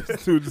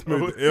 This dude just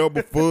made the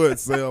elbow foot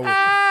sell.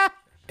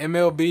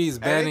 MLB's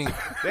banning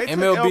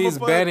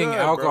good,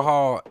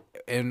 alcohol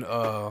and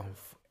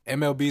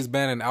MLB's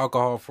banning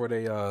alcohol for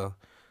the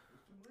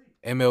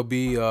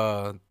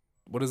MLB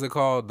what is it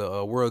called,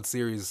 the World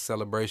Series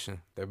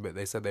celebration.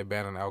 They said they're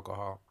banning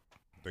alcohol.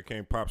 They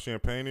can't pop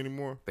champagne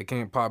anymore. They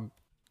can't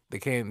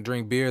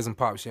drink beers and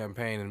pop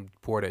champagne and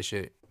pour that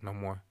shit no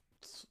more.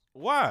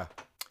 Why?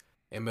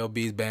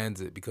 MLB's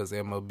bans it because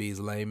MLB's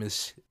lame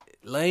as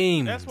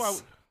lame. That's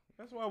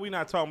why we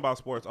not talking about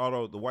sports.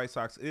 Although the White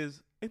Sox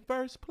is in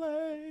first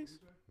place.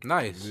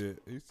 Nice. Yeah,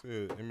 he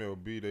said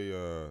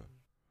MLB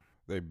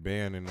they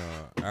banning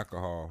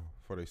alcohol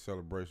for their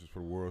celebrations for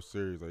the World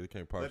Series. Like they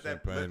can't pop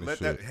champagne and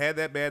shit. Had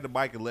that man the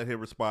mic and let him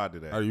respond to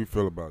that. How do you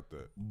feel about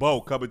that?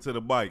 Bo coming to the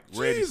mic.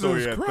 Randy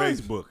Story at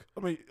Facebook. I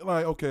mean,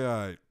 like, okay,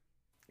 all right.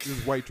 This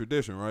is white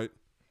tradition, right?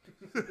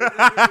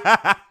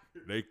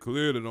 They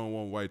clearly don't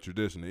want white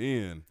tradition to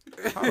end.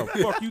 How the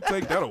fuck you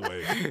take that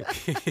away?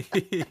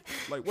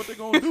 Like, what they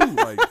gonna do?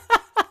 Like,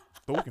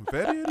 throw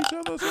confetti at each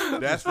other or something?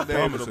 That's the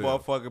name of the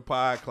motherfucking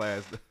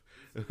podcast.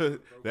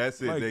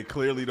 That's it. Like, they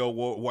clearly don't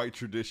want white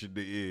tradition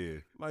to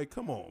end. Like,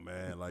 come on,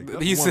 man.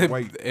 Like, he said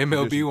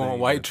MLB want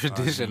white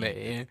tradition to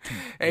end.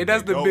 Hey,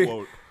 that's the big.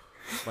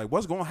 Like,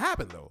 what's gonna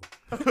happen though?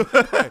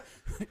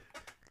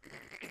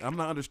 I'm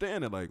not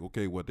understanding. Like,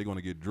 okay, what they're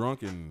gonna get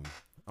drunk and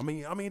I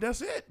mean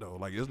that's it though.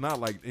 Like, it's not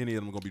like any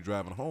of them gonna be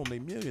driving home. They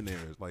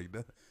millionaires. Like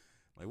that.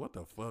 Like, what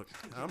the fuck?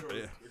 They're gonna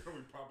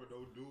be popping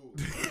those duels.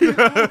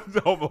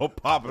 I'm gonna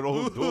pop it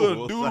on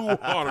Doodle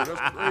water.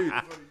 That's crazy.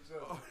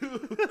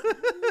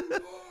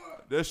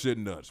 That shit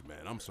nuts,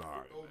 man. I'm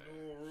sorry.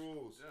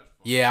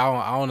 Yeah,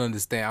 I don't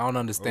understand. I don't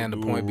understand the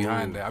point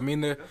behind that. I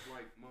mean, that's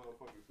like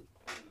motherfuckers in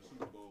the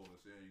Super Bowl and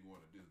saying you're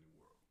going to Disney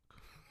World.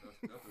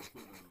 That's the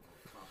equivalent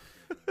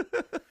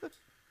of a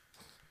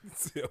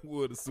See, I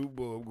won the Super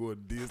Bowl. I'm going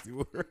to Disney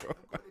World.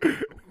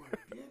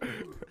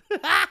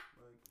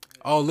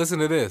 oh, listen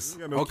to this. I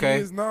got no Okay,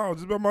 kids now,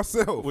 just by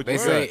myself. they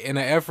say in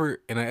an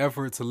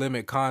effort to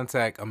limit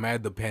contact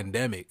amid the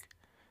pandemic,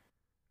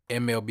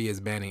 MLB is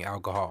banning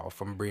alcohol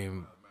from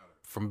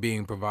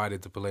being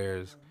provided to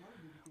players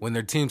when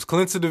their teams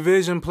clinch a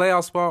division,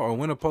 playoff spot, or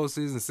win a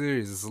postseason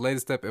series. It's the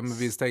latest step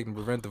MLB is taking to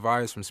prevent the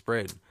virus from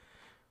spreading.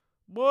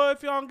 Boy,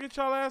 if y'all don't get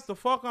y'all ass the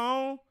fuck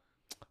on,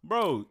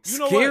 bro, you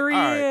know Scary, what?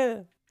 All right.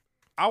 yeah.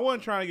 I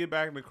wasn't trying to get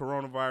back into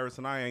coronavirus,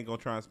 and I ain't gonna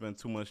try and spend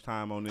too much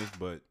time on this,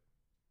 but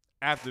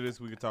after this,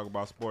 we can talk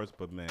about sports.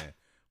 But man,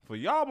 for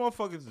y'all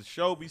motherfuckers, the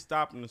show be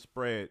stopping the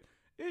spread.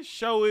 This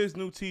show is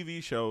new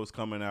TV shows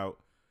coming out.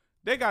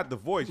 They got The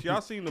Voice. Y'all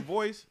seen The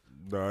Voice?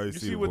 Nah, I You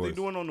see what they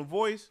doing on The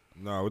Voice?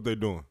 Nah, what they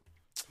doing?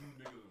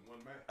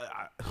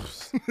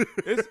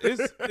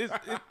 It's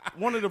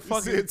one of the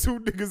fucking. Said two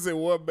niggas in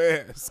one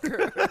mask.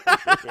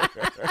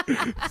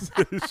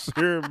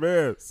 Sharing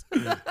masks.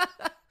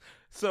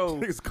 So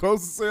Niggas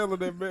close to selling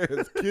that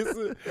mask,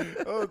 kissing,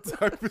 all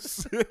type of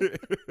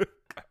shit.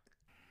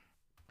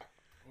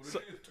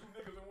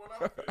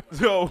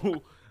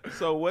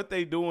 So what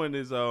they doing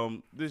is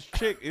this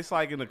chick, it's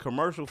like in a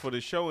commercial for the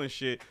show and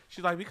shit.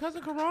 She's like, because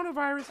of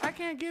coronavirus, I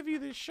can't give you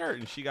this shirt.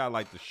 And she got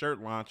like the shirt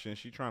launch and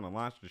she trying to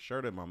launch the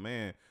shirt at my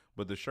man,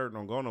 but the shirt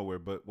don't go nowhere.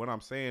 But what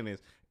I'm saying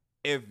is,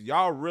 if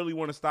y'all really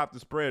want to stop the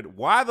spread,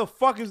 why the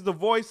fuck is The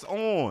Voice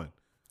on?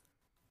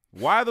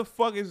 Why the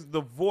fuck is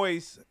The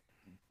Voice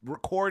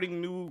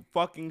recording new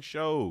fucking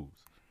shows?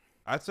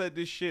 I said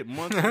this shit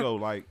months ago.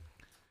 Like,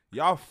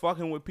 y'all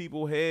fucking with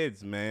people's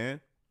heads, man.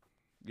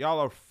 Y'all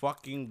are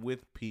fucking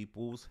with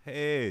people's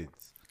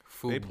heads.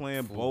 They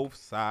playing both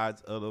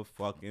sides of the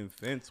fucking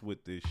fence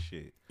with this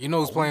shit. You know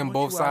who's playing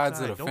both sides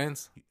of the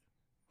fence?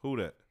 Who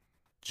that?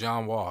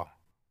 John Wall.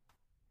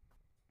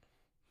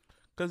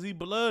 Cause he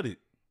blooded.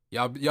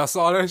 Y'all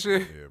saw that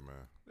shit? Yeah,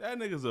 man. That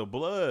nigga's a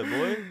blood,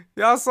 boy.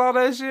 Y'all saw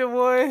that shit,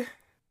 boy?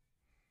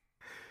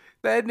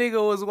 That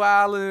nigga was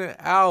wilding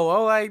out.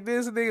 I'm like,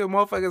 this nigga,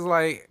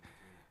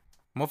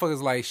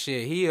 motherfuckers like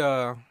shit. He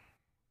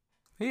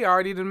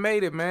already done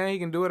made it, man. He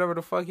can do whatever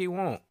the fuck he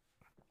want.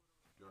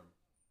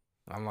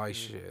 I'm like,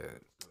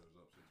 shit.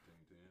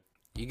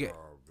 You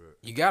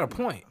got a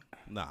point.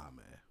 Nah,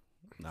 man.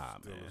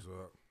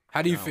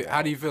 How do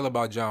you feel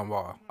about John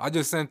Wall? I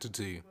just sent it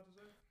to you.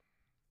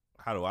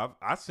 How do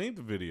I seen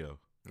the video.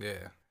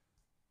 Yeah.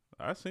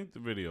 I seen the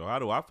video. How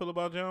do I feel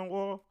about John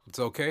Wall? It's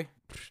okay.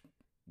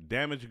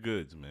 Damaged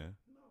goods, man.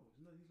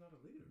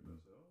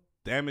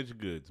 Damaged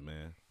goods,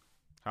 man.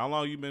 How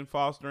long you been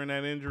fostering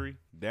that injury?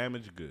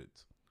 Damaged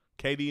goods.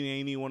 KD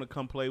ain't even want to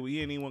come play with you.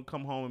 He ain't even want to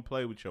come home and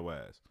play with your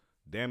ass.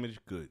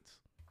 Damaged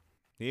goods.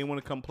 He ain't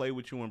want to come play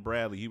with you and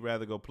Bradley. He'd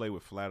rather go play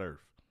with Flat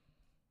Earth.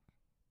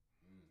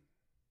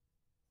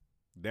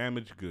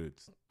 Damaged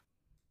goods.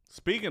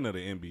 Speaking of the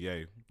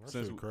NBA,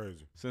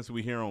 since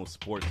we here on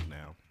sports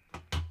now,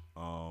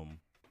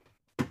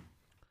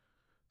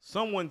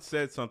 someone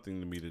said something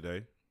to me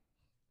today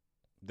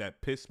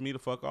that pissed me the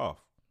fuck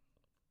off.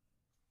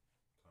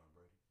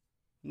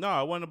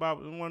 No, it wasn't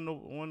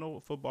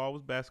no football. It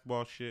was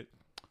basketball shit.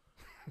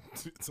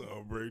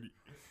 Tom Brady.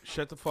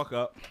 Shut the fuck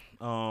up.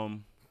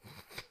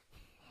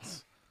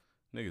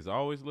 Niggas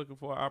always looking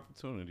for an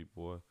opportunity,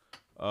 boy.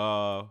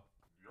 The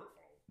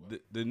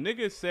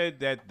nigga said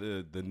that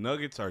the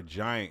Nuggets are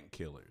giant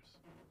killers.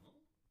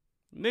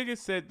 Nigga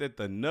said that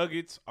the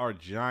Nuggets are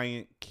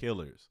giant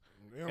killers.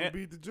 They don't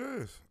beat the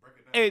Jazz.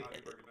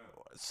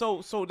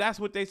 So that's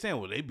what they saying.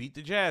 Well, they beat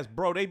the Jazz.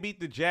 Bro, they beat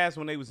the Jazz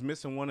when they was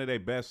missing one of their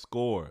best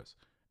scorers.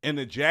 And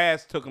the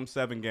Jazz took them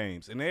 7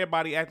 games. And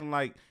everybody acting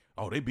like,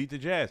 oh, they beat the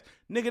Jazz.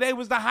 Nigga, they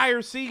was the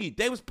higher seed.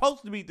 They was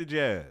supposed to beat the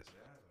Jazz.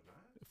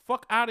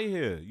 Fuck out of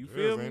here. You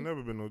feel me? Ain't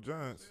never been no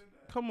Giants.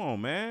 Come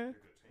on, man.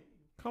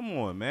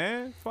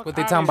 Fuck what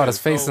they talking about is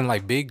facing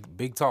like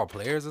big tall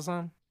players or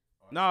something?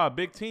 Nah,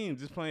 big teams.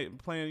 Just playing,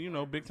 you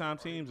know, big time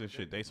teams and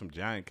shit. They some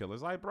giant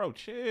killers. Like, bro,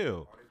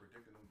 chill.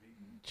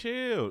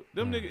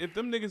 Them niggas, if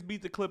them niggas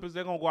beat the Clippers,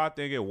 they're gonna go out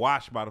there and get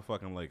washed by the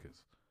fucking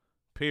Lakers.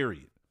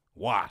 Period.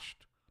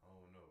 Washed.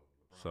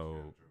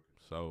 So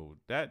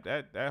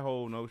that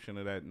whole notion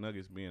of that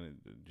Nuggets being a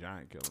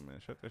giant killer, man,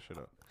 shut that shit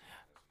up.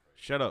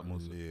 Shut up,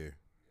 Musa. Yeah.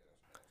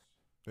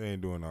 They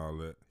ain't doing all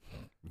that.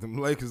 Them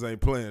Lakers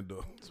ain't playing,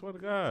 though. Swear to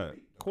God.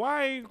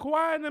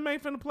 Kawhi and them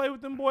ain't finna play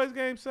with them boys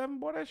game 7.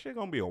 Boy, that shit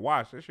gonna be a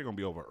wash. That shit gonna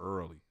be over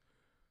early.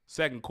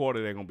 Second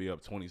quarter, they're gonna be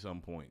up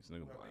 20-something points.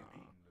 Nigga,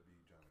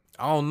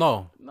 I don't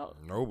know. No.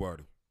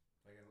 Nobody.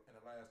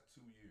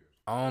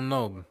 I don't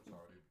know.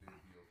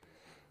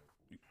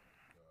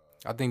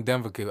 I think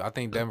Denver could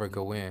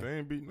win. They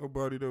ain't beat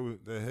nobody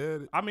that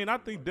had it. I mean, I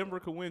think Denver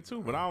could win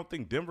too, but I don't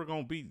think Denver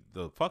gonna beat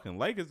the fucking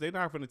Lakers. They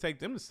not gonna take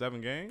them to 7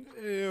 games.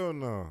 Hell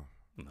no.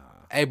 Nah.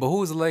 Hey, but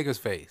who's the Lakers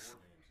face?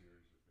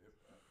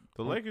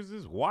 The Lakers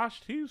just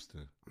washed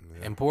Houston.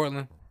 Yeah. In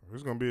Portland.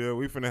 It's gonna be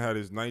we finna have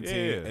this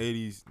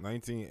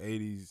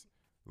 1980s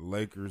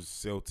Lakers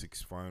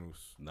Celtics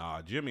finals.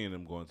 Nah, Jimmy and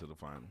them going to the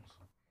finals.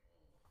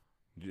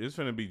 It's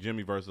finna be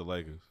Jimmy versus the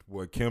Lakers.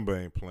 Boy,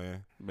 Kemba ain't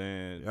playing.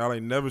 Man. Y'all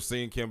ain't never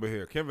seen Kemba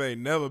here. Kemba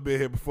ain't never been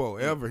here before,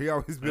 ever. He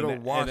always been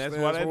on washed. And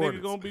that's why that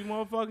nigga gonna be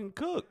motherfucking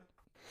cooked.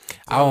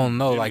 I don't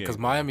know, like, because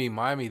Miami,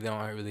 they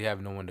don't really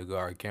have no one to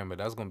guard Kemba.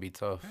 That's gonna be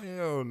tough.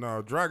 Hell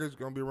no, Dragic's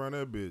gonna be around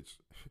that bitch,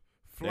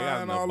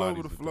 flying all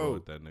over the floor.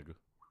 With that nigga.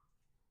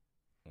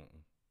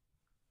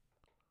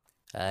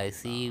 I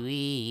see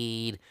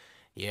weed.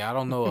 Yeah, I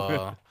don't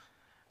know.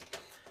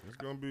 It's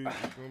gonna be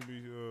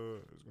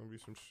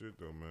some shit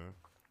though, man.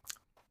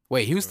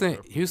 Wait, Houston,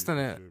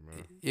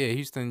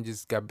 Houston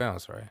just got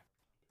bounced, right?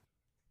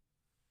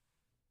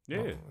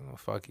 Yeah.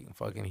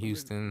 Fucking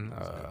Houston.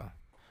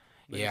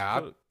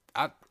 Yeah,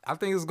 I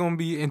think it's gonna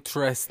be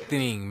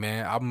interesting,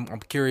 man. I'm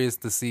curious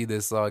to see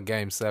this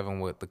game 7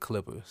 with the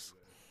Clippers.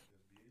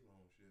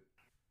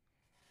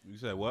 You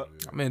said what?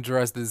 I'm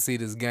interested to see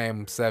this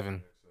game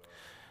 7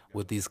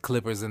 with these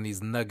Clippers and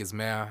these Nuggets,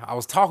 man. I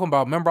was talking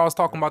about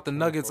the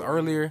Nuggets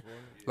earlier,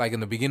 like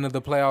in the beginning of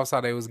the playoffs, how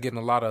they was getting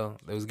a lot of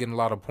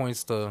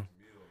points to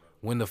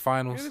win the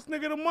finals. Hey, this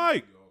nigga the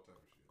mic.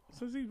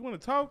 Since he want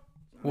to talk.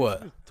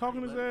 What? He's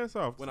talking his ass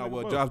off.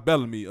 Josh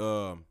Bellamy,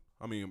 I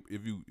mean,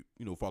 if you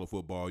follow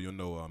football, you'll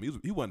know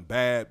he wasn't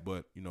bad,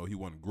 but he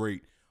wasn't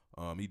great.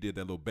 He did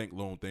that little bank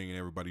loan thing and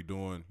everybody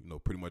doing,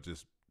 pretty much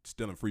just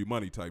stealing free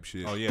money type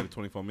shit. Oh yeah, the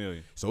 $24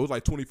 million. So it was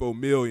like $24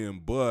 million,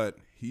 but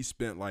he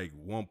spent like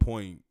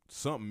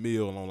 1-point-something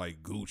mil on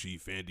like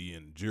Gucci, Fendi,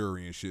 and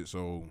jewelry and shit.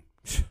 So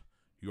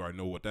you already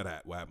know what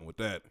happened with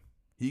that.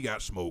 He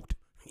got smoked.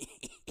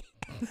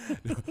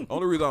 The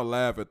only reason I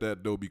laugh at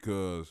that though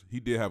because he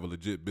did have a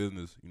legit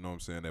business. You know what I'm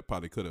saying? That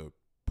probably could have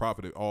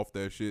profited off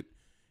that shit.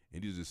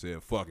 And he just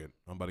said, "Fuck it,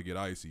 I'm about to get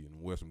icy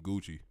and wear some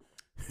Gucci."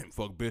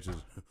 fuck bitches,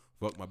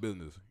 fuck my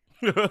business.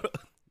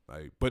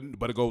 Like, but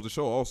it goes to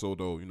show also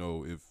though, you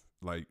know, if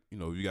like, you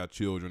know, you got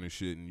children and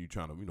shit and you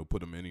trying to, you know,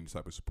 put them in any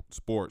type of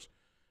sports,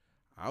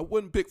 I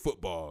wouldn't pick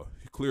football.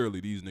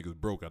 Clearly, these niggas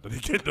broke after they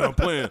get done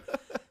playing.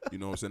 You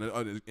know what I'm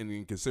saying?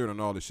 And considering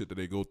all the shit that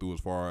they go through as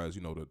far as,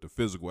 you know, the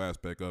physical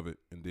aspect of it,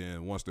 and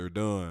then once they're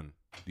done,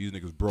 these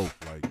niggas broke.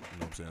 Like, you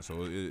know what I'm saying?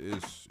 So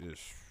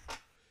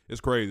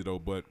it's crazy though.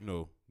 But you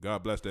know,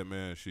 God bless that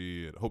man.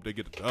 Shit, hope they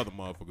get the other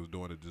motherfuckers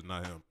doing it, just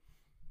not him.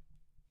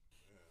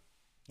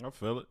 I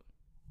feel it.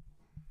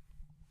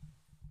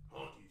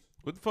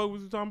 What the fuck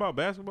was you talking about?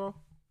 Basketball?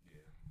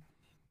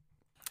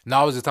 No,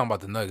 I was just talking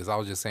about the Nuggets. I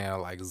was just saying,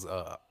 like,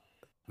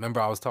 remember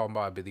I was talking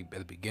about at the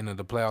beginning of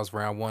the playoffs,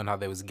 round one, how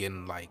they was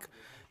getting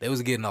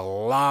a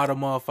lot of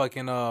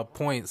motherfucking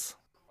points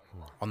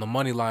on the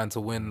money line to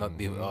win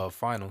the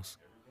finals.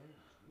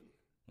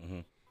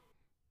 Mm-hmm.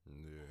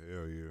 Yeah,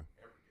 hell yeah.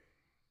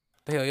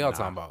 The hell y'all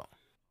talking about?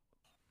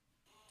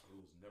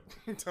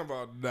 Talking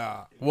about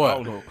nah. What? I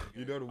don't know.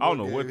 I don't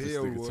know what this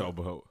nigga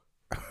talking about.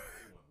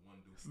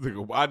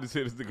 I just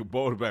hear this nigga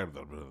ball back.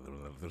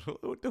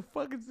 What the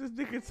fuck is this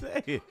nigga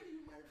saying?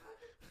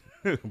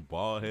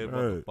 Bald head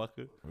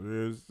motherfucker.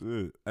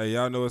 It. Hey,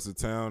 y'all know it's a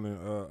town in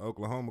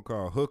Oklahoma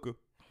called Hooker.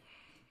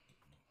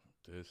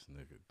 This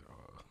nigga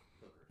dog.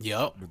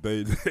 Yup. But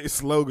they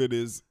slogan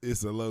is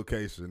it's a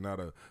location, not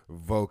a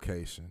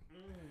vocation.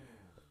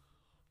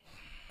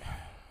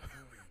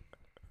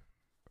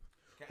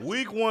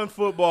 Week 1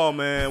 football,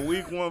 man.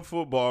 Week 1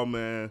 football,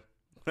 man.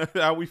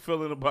 How we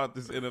feeling about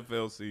this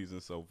NFL season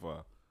so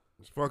far?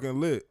 It's fucking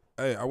lit.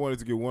 Hey, I wanted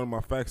to get one of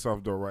my facts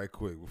off though right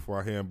quick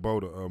before I hand Bo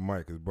the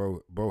mic, because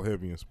Bo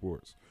heavy in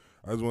sports.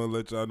 I just want to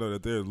let y'all know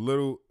that there's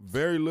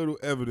very little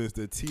evidence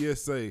that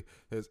TSA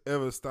has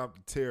ever stopped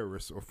a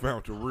terrorist or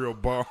found a real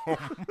bomb.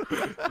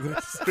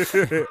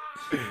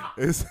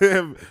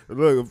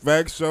 Look,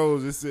 fact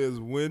shows it says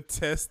when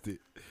tested,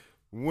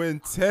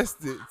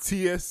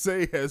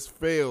 TSA has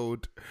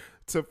failed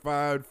to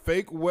find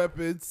fake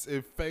weapons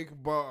and fake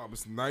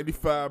bombs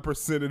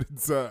 95% of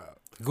the time.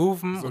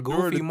 Goofy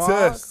Mogs?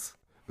 Test,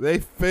 they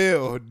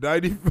failed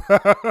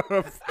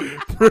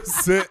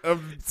 95%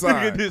 of the time.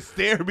 Nigga just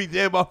staring me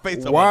dead in my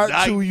face.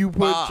 Watch who you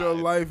put your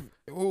life,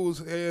 whose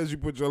hands you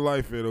put your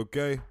life in,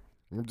 okay?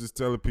 I'm just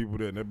telling people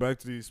that. Now back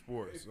to these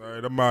sports. All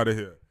right, I'm out of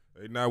here.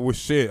 They not with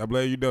shit. I'm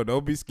letting you know.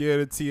 Don't be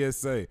scared of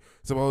TSA.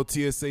 Some old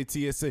TSA.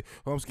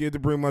 Oh, I'm scared to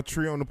bring my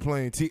tree on the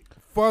plane.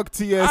 Fuck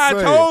TSA. I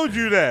told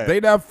you that.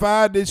 They not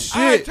finding shit.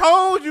 I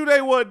told you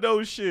they wasn't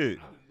no shit.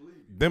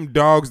 Them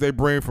dogs they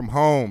bring from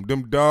home.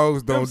 Them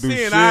dogs don't do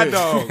shit. CNI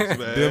dogs,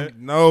 man.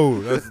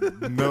 No.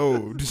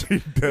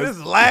 This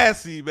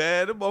Lassie,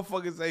 man. Them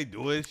motherfuckers ain't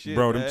doing shit,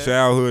 bro. Man. Them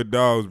childhood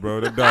dogs,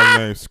 bro. That dog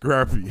named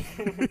Scrappy.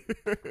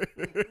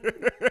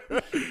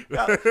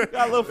 got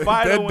a little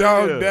fight. That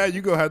dog, Dad,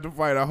 you gonna have to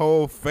fight a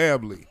whole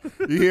family.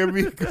 You hear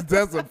me? Because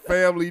that's a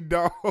family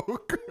dog.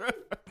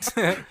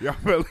 Y'all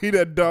better leave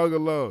that dog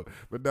alone.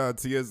 But nah,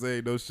 TSA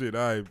ain't no shit.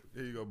 All right,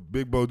 here you go,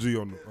 Big Bo G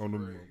on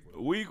them.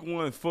 Week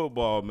 1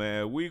 football,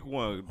 man. Week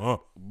 1, Huh?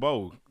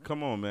 Bo,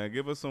 come on, man.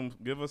 Give us some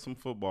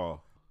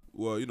football.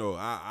 Well, you know,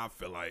 I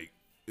feel like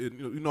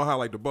you know how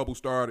like the bubble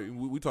started.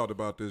 We talked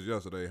about this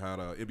yesterday. How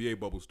the NBA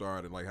bubble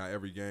started, like how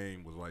every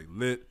game was like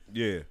lit.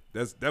 Yeah,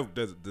 that's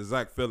the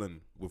exact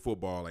feeling with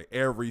football. Like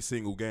every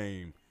single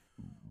game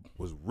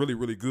was really,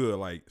 really good.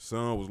 Like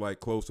some was like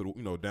close to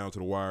the, down to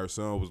the wire.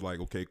 Some was like,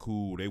 okay,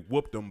 cool. They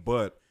whooped them,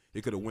 but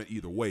it could have went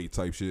either way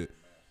type shit.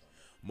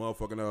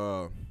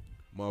 Motherfucking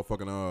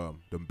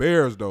the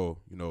Bears though,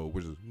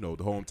 which is the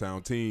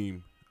hometown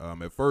team.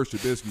 At first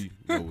Trubisky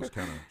was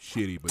kind of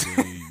shitty, but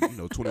then he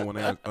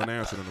 21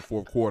 unanswered in the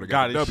fourth quarter.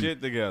 Got his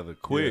shit together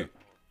quick.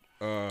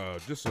 Yeah.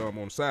 Just on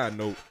a side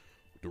note,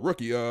 the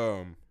rookie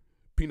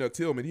Peanut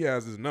Tillman, he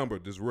has his number.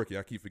 This rookie,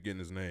 I keep forgetting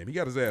his name. He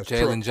got his ass.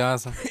 Jalen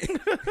Johnson.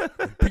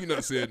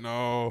 Peanut said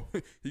no,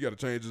 he got to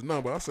change his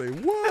number. I say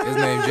what? His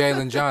name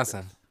Jalen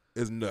Johnson.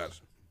 It's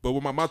nuts. But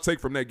what my take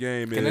from that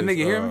game Can is, that nigga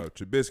hear me?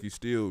 Trubisky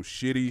still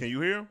shitty. Can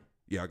you hear him?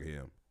 Yeah, I can hear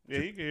him. Yeah,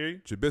 he can hear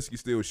you. Trubisky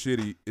still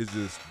shitty. It's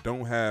just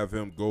don't have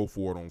him go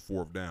for it on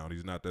fourth down.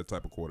 He's not that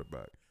type of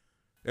quarterback.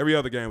 Every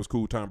other game was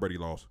cool. Tom Brady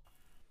lost.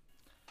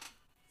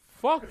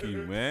 Fuck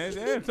you, man.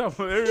 Every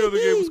other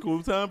game was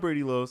cool. Tom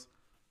Brady lost.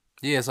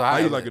 Yeah, so how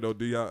you like it though?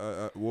 Do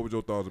y'all? What was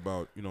your thoughts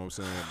about what I'm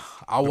saying?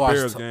 I watched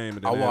Bears game.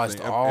 And then I watched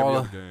every all.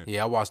 other game.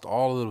 Yeah, I watched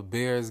all of the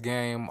Bears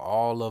game,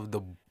 all of the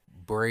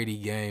Brady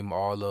game,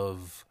 all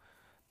of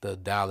the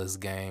Dallas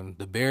game.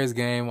 The Bears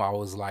game, I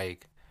was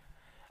like,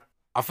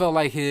 I felt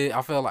like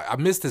I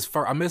missed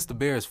the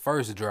Bears'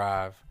 first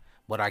drive,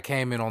 but I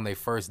came in on their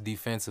first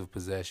defensive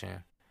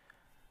possession.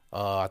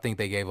 I think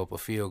they gave up a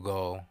field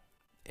goal,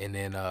 and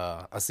then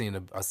I seen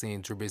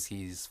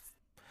Trubisky's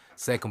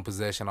second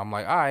possession. I'm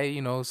like, all right,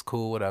 it's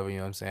cool, whatever. You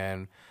know what I'm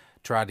saying?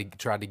 Try to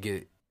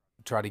get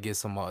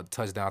some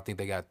touchdown. I think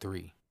they got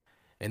 3,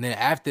 and then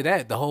after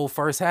that, the whole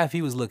first half,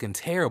 he was looking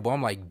terrible.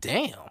 I'm like,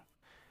 damn,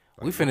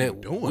 we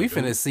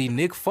finna see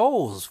Nick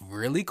Foles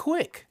really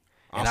quick.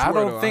 And I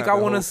don't think I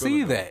want to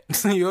see that.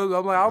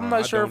 I'm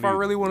not sure if I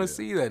really want to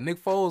see that.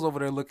 Nick Foles over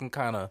there looking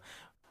kind of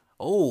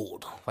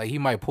old. Like he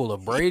might pull a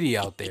Brady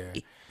out there.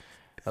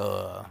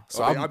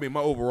 I mean, my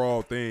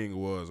overall thing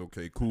was,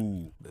 okay,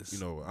 cool. You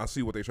know, I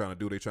see what they're trying to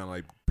do. They're trying to,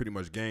 like, pretty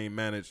much game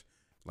manage,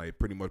 like,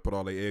 pretty much put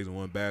all their eggs in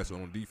one basket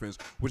on defense,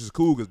 which is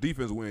cool because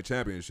defense win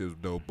championships,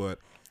 though. But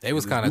they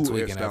was kind of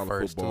tweaking at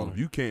first, football, too. If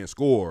you can't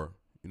score,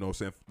 you know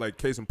what I'm saying? Like,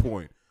 case in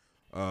point,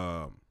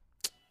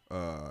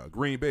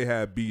 Green Bay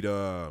had beat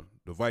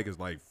the Vikings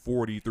like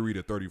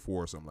 43-34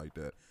 or something like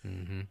that.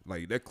 Mm-hmm.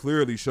 Like, that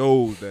clearly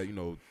shows that, you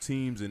know,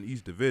 teams in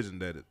each division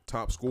that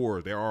top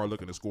scorers, they are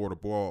looking to score the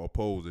ball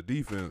opposed to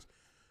defense.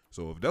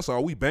 So if that's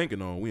all we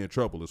banking on, we in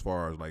trouble as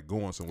far as like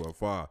going somewhere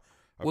far.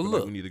 I feel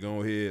like we need to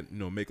go ahead, you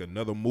know, make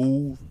another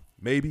move,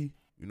 maybe,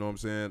 you know what I'm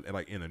saying, and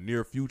like in the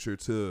near future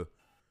to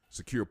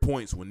secure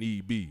points when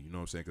need be, you know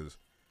what I'm saying, because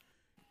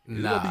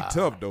it's gonna be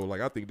tough though.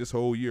 Like I think this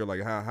whole year,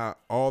 like how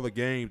all the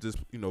games just,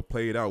 you know,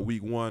 played out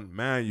week one.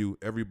 Man,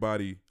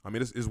 everybody. I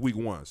mean, it's week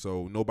one,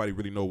 so nobody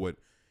really know what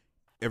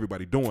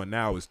everybody doing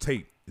now. Is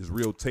tape, is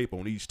real tape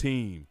on each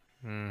team.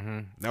 Mm-hmm.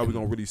 Now we're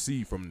gonna really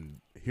see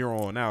from here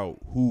on out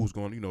who's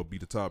gonna, you know, be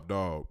the top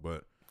dog.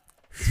 But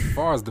as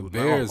far as the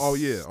Bears, oh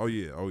yeah.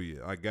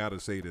 I gotta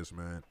say this,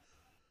 man.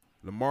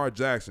 Lamar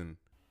Jackson,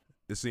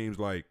 it seems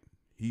like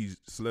he's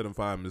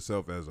solidified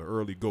himself as an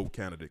early GOAT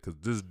candidate because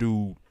this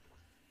dude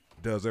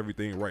does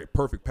everything right.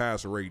 Perfect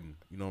passer rating,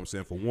 you know what I'm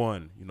saying, for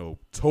one. You know,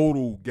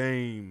 total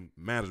game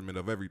management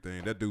of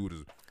everything. That dude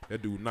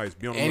nice.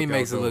 Be on the and he lookout,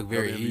 makes it though, look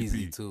very MVP.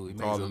 easy too. He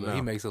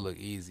makes it look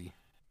easy.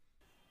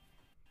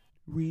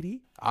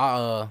 Reedy?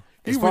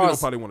 As far as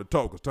probably want to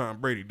talk because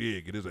Tom Brady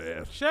did get his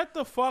ass. Shut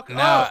the fuck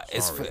up.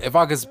 If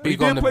I could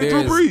speak on the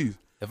Bears,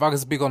 if I could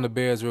speak on the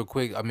Bears real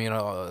quick, I mean,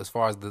 as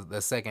far as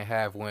the second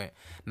half went.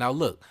 Now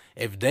look,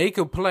 if they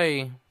could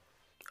play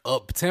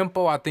up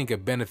tempo, I think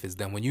it benefits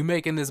them. When you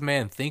making this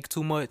man think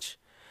too much,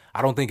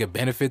 I don't think it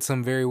benefits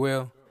him very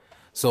well.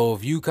 So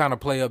if you kind of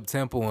play up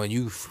tempo and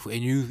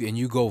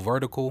you go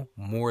vertical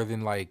more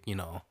than like, you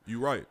know, you're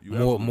right.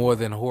 More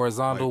than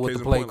horizontal with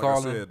the play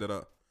calling. Like I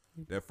said,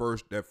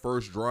 that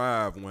first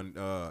drive when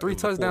 3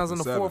 touchdowns in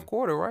the fourth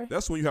quarter, right?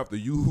 That's when you have to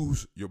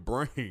use your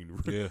brain.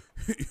 Yeah.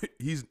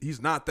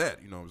 he's not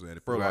that, you know what I'm saying?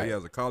 First of all, he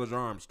has a college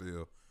arm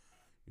still.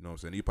 You know what I'm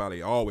saying? He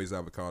probably always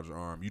have a college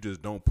arm. You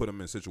just don't put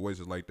him in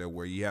situations like that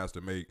where he has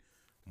to make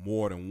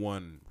more than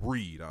one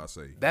read, I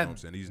say. You know what I'm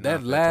saying? He's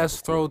that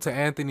last throw to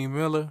Anthony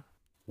Miller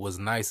was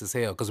nice as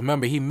hell. Because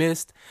remember, he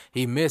missed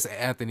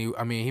Anthony.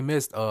 I mean, he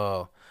missed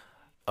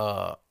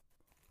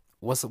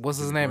what's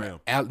his name?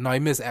 He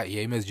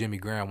missed Jimmy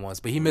Graham once,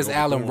 but he missed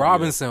Allen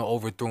Robinson,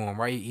 overthrew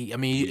him, right? He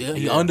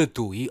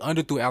underthrew. He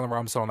underthrew Allen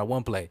Robinson on that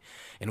one play,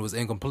 and it was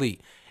incomplete.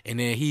 And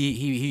then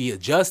he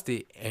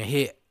adjusted and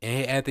hit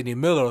Anthony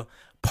Miller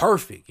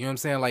perfect. You know what I'm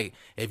saying? Like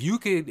if you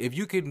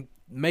could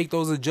make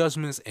those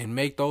adjustments and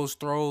make those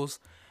throws,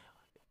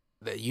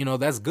 you know,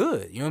 that's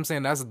good. You know what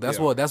I'm saying?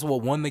 That's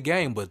what won the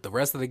game. But the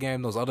rest of the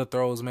game, those other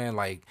throws, man,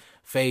 like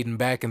fading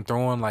back and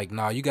throwing, like,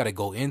 nah, you got to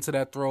go into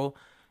that throw.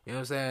 You know what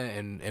I'm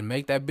saying? And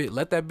make that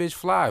let that bitch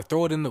fly.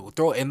 Throw it in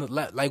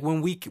like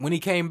when he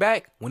came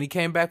back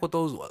with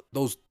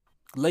those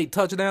late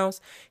touchdowns,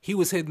 he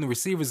was hitting the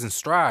receivers in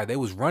stride. They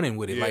was running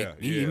with it.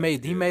 He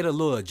made a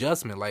little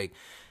adjustment. Like,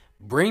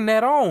 bring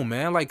that on,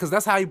 man. Like, cause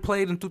that's how he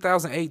played in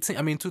 2018.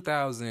 I mean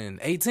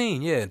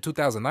 2018, yeah.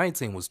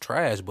 2019 was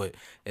trash, but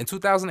in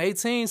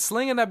 2018,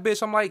 slinging that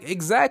bitch, I'm like,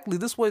 exactly.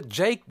 This is what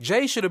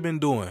Jay should have been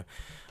doing.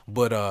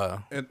 But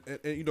and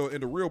you know,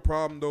 and the real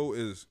problem though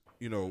is,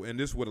 you know, and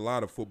this is with a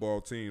lot of football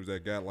teams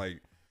that got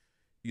like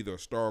either a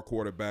star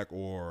quarterback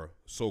or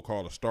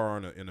so-called a star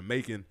in the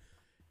making.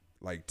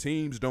 Like,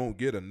 teams don't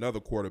get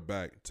another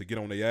quarterback to get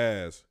on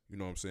their ass, you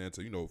know what I'm saying,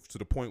 to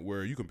the point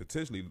where you can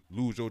potentially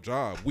lose your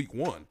job week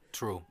one.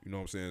 True. You know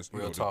what I'm saying?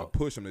 Real To talk.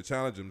 push them, to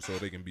challenge them so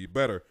they can be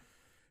better.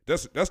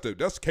 That's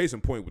the case in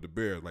point with the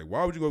Bears. Like,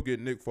 why would you go get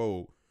Nick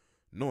Foles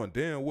knowing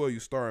damn well you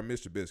starring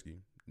Mitch Trubisky?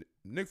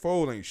 Nick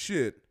Foles ain't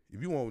shit.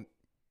 If you want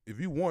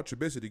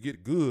Trubisky to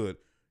get good,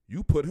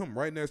 you put him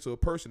right next to a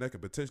person that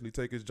can potentially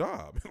take his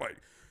job.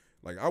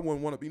 Like I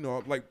wouldn't want to, you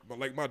know, like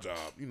my job,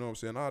 you know what I'm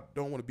saying? I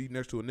don't want to be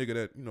next to a nigga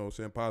that, you know what I'm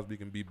saying, possibly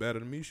can be better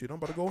than me. Shit, I'm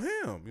about to go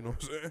ham, you know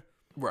what I'm saying?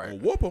 Right. I'll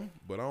whoop him,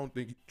 but I don't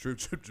think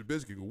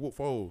Trubisky can whoop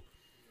Foles.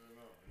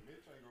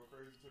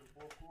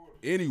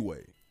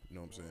 Anyway, you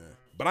know what I'm saying?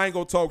 But I ain't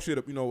going to talk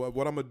shit. You know,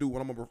 what I'm going to do,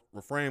 what I'm going to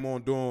refrain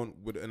on doing,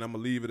 and I'm going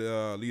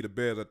to leave the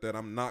Bears at that.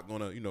 I'm not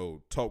going to, you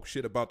know, talk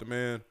shit about the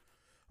man.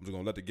 I'm just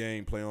going to let the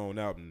game play on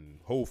out, and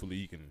hopefully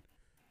he can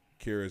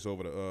carry us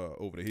over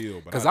the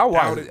hill. Because I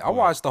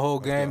watched the whole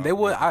game. They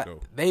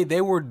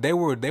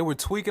were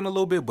tweaking a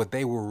little bit, but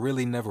they were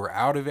really never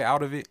out of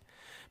it.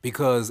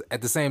 Because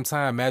at the same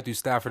time, Matthew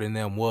Stafford and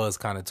them was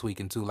kind of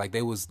tweaking too. Like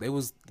they was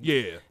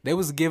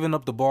giving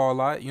up the ball a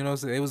lot. You know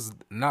what I'm saying? It was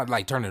not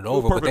like turning it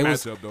over, but they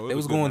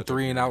was going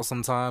 3 and out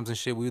sometimes and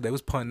shit. They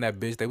was punting that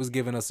bitch. They was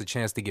giving us a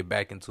chance to get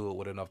back into it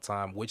with enough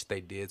time, which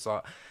they did.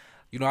 So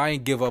You know, I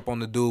ain't give up on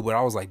the dude, but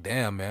I was like,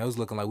 damn, man, it was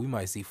looking like we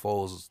might see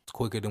Foles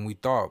quicker than we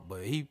thought.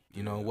 But he,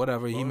 you know,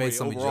 whatever. He made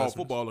some overall adjustments.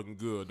 Football looking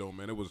good though,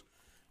 man. It was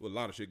a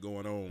lot of shit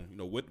going on. You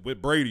know,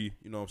 with Brady,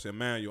 you know what I'm saying,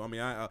 Manuel. I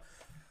mean,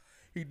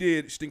 he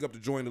did stink up the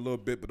joint a little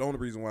bit, but the only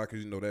reason why,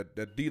 because, you know,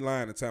 that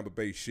D-line in Tampa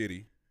Bay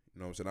shitty. You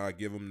know what I'm saying? I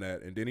give him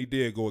that. And then he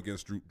did go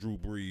against Drew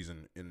Brees,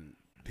 and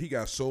he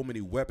got so many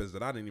weapons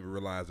that I didn't even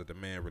realize that the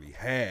man really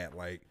had.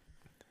 Like,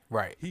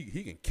 right.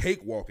 He can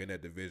cakewalk in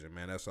that division,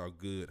 man. That's how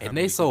good. And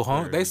they so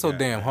hungry. They so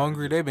damn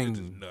hungry. They've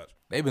been nuts.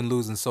 They've been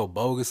losing so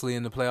bogusly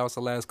in the playoffs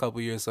the last couple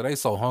of years. So they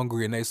so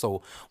hungry and they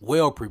so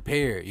well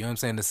prepared. You know what I'm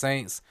saying? The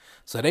Saints.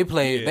 So they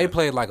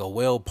played like a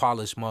well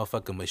polished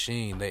motherfucking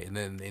machine. And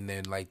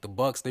then like the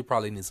Bucks, they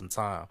probably need some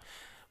time.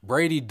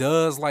 Brady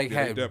does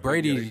Brady.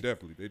 They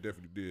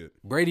definitely did.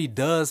 Brady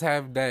does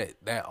have that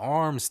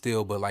arm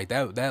still, but like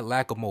that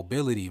lack of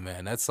mobility,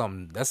 man. That's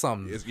something. It's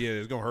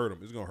gonna hurt him.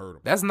 It's gonna hurt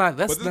him. That's not.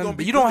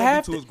 You don't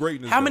have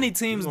to. How many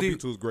teams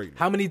do?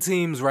 How many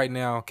teams right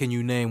now can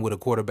you name with a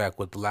quarterback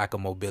with the lack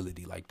of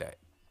mobility like that?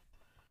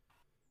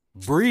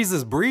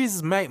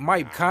 Breeze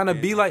might kind of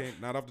be like,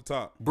 not off the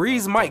top.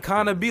 Breeze might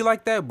kind of be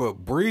like that, but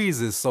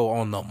Breeze is so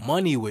on the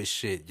money with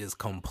shit, just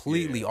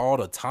completely all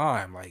the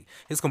time. Like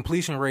his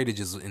completion rate is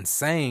just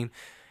insane,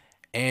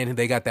 and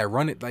they got that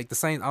running like the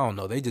Saints. I don't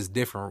know, they just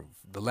different.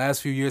 The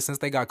last few years since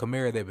they got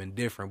Kamara, they've been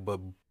different. But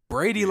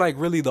Brady, like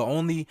really the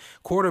only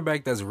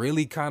quarterback that's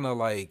really kind of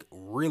like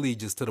really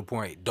just to the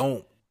point,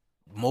 don't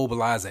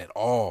mobilize at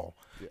all.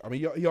 I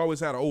mean, he always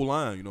had an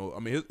O-line. You know,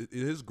 I mean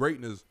his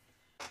greatness.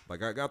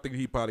 Like I think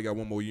he probably got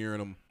one more year in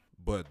him,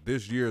 but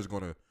this year is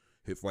gonna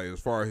hit. Like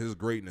as far as his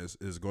greatness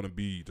is gonna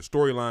be, the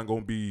storyline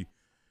gonna be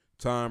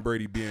Tom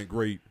Brady being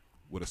great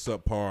with a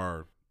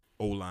subpar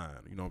O-line.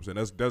 You know what I'm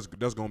saying?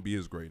 That's gonna be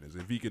his greatness.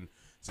 If he can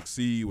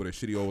succeed with a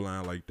shitty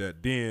O-line like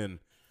that, then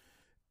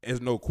there's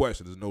no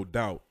question, there's no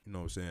doubt. You know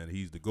what I'm saying?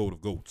 He's the GOAT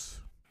of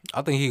GOATs.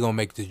 I think he gonna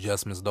make the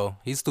adjustments though.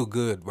 He's too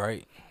good,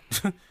 right?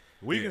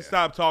 We can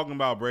stop talking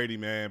about Brady,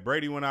 man.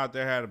 Brady went out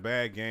there, had a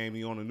bad game.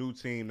 He on a new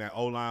team. That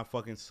O-line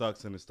fucking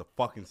sucks, and it's the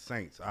fucking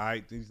Saints, all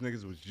right? These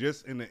niggas was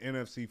just in the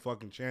NFC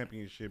fucking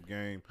championship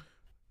game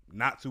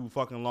not too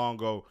fucking long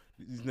ago.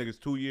 These niggas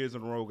 2 years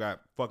in a row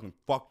got fucking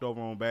fucked over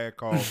on bad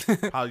calls.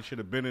 Probably should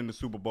have been in the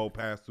Super Bowl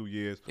past 2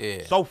 years.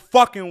 Yeah. So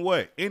fucking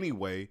what?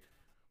 Anyway.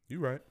 You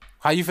right.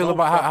 How you feel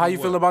how you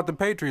feel about the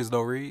Patriots,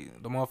 though, Reed?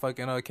 The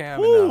motherfucking Cam.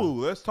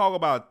 Ooh, let's talk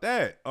about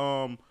that.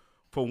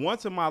 For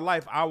once in my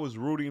life, I was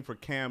rooting for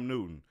Cam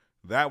Newton.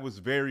 That was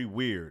very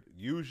weird.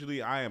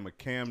 Usually, I am a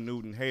Cam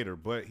Newton hater,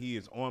 but he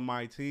is on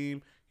my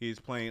team. He is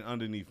playing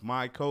underneath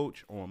my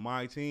coach on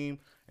my team.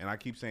 And I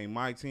keep saying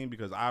my team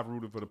because I've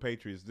rooted for the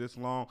Patriots this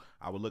long.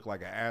 I would look like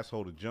an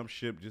asshole to jump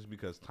ship just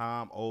because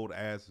Tom old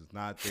ass is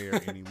not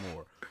there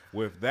anymore.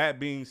 With that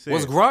being said,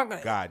 was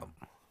Gronk? God,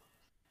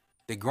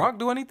 did Gronk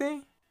do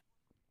anything?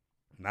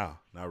 Nah,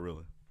 not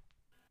really.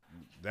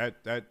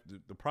 The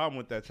problem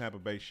with that Tampa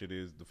Bay shit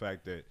is the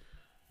fact that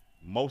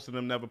most of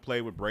them never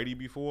played with Brady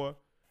before,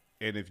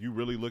 and if you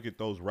really look at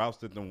those routes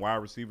that them wide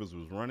receivers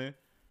was running,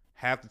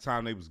 half the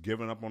time they was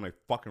giving up on a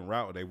fucking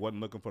route or they wasn't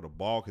looking for the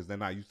ball because they're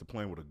not used to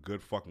playing with a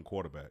good fucking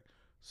quarterback.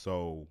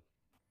 So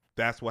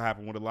that's what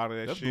happened with a lot of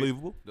that shit.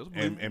 Believable. That's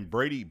believable. And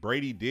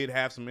Brady did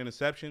have some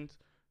interceptions.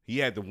 He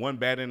had the one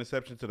bad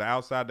interception to the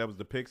outside. That was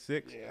the pick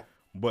six. Yeah.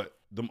 But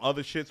them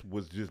other shits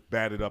was just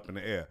batted up in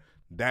the air.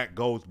 That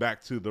goes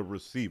back to the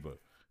receiver.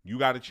 You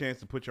got a chance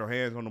to put your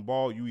hands on the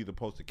ball, you either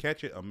supposed to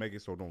catch it or make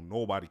it so don't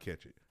nobody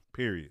catch it.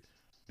 Period.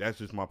 That's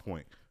just my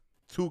point.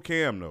 To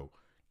Cam, though.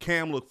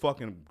 Cam looked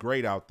fucking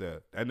great out there.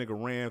 That nigga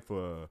ran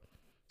for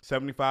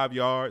 75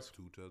 yards.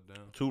 2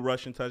 touchdowns. 2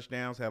 rushing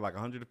touchdowns. Had like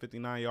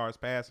 159 yards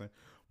passing.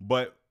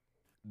 But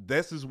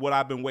this is what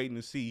I've been waiting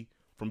to see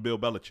from Bill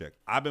Belichick.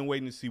 I've been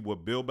waiting to see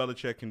what Bill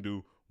Belichick can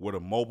do with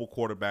a mobile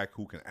quarterback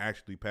who can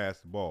actually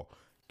pass the ball.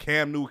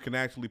 Cam Newton can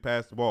actually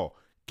pass the ball.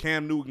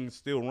 Cam Newton can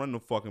still run the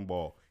fucking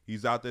ball.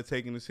 He's out there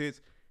taking his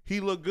hits. He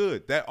looked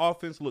good. That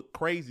offense looked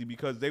crazy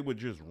because they were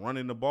just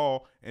running the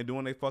ball and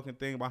doing their fucking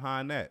thing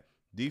behind that.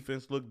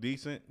 Defense looked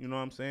decent, you know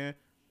what I'm saying?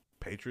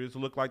 Patriots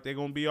look like they're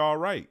going to be all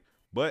right.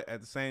 But at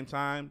the same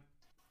time,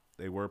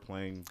 they were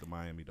playing the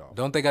Miami Dolphins.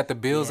 Don't they got the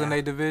Bills in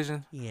their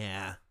division?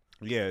 Yeah.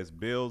 Yeah, it's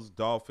Bills,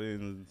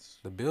 Dolphins.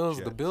 The Bills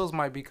Jets.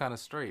 might be kind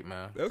of straight,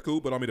 man. That's cool,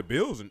 but I mean the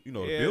Bills, and the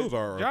Bills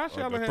are Josh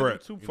a Allen threat.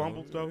 had 2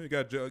 fumbles though. You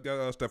got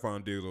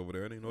Stephon Diggs over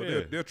there.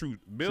 And, they're true.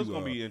 Bills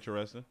gonna be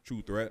interesting.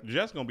 True threat.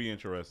 Jets gonna be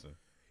interesting.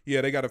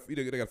 Yeah, they got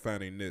to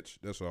find a niche.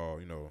 That's all.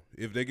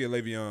 If they get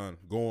Le'Veon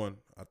going,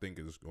 I think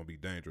it's gonna be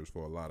dangerous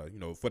for a lot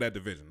of for that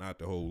division, not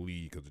the whole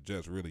league, because the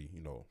Jets really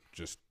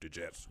just the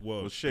Jets.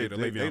 Well, shit, the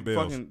they Le'Veon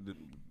Bells.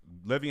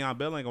 Le'Veon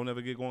Bell ain't gonna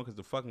never get going because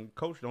the fucking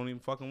coach don't even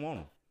fucking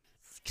want him.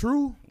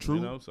 True.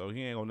 So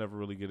he ain't gonna never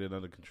really get it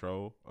under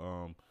control.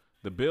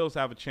 The Bills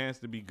have a chance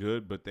to be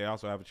good, but they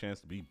also have a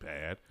chance to be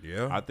bad.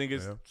 Yeah, I think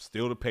it's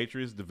still the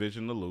Patriots'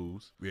 division to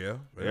lose. Yeah.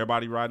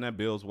 Everybody riding that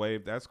Bills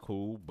wave, that's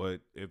cool.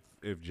 But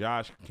if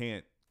Josh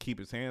can't keep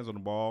his hands on the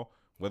ball,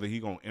 whether he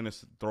gonna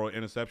throw an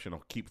interception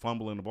or keep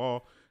fumbling the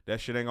ball, that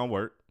shit ain't gonna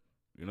work.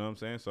 You know what I'm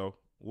saying? So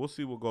we'll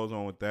see what goes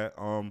on with that.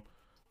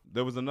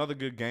 There was another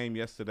good game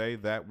yesterday.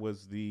 That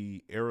was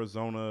the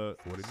Arizona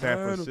San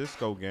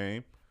Francisco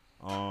game.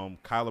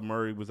 Kyler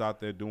Murray was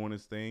out there doing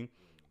his thing.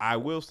 I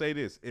will say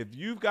this. If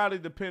you've got to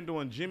depend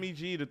on Jimmy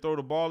G to throw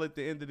the ball at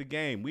the end of the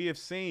game, we have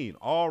seen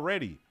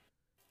already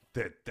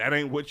that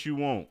ain't what you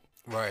want.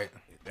 Right.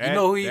 That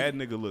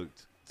nigga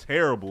looked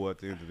terrible at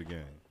the end of the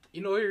game.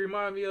 You know what he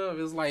remind me of?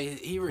 It's like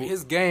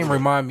his game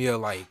remind me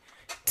of like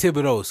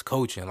Thibodeau's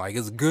coaching. Like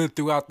it's good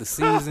throughout the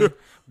season,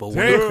 but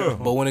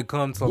when it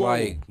comes to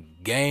like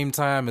game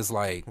time, it's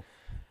like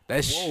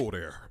that Whoa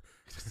there.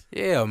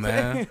 Yeah,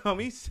 man. Damn,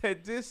 he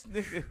said this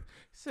nigga. He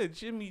said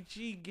Jimmy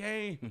G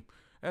game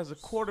as a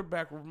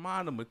quarterback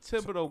remind him of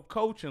Thibodeau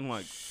coaching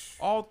like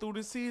all through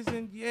the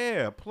season.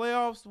 Yeah,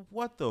 playoffs.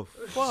 What the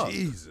fuck?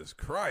 Jesus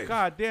Christ.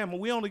 God damn,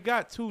 we only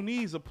got 2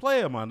 knees a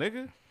player, my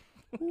nigga.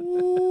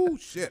 Ooh,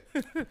 shit.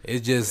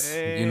 It's just,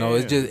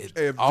 it's just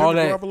Hey, if all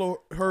Jimmy that. Garoppolo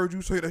heard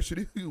you say that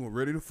shit, he was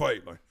ready to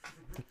fight. Like,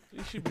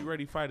 He should be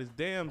ready to fight his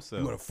damn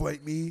self. you gonna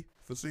fight me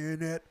for saying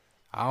that?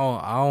 I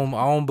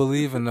don't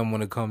believe in them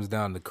when it comes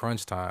down to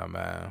crunch time,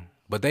 man.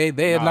 But they're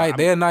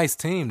a nice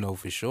team though,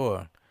 for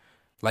sure.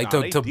 Like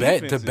to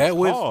bet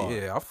with, hard.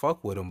 yeah, I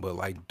fuck with them. But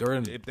like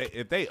during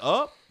if they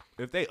up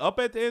at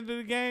the end of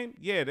the game,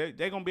 yeah,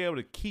 they're gonna be able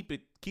to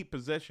keep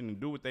possession and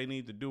do what they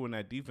need to do, and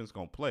that defense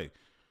gonna play,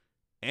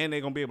 and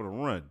they're gonna be able to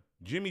run.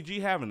 Jimmy G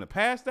having to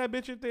pass that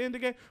bitch at the end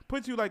of the game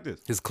puts you like this.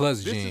 his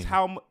clutch This gene, is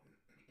how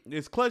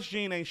his clutch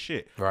gene ain't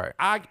shit. right?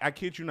 I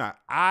kid you not.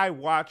 I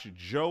watched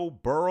Joe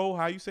Burrow.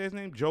 How you say his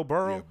name? Joe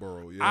Burrow. Yeah,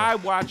 Burrow, yeah. I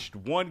watched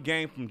one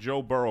game from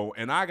Joe Burrow,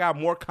 and I got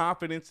more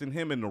confidence in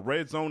him in the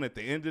red zone at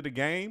the end of the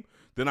game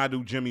than I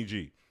do Jimmy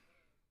G.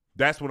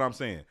 That's what I'm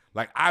saying.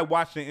 Like, I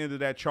watched the end of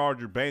that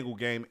Charger-Bengal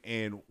game,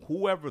 and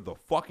whoever the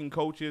fucking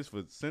coach is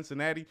for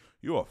Cincinnati,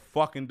 you're a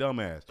fucking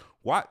dumbass.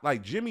 What?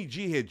 Like, Jimmy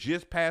G had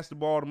just passed the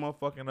ball to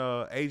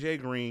motherfucking A.J.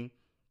 Green.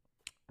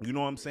 You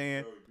know what I'm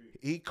saying?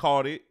 He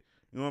caught it.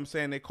 You know what I'm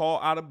saying? They called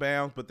out of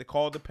bounds, but they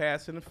called the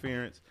pass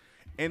interference.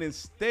 And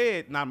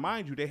instead, now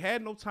mind you, they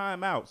had no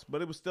timeouts,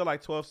 but it was still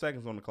like 12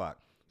 seconds on the clock.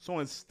 So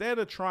instead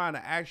of trying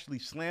to actually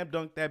slam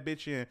dunk that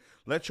bitch in,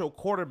 let your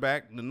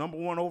quarterback, the number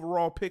 1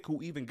 overall pick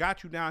who even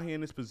got you down here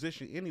in this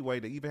position anyway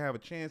to even have a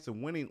chance of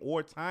winning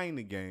or tying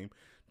the game,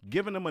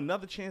 giving them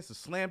another chance to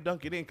slam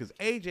dunk it in because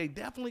AJ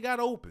definitely got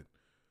open.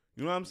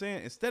 You know what I'm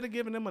saying? Instead of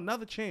giving them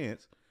another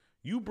chance,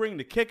 you bring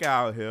the kicker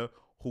out here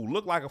who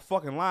looked like a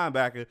fucking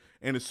linebacker,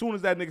 and as soon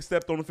as that nigga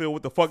stepped on the field,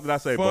 what the fuck did I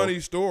say, Funny bro?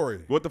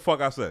 story. What the fuck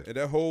I said? And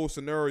that whole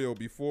scenario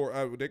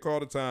before they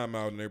called a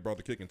timeout and they brought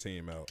the kicking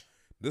team out.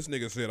 This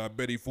nigga said, I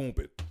bet he foomp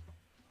it.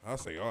 I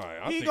say, all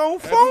right. He gon'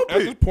 foomp it. At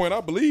this point,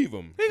 I believe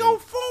him. He gon'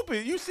 foomp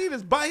it. You see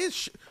this by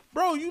his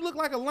bro, you look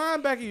like a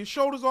linebacker. Your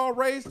shoulders all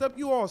raised up.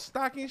 You all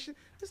stocky and shit.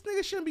 This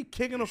nigga shouldn't be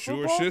kicking a Sure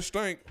football. shit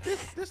stink.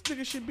 This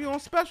nigga should be on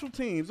special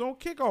teams, on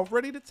kickoff,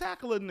 ready to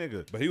tackle a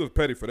nigga. But he was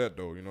petty for that,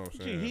 though. You know what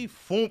I'm saying? He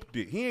foomped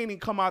it. He ain't even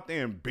come out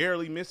there and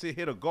barely miss it,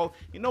 hit a goal.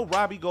 You know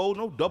Robbie Gold,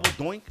 no double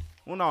doink.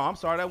 Well, no, I'm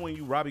sorry. That wasn't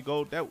you, Robbie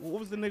Gold. What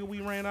was the nigga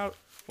we ran out?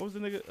 What was the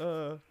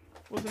nigga?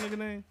 What's the nigga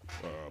name?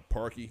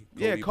 Parkey.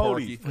 Yeah,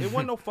 Cody. Parkey. It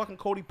wasn't no fucking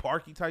Cody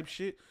Parkey type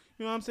shit.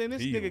 You know what I'm saying?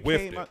 This He nigga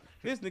whiffed came it. out.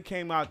 This nigga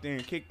came out there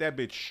and kicked that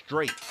bitch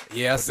straight.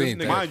 Yeah, I seen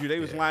that. Mind you, they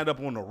was lined up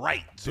on the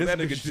right. So This that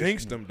nigga bitch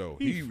jinxed them, though.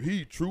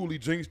 He truly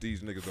jinxed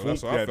these niggas, though.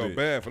 That's Fooled why I that felt bitch.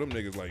 bad for them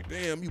niggas. Like,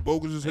 damn, you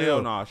bogus as hell.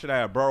 Hell no. Should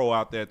have had Burrow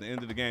out there at the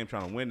end of the game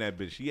trying to win that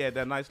bitch. He had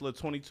that nice little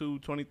 22,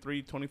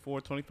 23,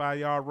 24,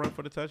 25-yard run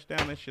for the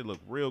touchdown. That shit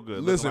looked real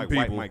good. Listen, Looking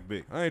like people. White Mike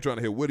Vick. I ain't trying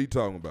to hear what he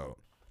talking about.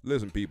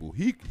 Listen, people.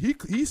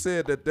 He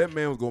said that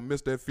man was gonna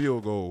miss that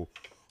field goal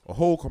a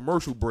whole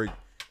commercial break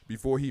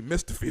before he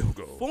missed the field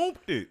goal.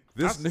 Foomped it.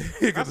 This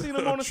nigga, I seen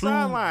him on the true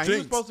sideline. He was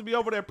jinx. supposed to be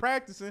over there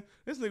practicing.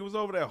 This nigga was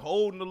over there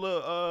holding the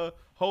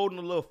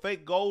little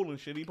fake goal and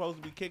shit. He supposed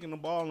to be kicking the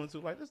ball into.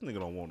 Like, this nigga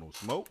don't want no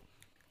smoke.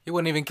 He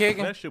wasn't even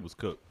kicking. That shit was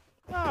cooked.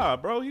 Nah,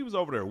 bro, he was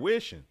over there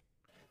wishing.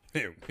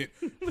 You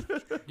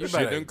Shit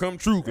better, didn't come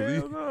true because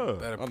Hell no.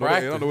 better I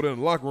practice. know that in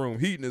the locker room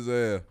heating his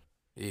ass.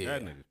 Yeah,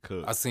 That nigga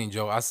cooked.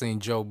 I seen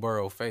Joe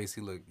Burrow face. He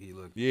looked.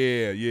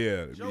 Yeah.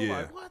 Joe yeah.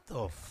 like, what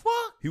the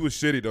fuck? He was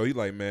shitty though. He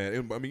like,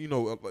 man. I mean, you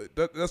know,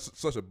 that's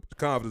such a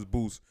confidence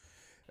boost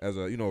as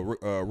a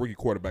rookie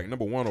quarterback,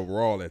 number 1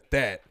 overall at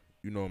that.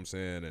 You know what I'm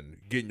saying, and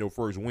getting your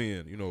first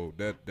win. You know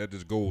that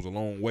just goes a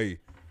long way.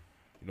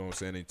 You know what I'm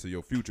saying, into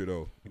your future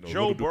though. You know,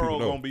 Joe little do people Burrow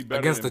know. gonna be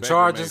better against than the Baker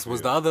Chargers.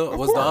 Was Mayfield.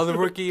 the other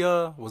rookie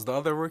I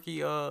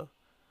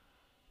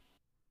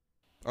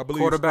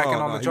believe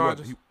quarterbacking on the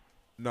Chargers? He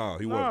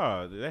wasn't.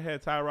 Nah, they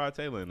had Tyrod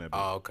Taylor in that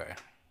bitch. Oh, okay.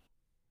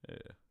 Yeah.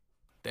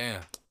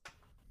 Damn.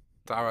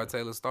 Tyrod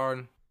Taylor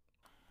starting.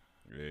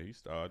 Yeah, he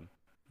started.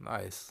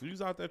 Nice. He was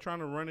out there trying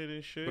to run it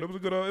and shit. But it was a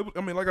good.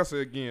 I mean, like I said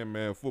again,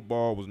 man,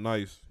 football was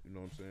nice. You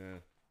know what I'm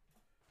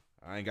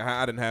saying?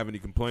 I didn't have any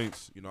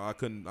complaints. You know, I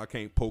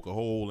can't poke a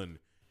hole in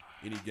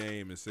any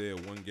game and say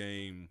one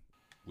game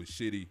was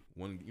shitty.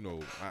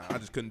 I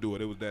just couldn't do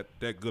it. It was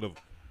that good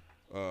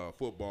of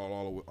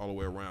football all the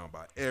way around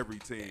by every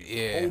team.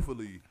 Yeah.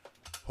 Hopefully,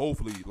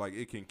 hopefully, like,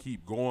 it can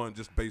keep going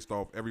just based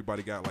off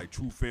everybody got, like,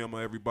 true film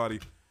of everybody.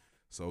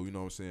 So, you know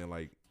what I'm saying?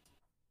 Like,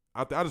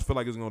 I just feel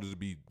like it's going to just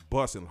be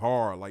busting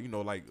hard. Like, you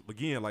know, like,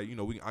 again, like, you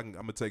know, I'm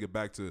going to take it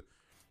back to, you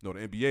know,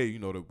 the NBA, you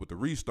know, with the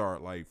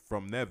restart. Like,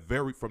 from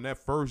that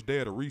first day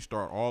of the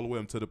restart all the way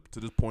up to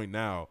this point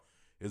now,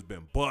 it's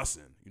been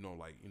busting. You know,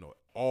 like, you know,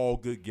 all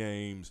good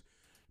games.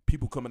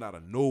 People coming out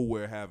of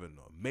nowhere having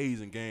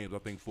amazing games. I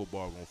think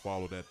football is going to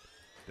follow that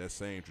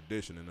same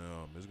tradition, and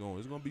it's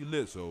gonna be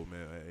lit. So,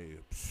 man, hey,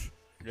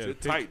 sit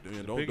tight,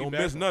 man. Don't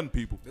miss nothing,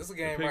 people. This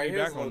game right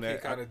here is gonna be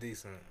kind of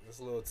decent. This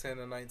little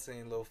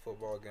 10-19 little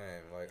football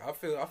game. Like, I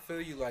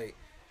feel you, like,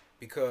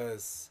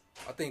 because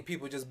I think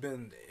people just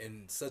been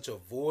in such a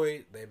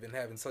void. They've been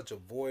having such a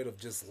void of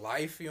just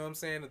life. You know what I'm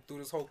saying? Through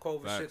this whole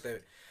COVID shit,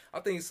 that I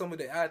think some of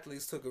the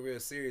athletes took it real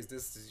serious.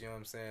 This is, you know what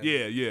I'm saying?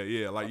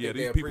 Yeah. Like,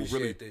 these people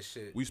really, this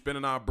shit. We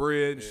spending our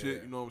bread and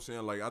shit. You know what I'm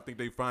saying? Like, I think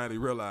they finally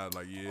realized,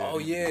 like, yeah. Oh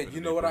yeah,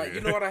 you know what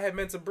I had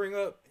meant to bring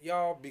up,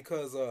 y'all,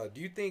 because do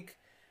you think,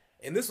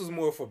 and this was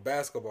more for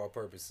basketball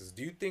purposes,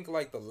 do you think,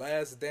 like, The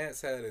Last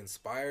Dance had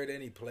inspired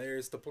any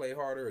players to play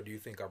harder, or do you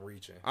think I'm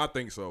reaching? I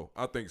think so.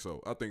 Cause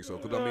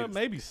I mean,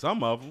 maybe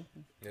some of them.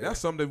 Yeah.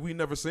 That's something that we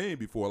never seen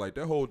before. Like,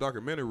 that whole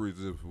documentary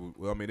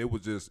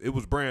it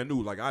was brand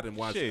new. Like, I didn't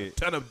watch a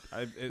ton of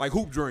like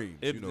Hoop Dreams.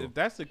 If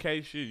that's the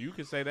case, shit, you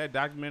could say that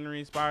documentary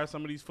inspired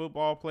some of these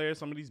football players,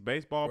 some of these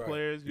baseball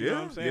players. You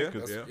know what I'm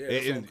saying?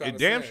 It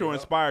damn sure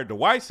inspired the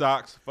White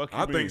Sox.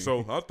 I think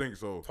so.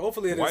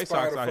 Hopefully, it White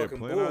inspired Sox out here fucking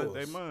playing out Bulls.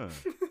 their mind.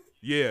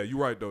 Yeah, you're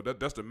right though.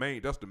 That's the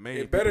main.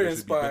 It better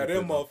inspire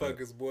them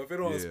motherfuckers, boy. If it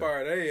don't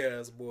inspire their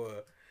ass, boy,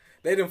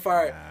 they done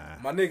fired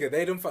my nigga.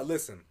 They done fired.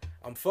 Listen,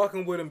 I'm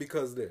fucking with him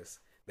because of this.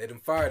 They done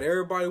fired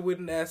everybody we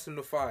didn't ask them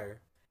to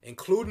fire,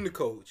 including the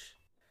coach.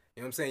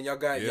 You know what I'm saying? Y'all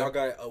got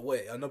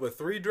a number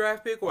 3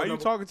 draft pick? Or why you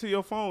talking to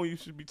your phone? You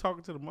should be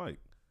talking to the mic.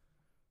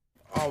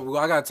 Oh, well,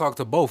 I gotta talk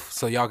to both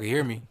so y'all can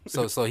hear me.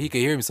 So he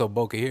can hear me, so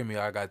Bo can hear me.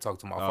 I gotta talk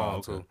to my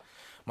phone too.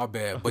 My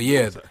bad. But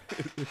yeah.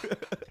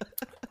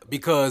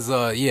 Because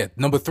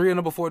number 3 and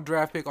number 4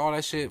 draft pick, all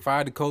that shit,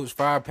 fired the coach,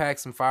 fired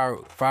Paxson,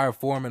 fired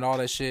Foreman, all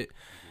that shit.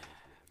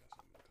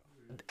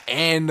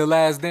 And The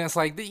Last Dance,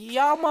 like,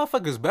 y'all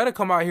motherfuckers better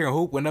come out here and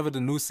hoop whenever the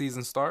new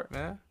season start,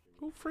 man.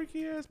 Who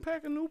freaky ass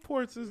pack of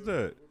Newports is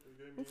that?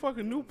 Them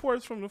fucking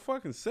Newports from the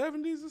fucking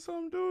 70s or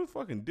something, dude?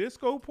 Fucking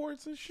disco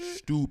ports and shit?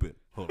 Stupid.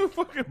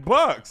 Fucking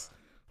box.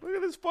 Look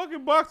at this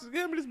fucking box.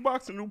 Give me this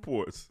box of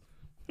Newports.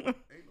 Ain't no visual.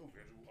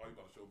 All you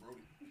about to show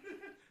Brody.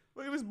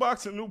 Look at this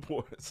box of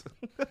Newports.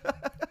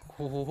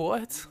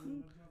 What?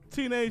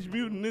 Teenage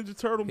Mutant Ninja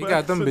Turtle. He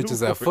got them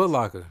bitches at Foot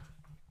Locker.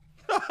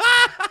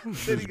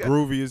 It's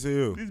groovy as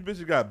hell. These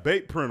bitches got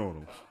bait print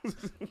on them.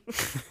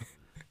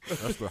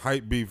 That's the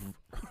hype beef.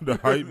 The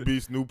hype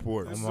beast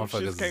Newport. Some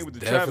shit came with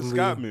the Travis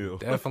Scott meal.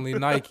 Definitely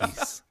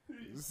Nikes.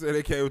 You said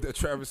they came with that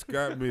Travis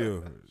Scott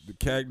meal. The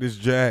Cactus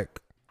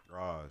Jack.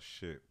 Oh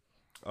shit.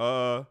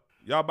 Y'all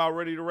about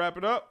ready to wrap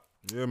it up?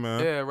 Yeah,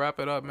 man. Yeah, wrap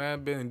it up,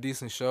 man. Been a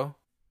decent show.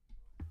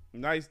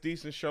 Nice,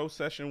 decent show.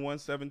 Session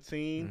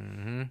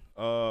 117.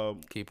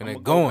 Keeping I'm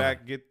it going. Go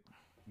back, get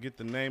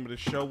the name of the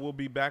show. We'll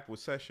be back with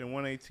session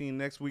 118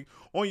 next week.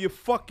 On your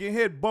fucking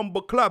head,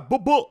 bumble clap.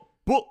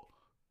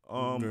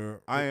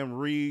 I am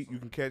Reed. You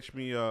can catch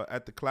me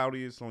at the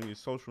Cloudiest on your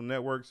social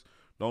networks.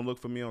 Don't look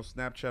for me on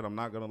Snapchat. I'm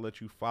not gonna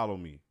let you follow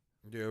me.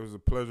 Yeah, it was a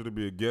pleasure to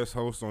be a guest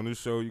host on this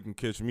show. You can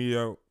catch me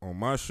out on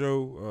my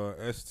show,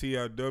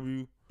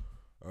 STIW,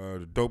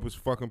 the dopest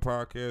fucking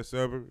podcast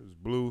ever. It's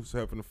Blues,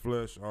 Half in the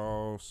Flesh,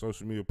 all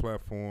social media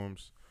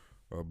platforms.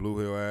 Blue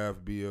Hill Ave,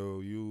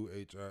 BOUHILLAVE.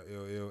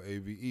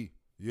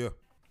 Yeah.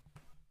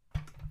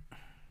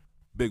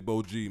 Big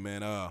Bo G,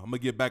 man. I'm gonna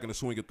get back in the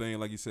swing of thing,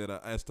 like you said.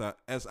 STI.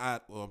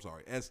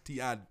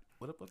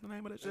 What's the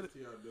name of that shit?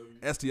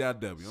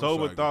 STIW.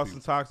 Sober thoughts,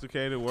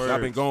 intoxicated words.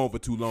 I've been gone for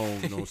too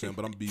long, you know what I'm saying?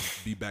 But I'm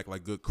be back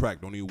like good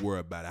crack. Don't even worry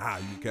about it.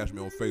 You can catch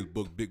me on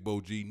Facebook, Big Bo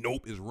G.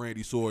 Nope, it's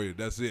Randy Sawyer.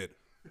 That's it.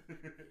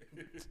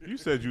 You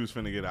said you was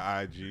finna get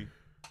an IG.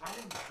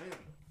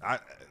 We're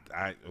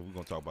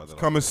gonna talk about that.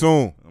 Coming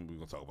soon. We're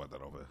gonna talk about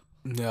that over there.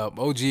 Yeah,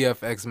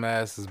 OGFX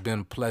Mass has been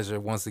a pleasure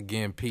once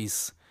again.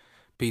 Peace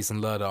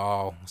and love to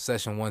all.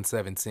 Session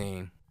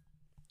 117.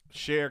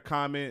 Share,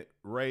 comment,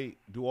 rate,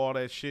 do all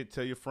that shit.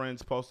 Tell your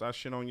friends, post our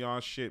shit on y'all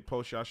shit,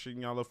 post y'all shit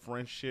in y'all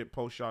friends shit,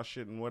 post y'all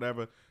shit and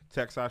whatever.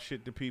 Text our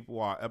shit to people,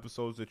 our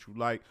episodes that you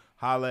like.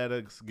 Holla at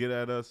us, get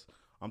at us.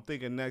 I'm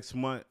thinking next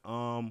month,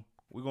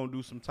 we're gonna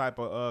do some type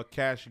of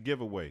cash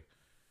giveaway.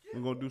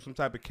 We're gonna do some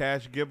type of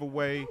cash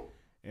giveaway,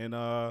 and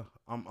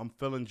I'm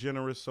feeling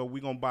generous, so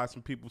we're gonna buy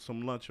some people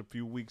some lunch a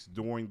few weeks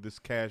during this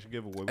cash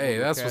giveaway. Hey,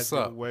 that's what's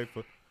up.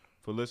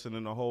 For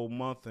listening the whole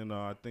month, and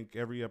I think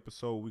every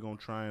episode we're gonna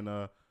try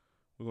and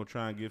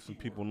give some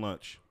people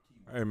lunch.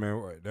 Hey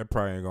man, that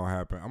probably ain't gonna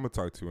happen. I'm gonna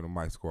talk to you when the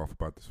mics go off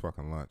about this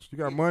fucking lunch. You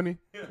got money?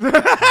 You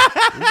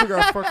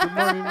got fucking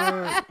money,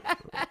 man?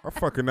 I'm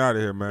fucking out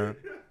of here, man.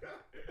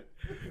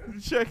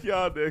 Check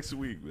y'all next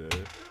week, man.